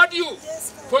reward you,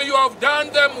 for you have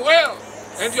done them well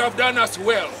and you have done us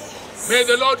well. May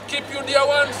the Lord keep you, dear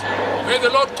ones. May the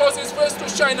Lord cause His face to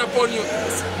shine upon you.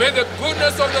 May the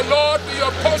goodness of the Lord be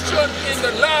your portion in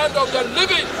the land of the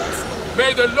living.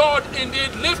 May the Lord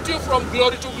indeed lift you from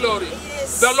glory to glory.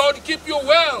 The Lord keep you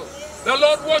well. The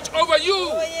Lord watch over you.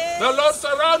 The Lord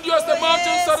surround you as the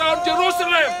mountains surround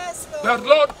Jerusalem. The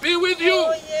Lord be with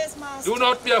you. Do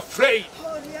not be afraid,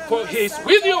 for He is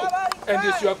with you and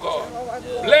is your God.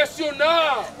 Bless you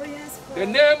now. The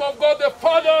name of God the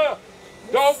Father,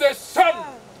 of the Son,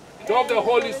 and of the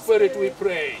Holy Spirit we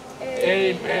pray.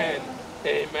 Amen.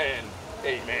 Amen.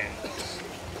 Amen.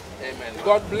 Amen.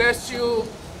 God bless you.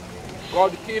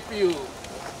 God keep you.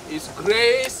 His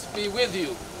grace be with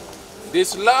you.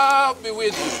 This love be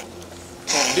with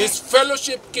you. This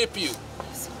fellowship keep you.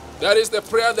 That is the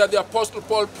prayer that the Apostle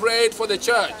Paul prayed for the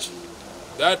church.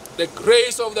 That the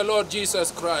grace of the Lord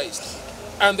Jesus Christ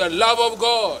and the love of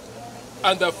God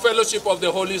and the fellowship of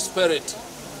the Holy Spirit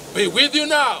be with you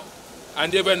now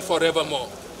and even forevermore.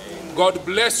 God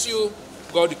bless you.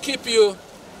 God keep you.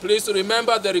 Please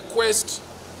remember the request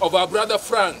of our brother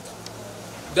Frank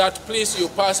that please you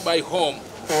pass by home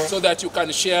so that you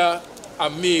can share a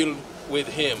meal with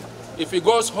him. If he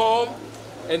goes home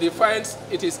and he finds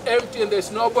it is empty and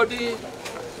there's nobody,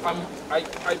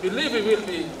 I believe he will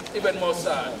be even more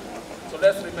sad. So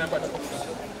let's remember to do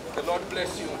so. The Lord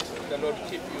bless you. The Lord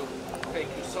keep you. Thank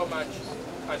you so much.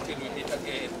 Until we meet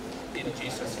again, in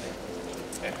Jesus'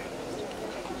 name. Amen.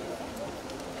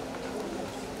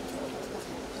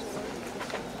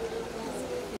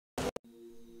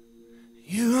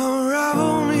 You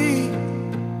unravel me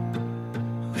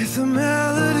with a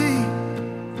melody.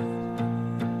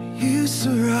 You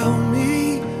surround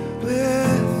me with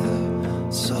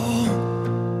a song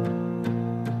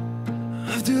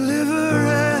of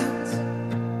deliverance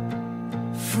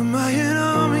from my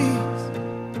enemies,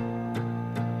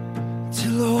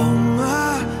 till all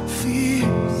my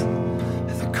fears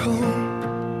are gone.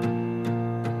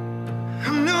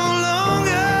 I'm no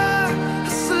longer a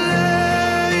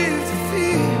slave to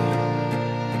fear.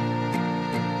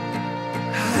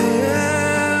 I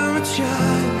am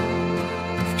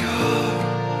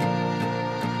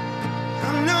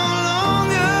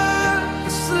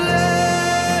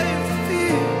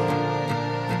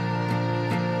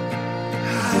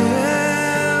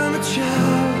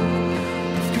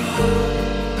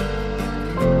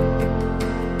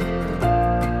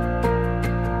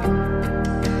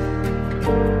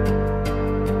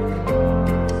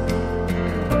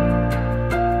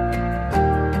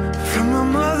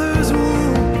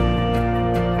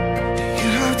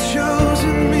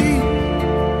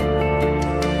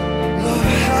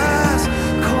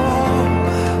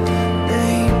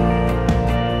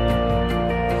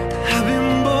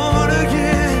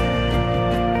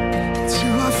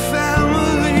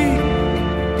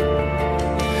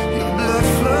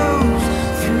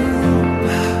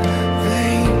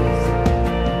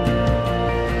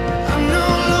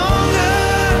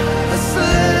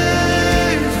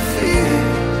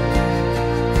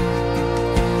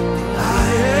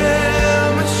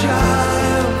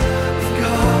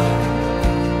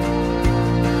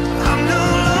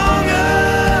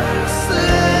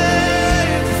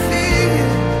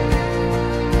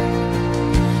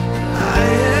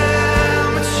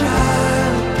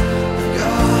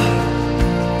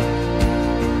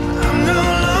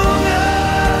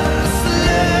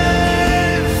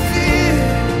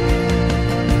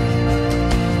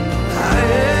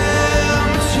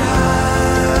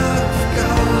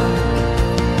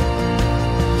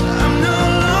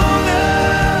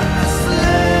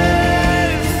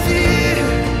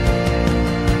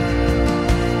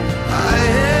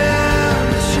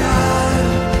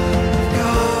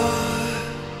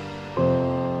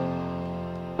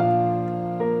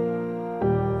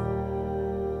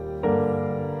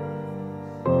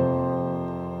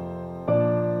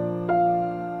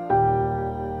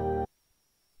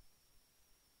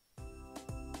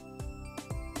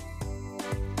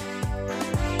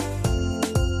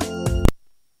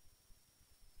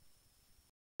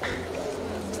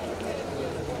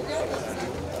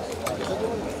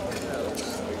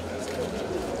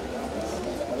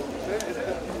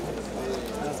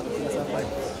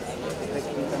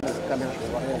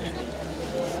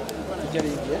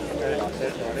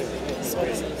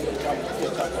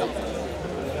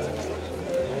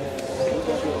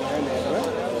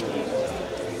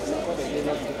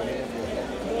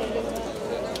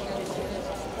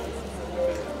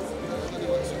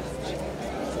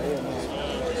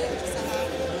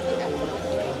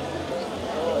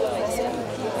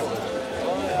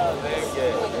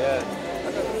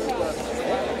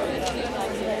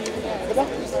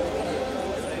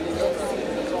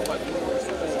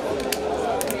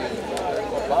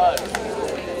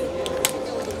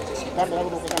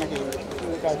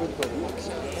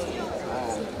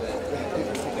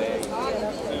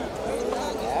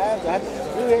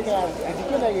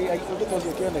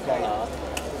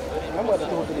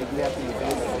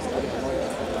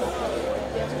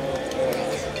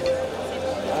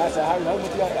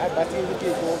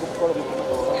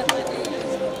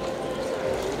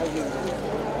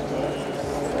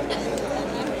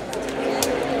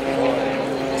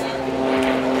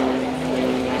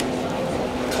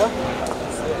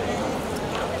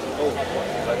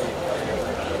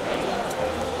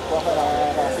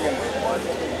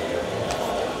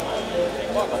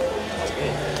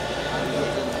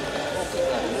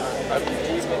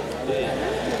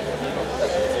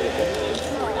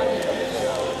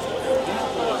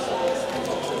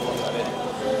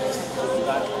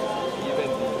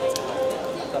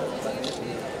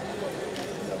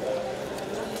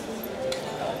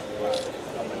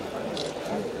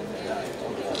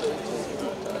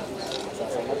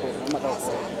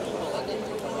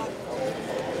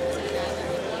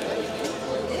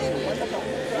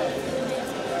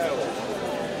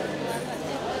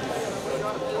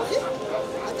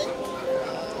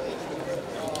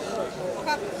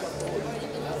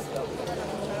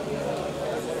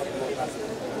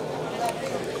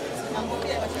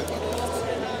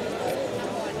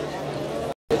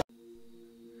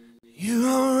You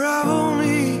unravel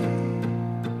me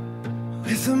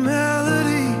with a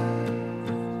melody.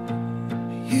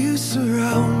 You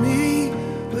surround me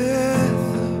with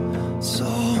a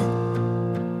song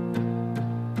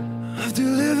of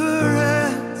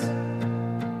deliverance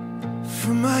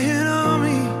from my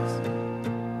enemies,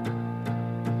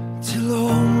 till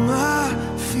all my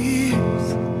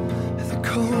fears are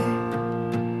gone.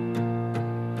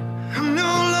 I'm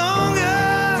no longer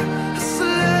a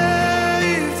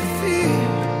slave to fear.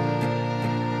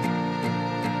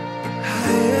 I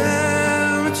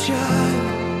am a child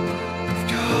of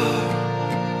God.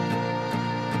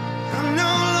 I'm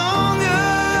no longer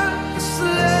a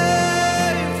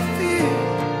slave to fear.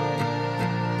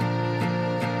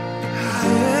 I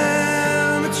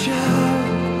am a child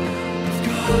of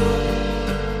God.